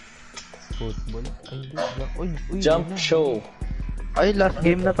 Football. Uy, Jump yun na. show. Ay, last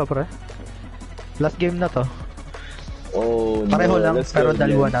game na to pre. Last game na to. Oh, no. Pareho lang, Let's pero go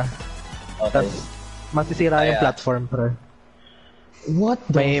dalawa again. na. Okay. Tapos, masisira yung Kaya- platform pre. What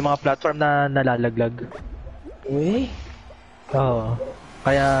May mga platform na nalalaglag. Way? Oo.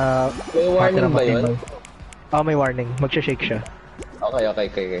 Kaya... May warning ba yun? Oo, may warning. Magsha-shake siya.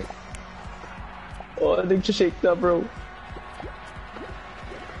 Okay. Oh, nag-shake na, bro.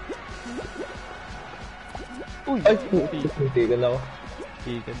 Uy, Ay, hindi ka na ako.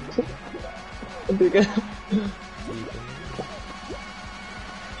 Ikan. Hindi ka na.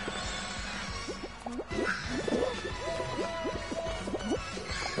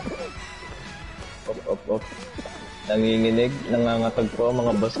 Op. Nanginginig, nangangatag po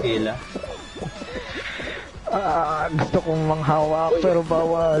mga boss kila. Gusto kong manghawak pero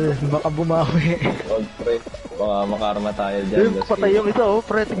bawal. Baka bumawi. Wag pre, baka makarma tayo dyan. Yung boss patay kila. yung isa oh.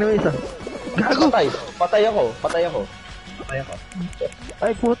 Pre, tignan mo yung isa. Gago! Patay ako.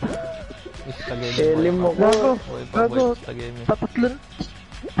 Ay, puta. Istagay Elim mo ko. Gago. Boy, Gago. istagay mo. Tatatlo.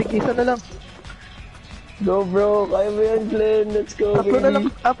 Tig-isa na lang. Go bro, kaya mo yan Glenn. Let's go Tatlo na lang.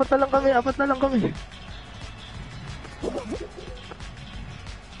 baby. Apat na lang kami.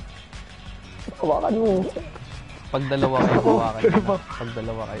 Hawakan mo. Pag dalawa kayo, hawakan nyo na. Pag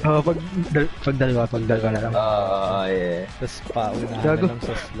dalawa kayo. Pag dalawa na lang. Yeah. Tapos paunahan Gago. na lang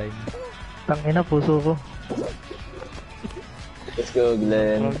sa slime. Tangina, puso ko. Let's go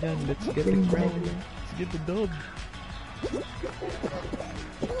Glenn. Crown yan, let's get the crown. Let's get the dog.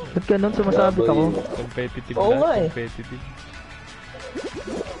 Ba't ganun sumasabit ako? Competitive Oo lahat, nga eh. competitive.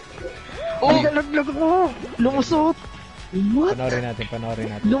 Ay, nalaglag ako! Lumusot! Panoorin natin.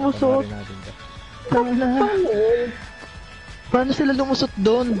 Lumusot. Panoorin natin to. Tangina. Paano sila lumusot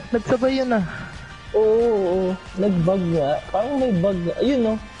doon? Nagsabay yun ah. Oo. Nag-bug nga. Parang may bug nga. Ayun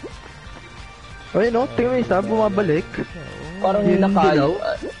no. Ayun no, tingnan mo yung isa, bumabalik. Parang Yung dilaw?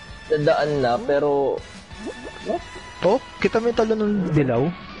 nadaan na pero Oh, kita mo yung talo ng dilaw?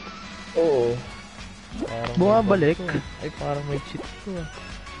 oo. Parang Bumabalik. may bug to. Ay, parang may cheat to ah.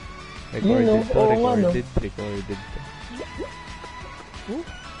 Yun, no? Oo nga, no? Recorded to.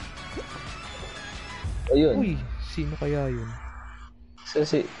 Ayun. Uy, sino kaya yun?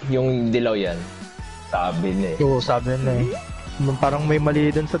 Kasi yung dilaw yan. Sabi na eh. Oo, sabi na eh. Parang may mali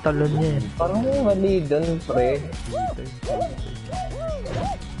dun sa talon niya eh. Parang mali dun, pre.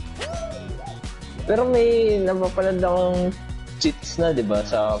 Pero may napapalad akong cheats na, di ba,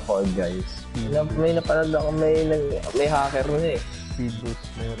 sa Fall Guys. May napalad ako, may hacker na eh. Speed boost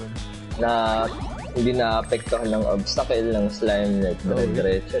meron. Na hindi na-apektuhan ng obstacle ng slime net.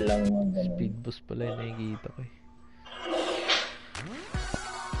 Diretso lang, mga ganun. Speed boost pala yung nakikita ko eh.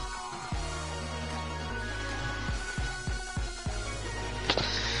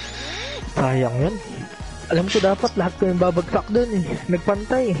 Sayang yun. Alam ko dapat lahat ko yung babagsak dun eh.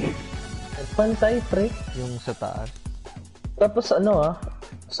 Nagpantay. Pantay, pre. Yung sa taas. Tapos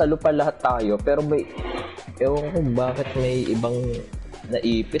sa lupa lahat tayo, pero may, ewan ko bakit may ibang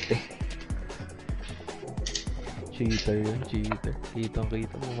naipit eh. Cheater yun, cheater.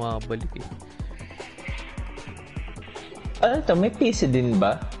 Kitang-kita, bumabalik eh. Ano to, may PC din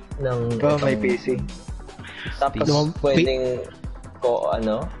ba? May PC. Tapos Lumab- pwedeng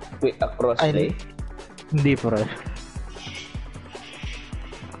quick crossplay. Hindi pre.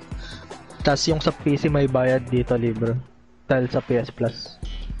 Tas yung sa PC may bayad dito libre. Dahil sa PS Plus.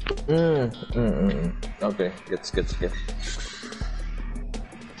 Okay, gets.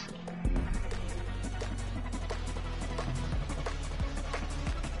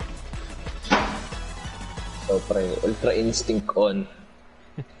 So, pre, Ultra Instinct on.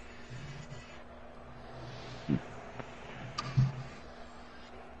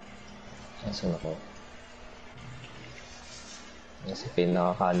 Asan ako? Nasa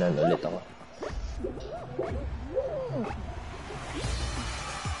pinakakanan ulit ako.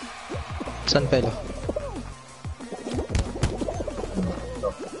 San Pelo?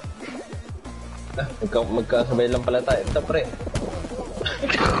 Magkasabay lang pala tayo. Ito, pre.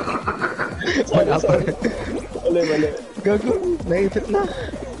 Wala pa rin. Mali. Gago, naipit na.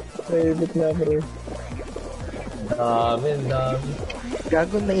 Naipit na, pre. Dami.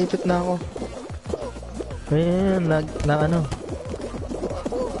 Gago, naipit na ako. Ayun, ano.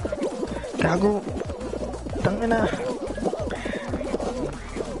 Gago. Tangina.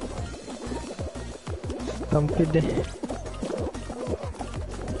 Tampid eh.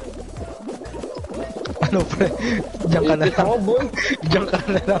 Ano pre? Diyan ka na Naipit lang. ako, boy. Diyan ka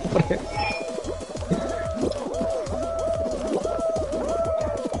na lang pre.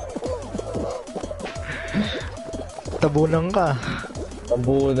 Tabunan ka.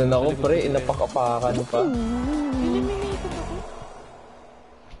 Tabunan ako, pre. Inapak-apakan pa.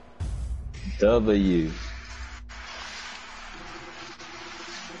 W.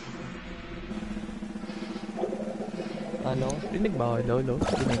 Ano? Rinig ba ako, Lolo?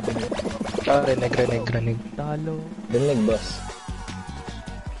 Rinig. Renig. Talo. Dinig, boss.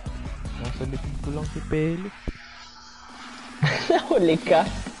 Nasa likod ko lang si Pelo. Nahuli ka.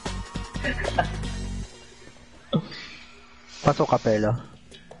 Pasok ka, Pelo.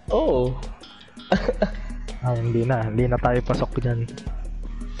 Oo. Hindi na tayo pasok dyan.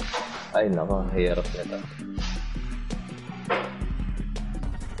 Ay, nako. Hirap nito.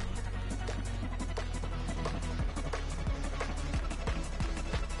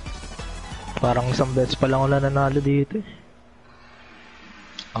 Parang isang beses pa lang wala nanalo dito eh.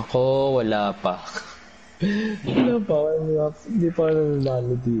 Ako, wala pa. Hindi pa ako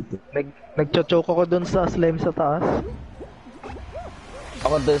nanalo dito. Nagchochoke ako dun sa slime sa taas.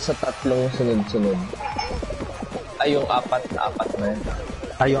 Ako doon sa tatlong sunod-sunod. Ay, yung apat na yun.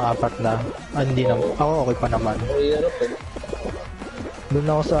 Yung apat na. Hindi na. Ako okay pa naman. Ay, hirap eh. Doon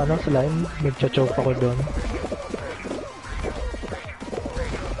ako sa slime. Nagchochoke ako dun.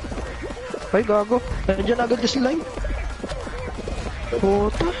 Ay, gago. Nandiyan agad yung slime.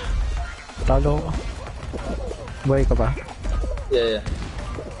 Puta. Talo ko. Buhay ka ba? Yeah.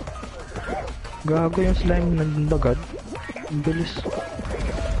 Gago yung slime nandun agad. Ang bilis.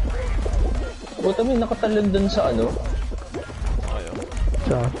 Puta, may nakatalon dun sa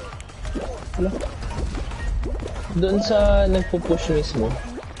Sa... Doon sa nagpo-push mismo.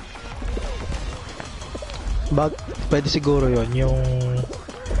 Pwede siguro yon yung...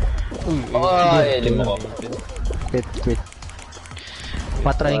 Ay, lima ko. Quit.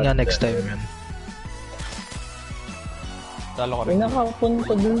 Matry nga next time yun. Talo ko May rin.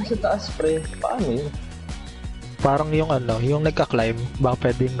 nakapunta dun sa taas, pre. Paano yun? Parang yung yung nagka-climb, baka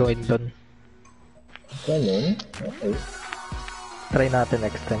pwedeng gawin doon. Ganun? Okay. Try natin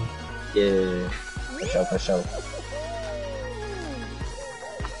next time. Yeah. Pasyaw.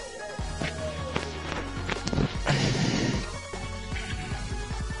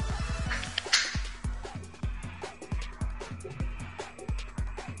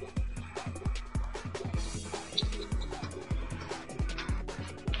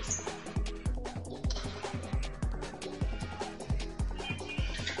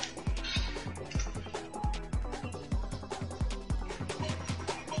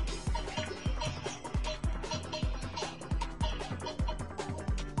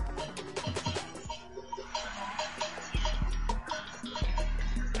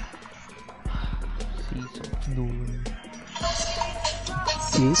 Doon.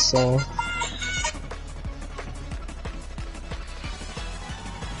 Seesaw.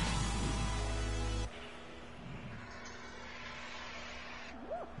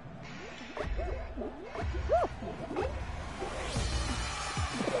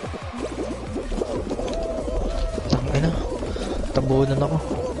 Tinabunan ako.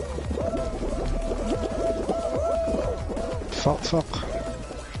 Fuck.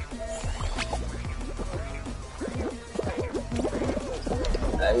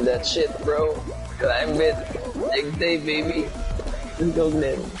 Climb that shit, bro. Climb it. Leg day, baby. Let's go,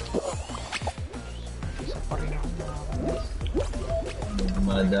 Glenn.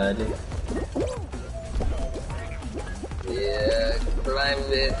 Madali. Yeah,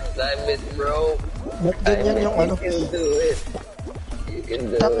 climb it, bro. Ba't ganyan yung ano? You can do it. You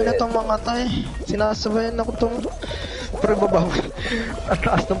can do Tangin na it. tong mga tay. Sinasabayan ako tong pre babaw. Ang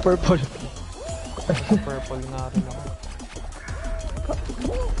taas ng purple. Purple nga rin ako.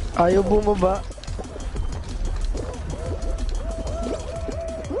 Ayaw bumaba.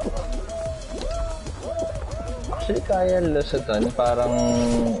 Actually, kaya lusutan. Parang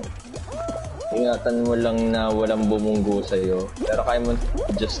ingatan mo lang na walang bumunggo sa'yo. Pero kaya mo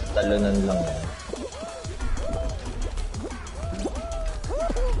just talunan lang yan.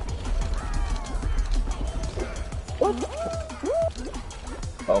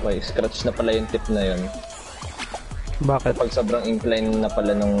 Okay, scratch na pala yung tip na yun. Bakit? Pag sobrang incline na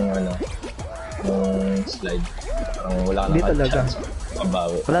pala nung slide. Parang wala Hindi ka na talaga. chance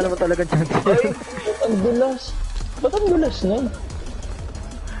mabawi. Wala naman talaga chance. Ay, ang dulas. Ba't ang dulas nun?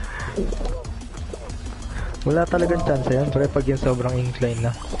 Wala talagang chance yan, pre, pag yung sobrang incline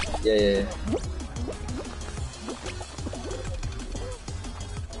na. Yeah.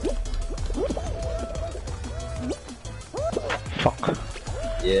 Fuck.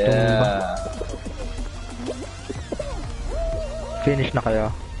 Yeah. Finish na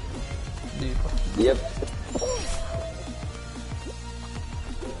kayo. Hindi pa. Yep.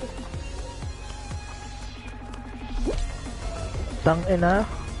 Tangina.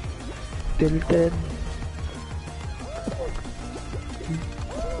 Tilted.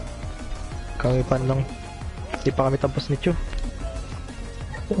 Kami pa lang. Di pa kami tapos ni Chu.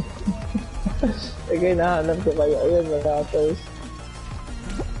 Okay, nahanap ko kayo. Ayun, matapos.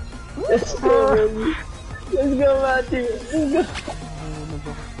 Let's go, baby. Let's go, Matthew. Let's go.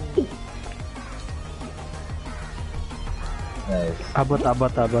 Nice. Abot.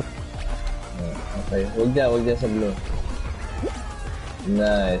 Okay. Huwag dyan sa blue.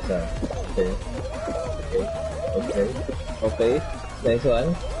 Nice. Okay. Nice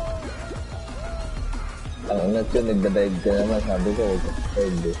one. Ang unat ko, nagdadive ka naman. Sabi ko, huwag ka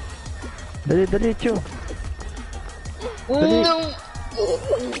dive. Dali, Chu. Dali.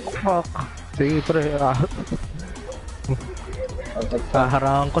 Fuck. Sige, pre.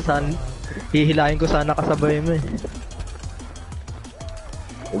 Haharangan ko saan. Hihilahin ko sana kasabay mo eh.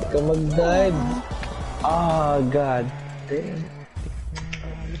 Huwag ka mag-dive. Ah, God. Damn.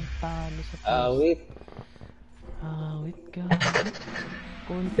 Talo sa Wait. Wait ka.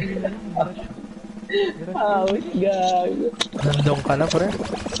 Konti lang. Wait, gago. Nandong ka na, pre.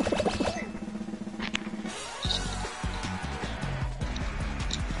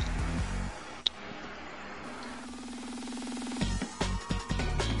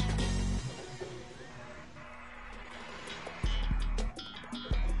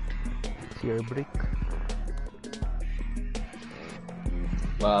 Sear break.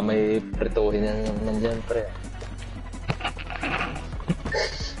 May prituhin na naman dyan, pre.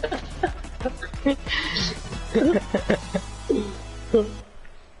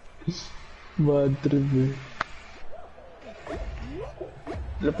 Bad trip eh.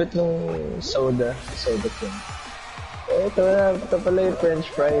 Lupit nung soda ko. Ito pala yung french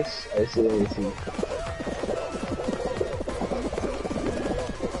fries. I see.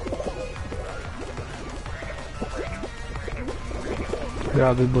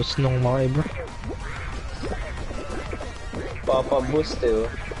 Grabe boss nung mga iba. Papa-boost eh, oh.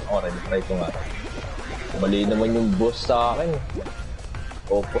 Okay, try ko nga. Mali naman yung boost sa akin.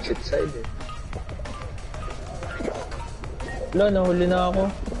 Opposite side eh. Wala, nahuli na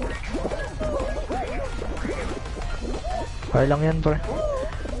ako. Kaya lang yan, pre.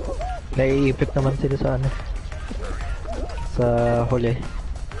 Naiipit naman sila sa ano. Sa huli.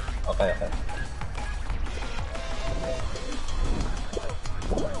 Okay.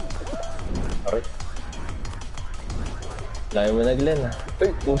 Alright. Layo mo na, Glenn, ah.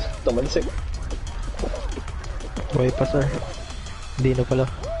 Uy, tumalsik. Buhay pa, sir. Hindi na pala.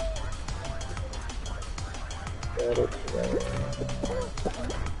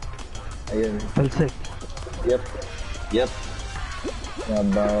 Ayun. Talsik. Yep.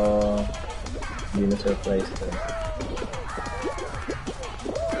 Nabaw. Hindi na surprise ka.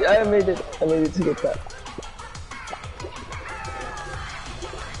 Yeah, I made it to get that.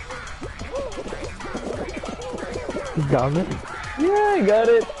 Dami. Yeah, I got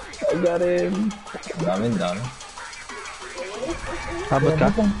it. I got him. Dami. Abot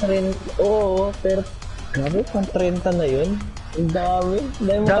ka? Pang 30. Oo, pero grabe pang 30 na yun. Ang dami.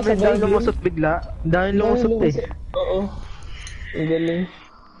 Dami mo Dami, kasabay dami game. lumusot bigla. Dami lumusot eh. Oo. Ang galing.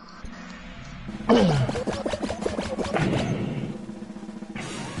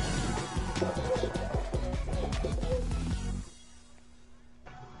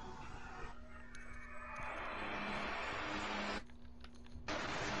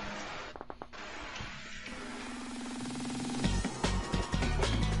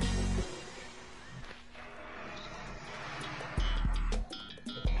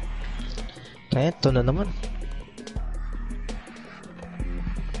 Eto na naman.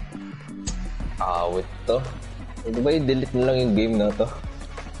 Awit to. Hindi ba i-delete mo lang yung game na to?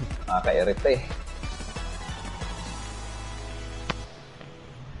 Nakaka-irita eh.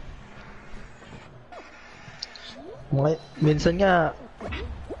 Minsan nga,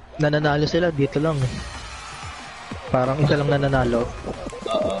 nananalo sila dito lang eh. Parang isa lang nananalo.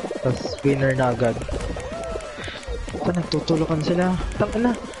 Oo. Tapos winner na agad. Ito, nagtutulokan sila.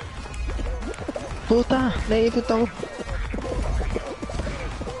 Tangina. Puta, naiipit ako.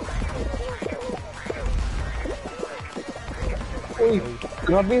 Uy,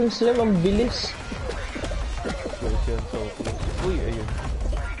 grabe yung slam, ang bilis. Close yan, so close. Uy, ayun.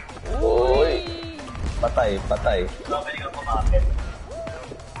 Uy! Patay, patay.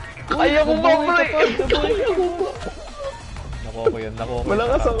 Kaya ko ba, bro? Nakuha ko yun, nakuha ko yun.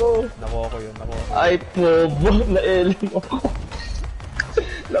 Malakas ako. Nakuha ko yun, nakuha ko yun. Ay, pobo, na-elim ako.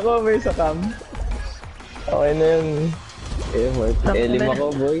 Nakuha ba yung sa cam? Okay na yun. Eh, elim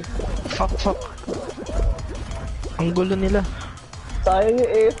ako, boy. Fuck. Ang gulo nila. Sayang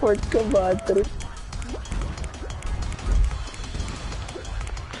yung effort ko, bad trip.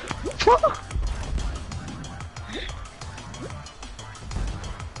 Fuck!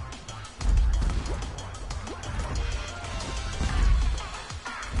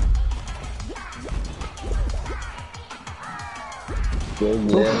 Good,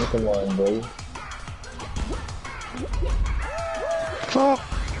 Glenn. Come on, boy. Fuck!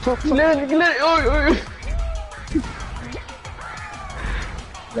 Glenn! Uy!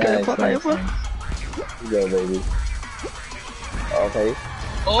 Kaya pa. Go, baby. Okay.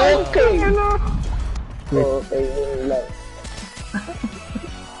 Okay! Okay, yun lang.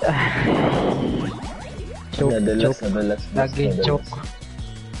 Nadalas. Laging choke.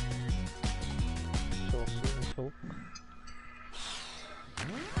 Choke.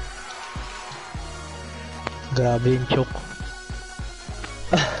 Grabe yung choke.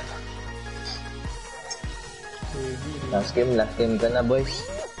 Last game ka na, boys.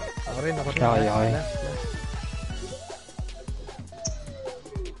 Ako rin. Okay. Last.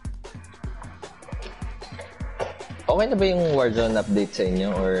 Okay na ba yung Warzone update sa inyo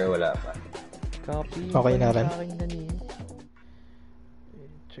or wala pa? Copy. Okay na rin. Sa akin kanina.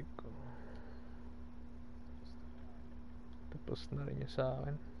 Check ko. Tapos na rin yung sa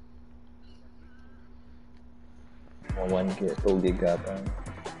akin. 1 gig, 2 gig ata.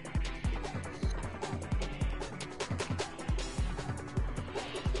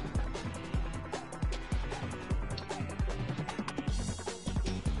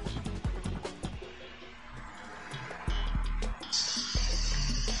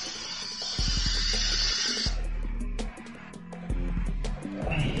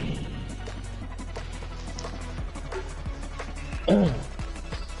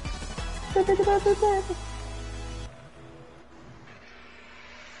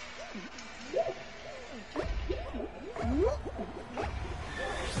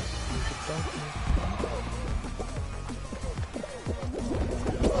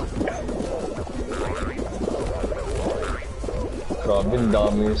 Grabe, ang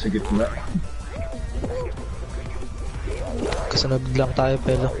dami yung sa gitna. Kasunod lang tayo,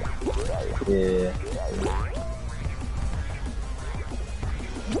 pelo. Yeah.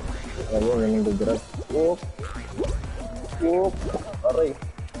 Alam mo, nang nag-grab. Whoop! Whoop! Aray!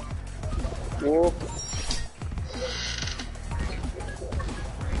 Whoop!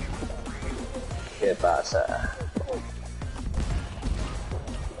 ¿Qué pasa?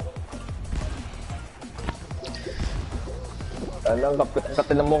 Anong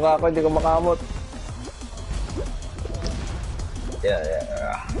kapit ng mukha ko, hindi ko makamot. Yeah.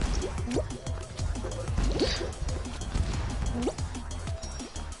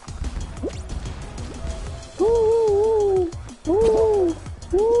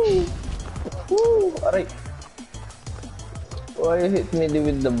 Aray! Why you hit me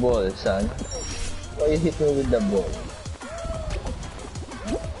with the ball, son? Why you hit me with the ball?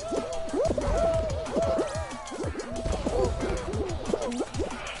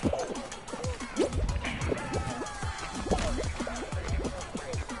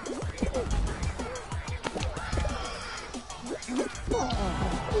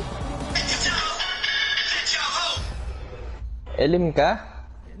 Elim ka?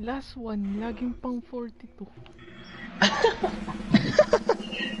 Last one, laging pang 42.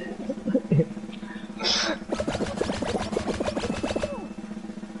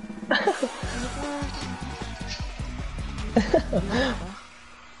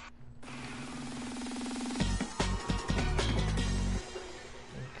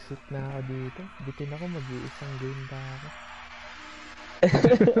 Exit na ako dito. Bitin ako, mag-iisang game pa ako.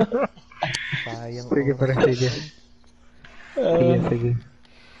 Sayang Sige, oras. sige. Sige.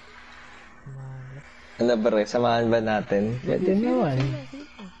 Malas. Ano pre, samahan ba natin? Pwede naman.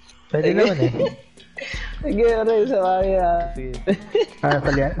 Pwede naman eh. Sige pre, samahan yan. Sige.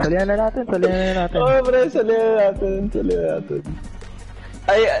 Salihan na natin. Oo pre, salihan natin.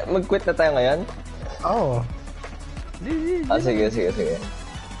 Ay, mag-quit na tayo ngayon? Oo. Sige.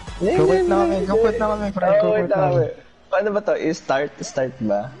 Kukwit na kami, friend. Wait na kami. Paano ba to? Start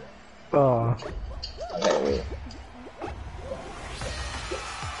ba? Oo. Okay, wait.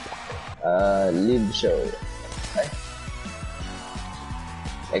 Lead show. Ay.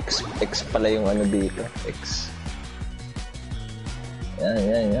 X pala yung ano dito. X.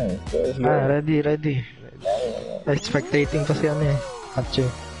 Yan. Go. Ready. Spectating kasi ano eh. Atche.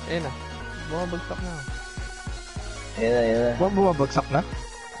 Ayun na. Bumabagsak na. Yan na. Bumabagsak na?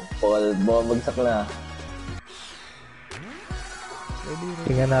 Paul, bumabagsak na. Ready.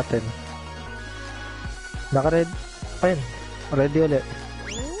 Tingnan natin. Naka-ready. Ayun. Ready ulit.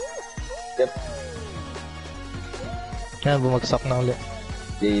 Yep. Yan, bumagsak na ulit.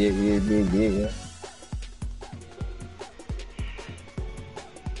 Yeah.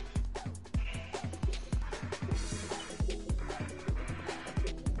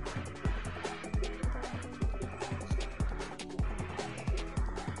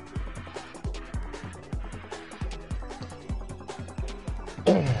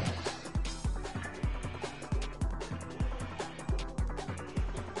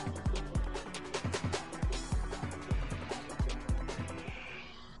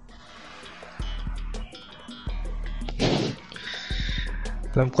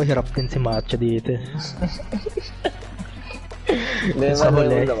 Alam ko, hirap din si Macho dito. Hindi, Sa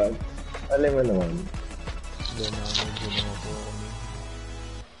huli. Malay mo naman. Hindi na medyo na po ako.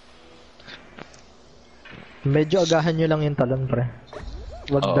 Medyo agahan nyo lang yung talon, pre.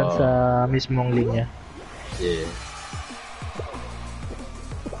 Wag Oo. dan sa mismong linya. Yeah.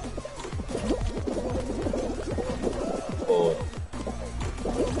 Oh.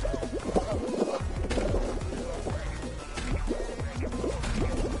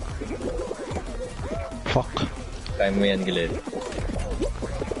 Fuck. Kaya mo yan, Glenn.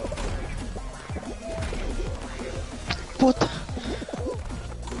 Puta.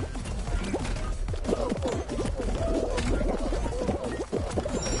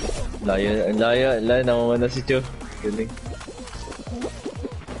 Laya, namamana si Cho. Galing.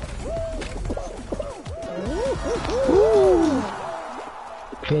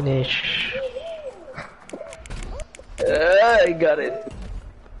 Finish. I got it.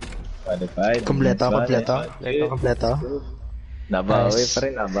 Qualified. Kompleto. Nabawi Nice. pa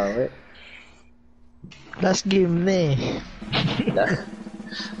rin, nabawi. Last game na eh.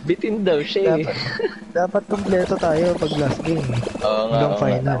 Bitin daw siya eh. Dapat kompleto tayo pag last game. Oo nga, Hanggang oo nga,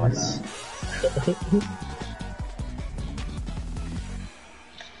 finals.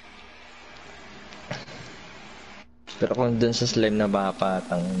 Pero kung dun sa slime na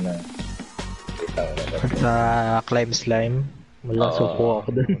bapatang na... Kita ko na ba? Sa climb slime. Wala, Oo. suko ako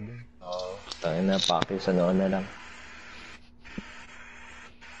dun. Oo. Tangin na, paki sa noon na lang.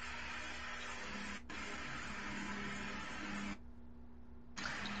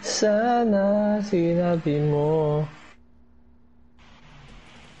 Sana sinabi mo.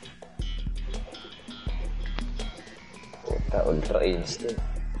 Puta, ultra instant.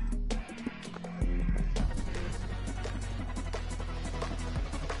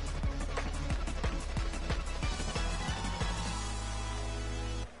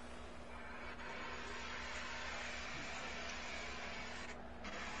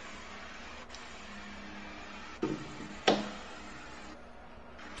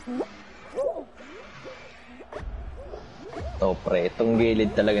 To pre, itong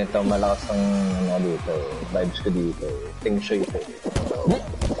gilid talaga ito, malakas ang ano dito, vibes ko dito, ting shui ito.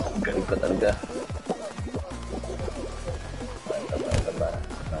 Galing ko talaga. Tama.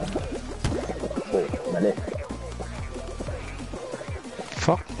 Oh, mali.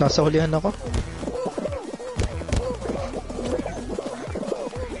 Fuck, nasa hulihan ako.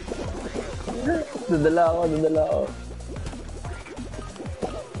 Dadala ako.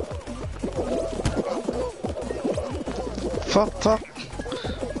 Fuck.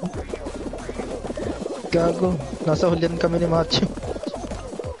 Gago. Nasa hulihan kami ni Matthew.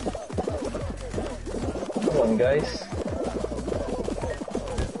 Come on, guys.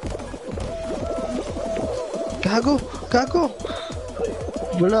 Gago! Gago!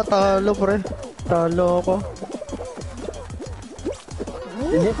 Wala, talo pre. Talo ako.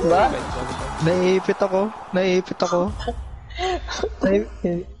 Legit ba? Naiipit ako.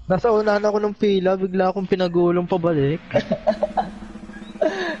 Nasa unahan ako ng pila, bigla akong pinagulong pabalik.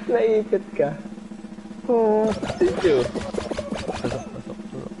 Naipit ka. Oo. Did you? Pasok.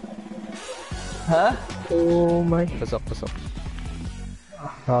 Ha? Oh my. Pasok.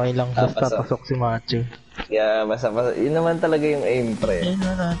 Okay lang, basta pasok. pasok si Matthew. Yeah, basta. Yun naman talaga yung aim, pre.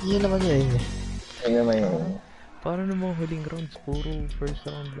 Yun naman yun. Yun naman yun. Para namang huling rounds, puro first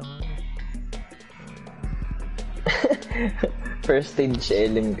round lang ano. First stage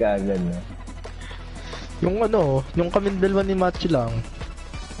elim ka agad, no? Yung kaming dalawa ni Matthew lang.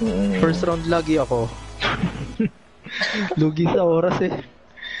 First round lagi ako. Lugi sa oras eh.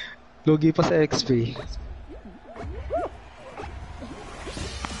 Lugi pa sa XP.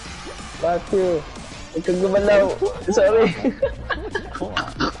 Matthew, ikaw gumalaw. Sorry.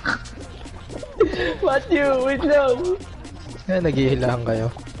 Matthew, wait lang. Naghihilahan kayo.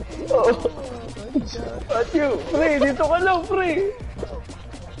 Oh. Matthew, pre, dito ka lang, pre.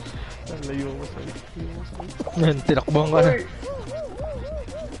 Layo mo sa Yan, tinakbong ka na.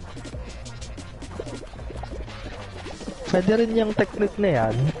 Pwede rin yung technique na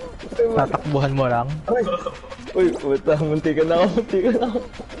yan. Tatakbuhan mo lang. Uy, puta, munti ka na ako.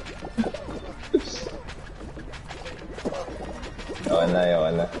 Yawa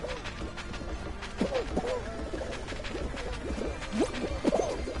na.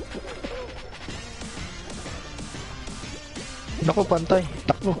 Naku, pantay.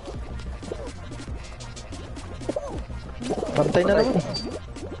 Takbo. Pantay na naman.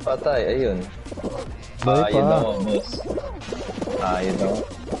 Patay, ayun. Boy Yun pa. ako, boss. Yun ako.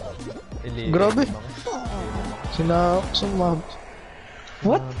 Grabe. Sumab.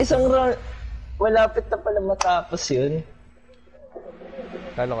 What? Isang round? Malapit na pala matapos yun.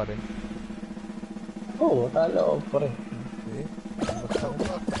 Talo ka rin. Oo, talo ako, pre.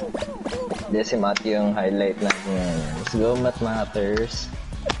 Hindi, si Matthew yung highlight natin. Let's go, Matt Matters.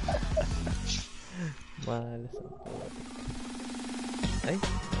 Malas ang ay,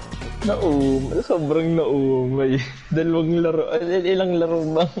 Sobrang naumay. Dalawang laro. Ilang laro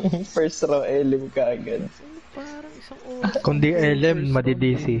bang first round elim ka agad? parang isang oras. Kundi LM,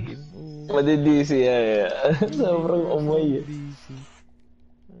 madidisi. Madidisi, yeah. Sobrang umay.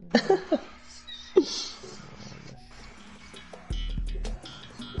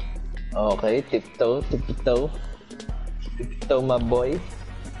 Okay, tiptoe, my boy.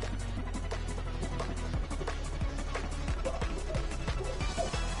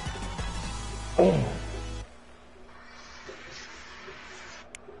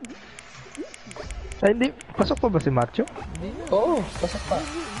 Ay, hindi. Pasok pa ba si Matthew? Oo, pasok pa.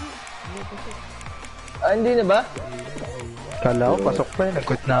 Hindi na ba? Kala ko, pasok pa eh.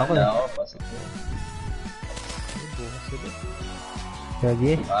 Nag-quit na ako. Oo, pasok na.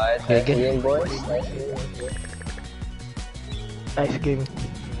 Gagi. Nice Gagi. game, boys. Nice game. Nice game.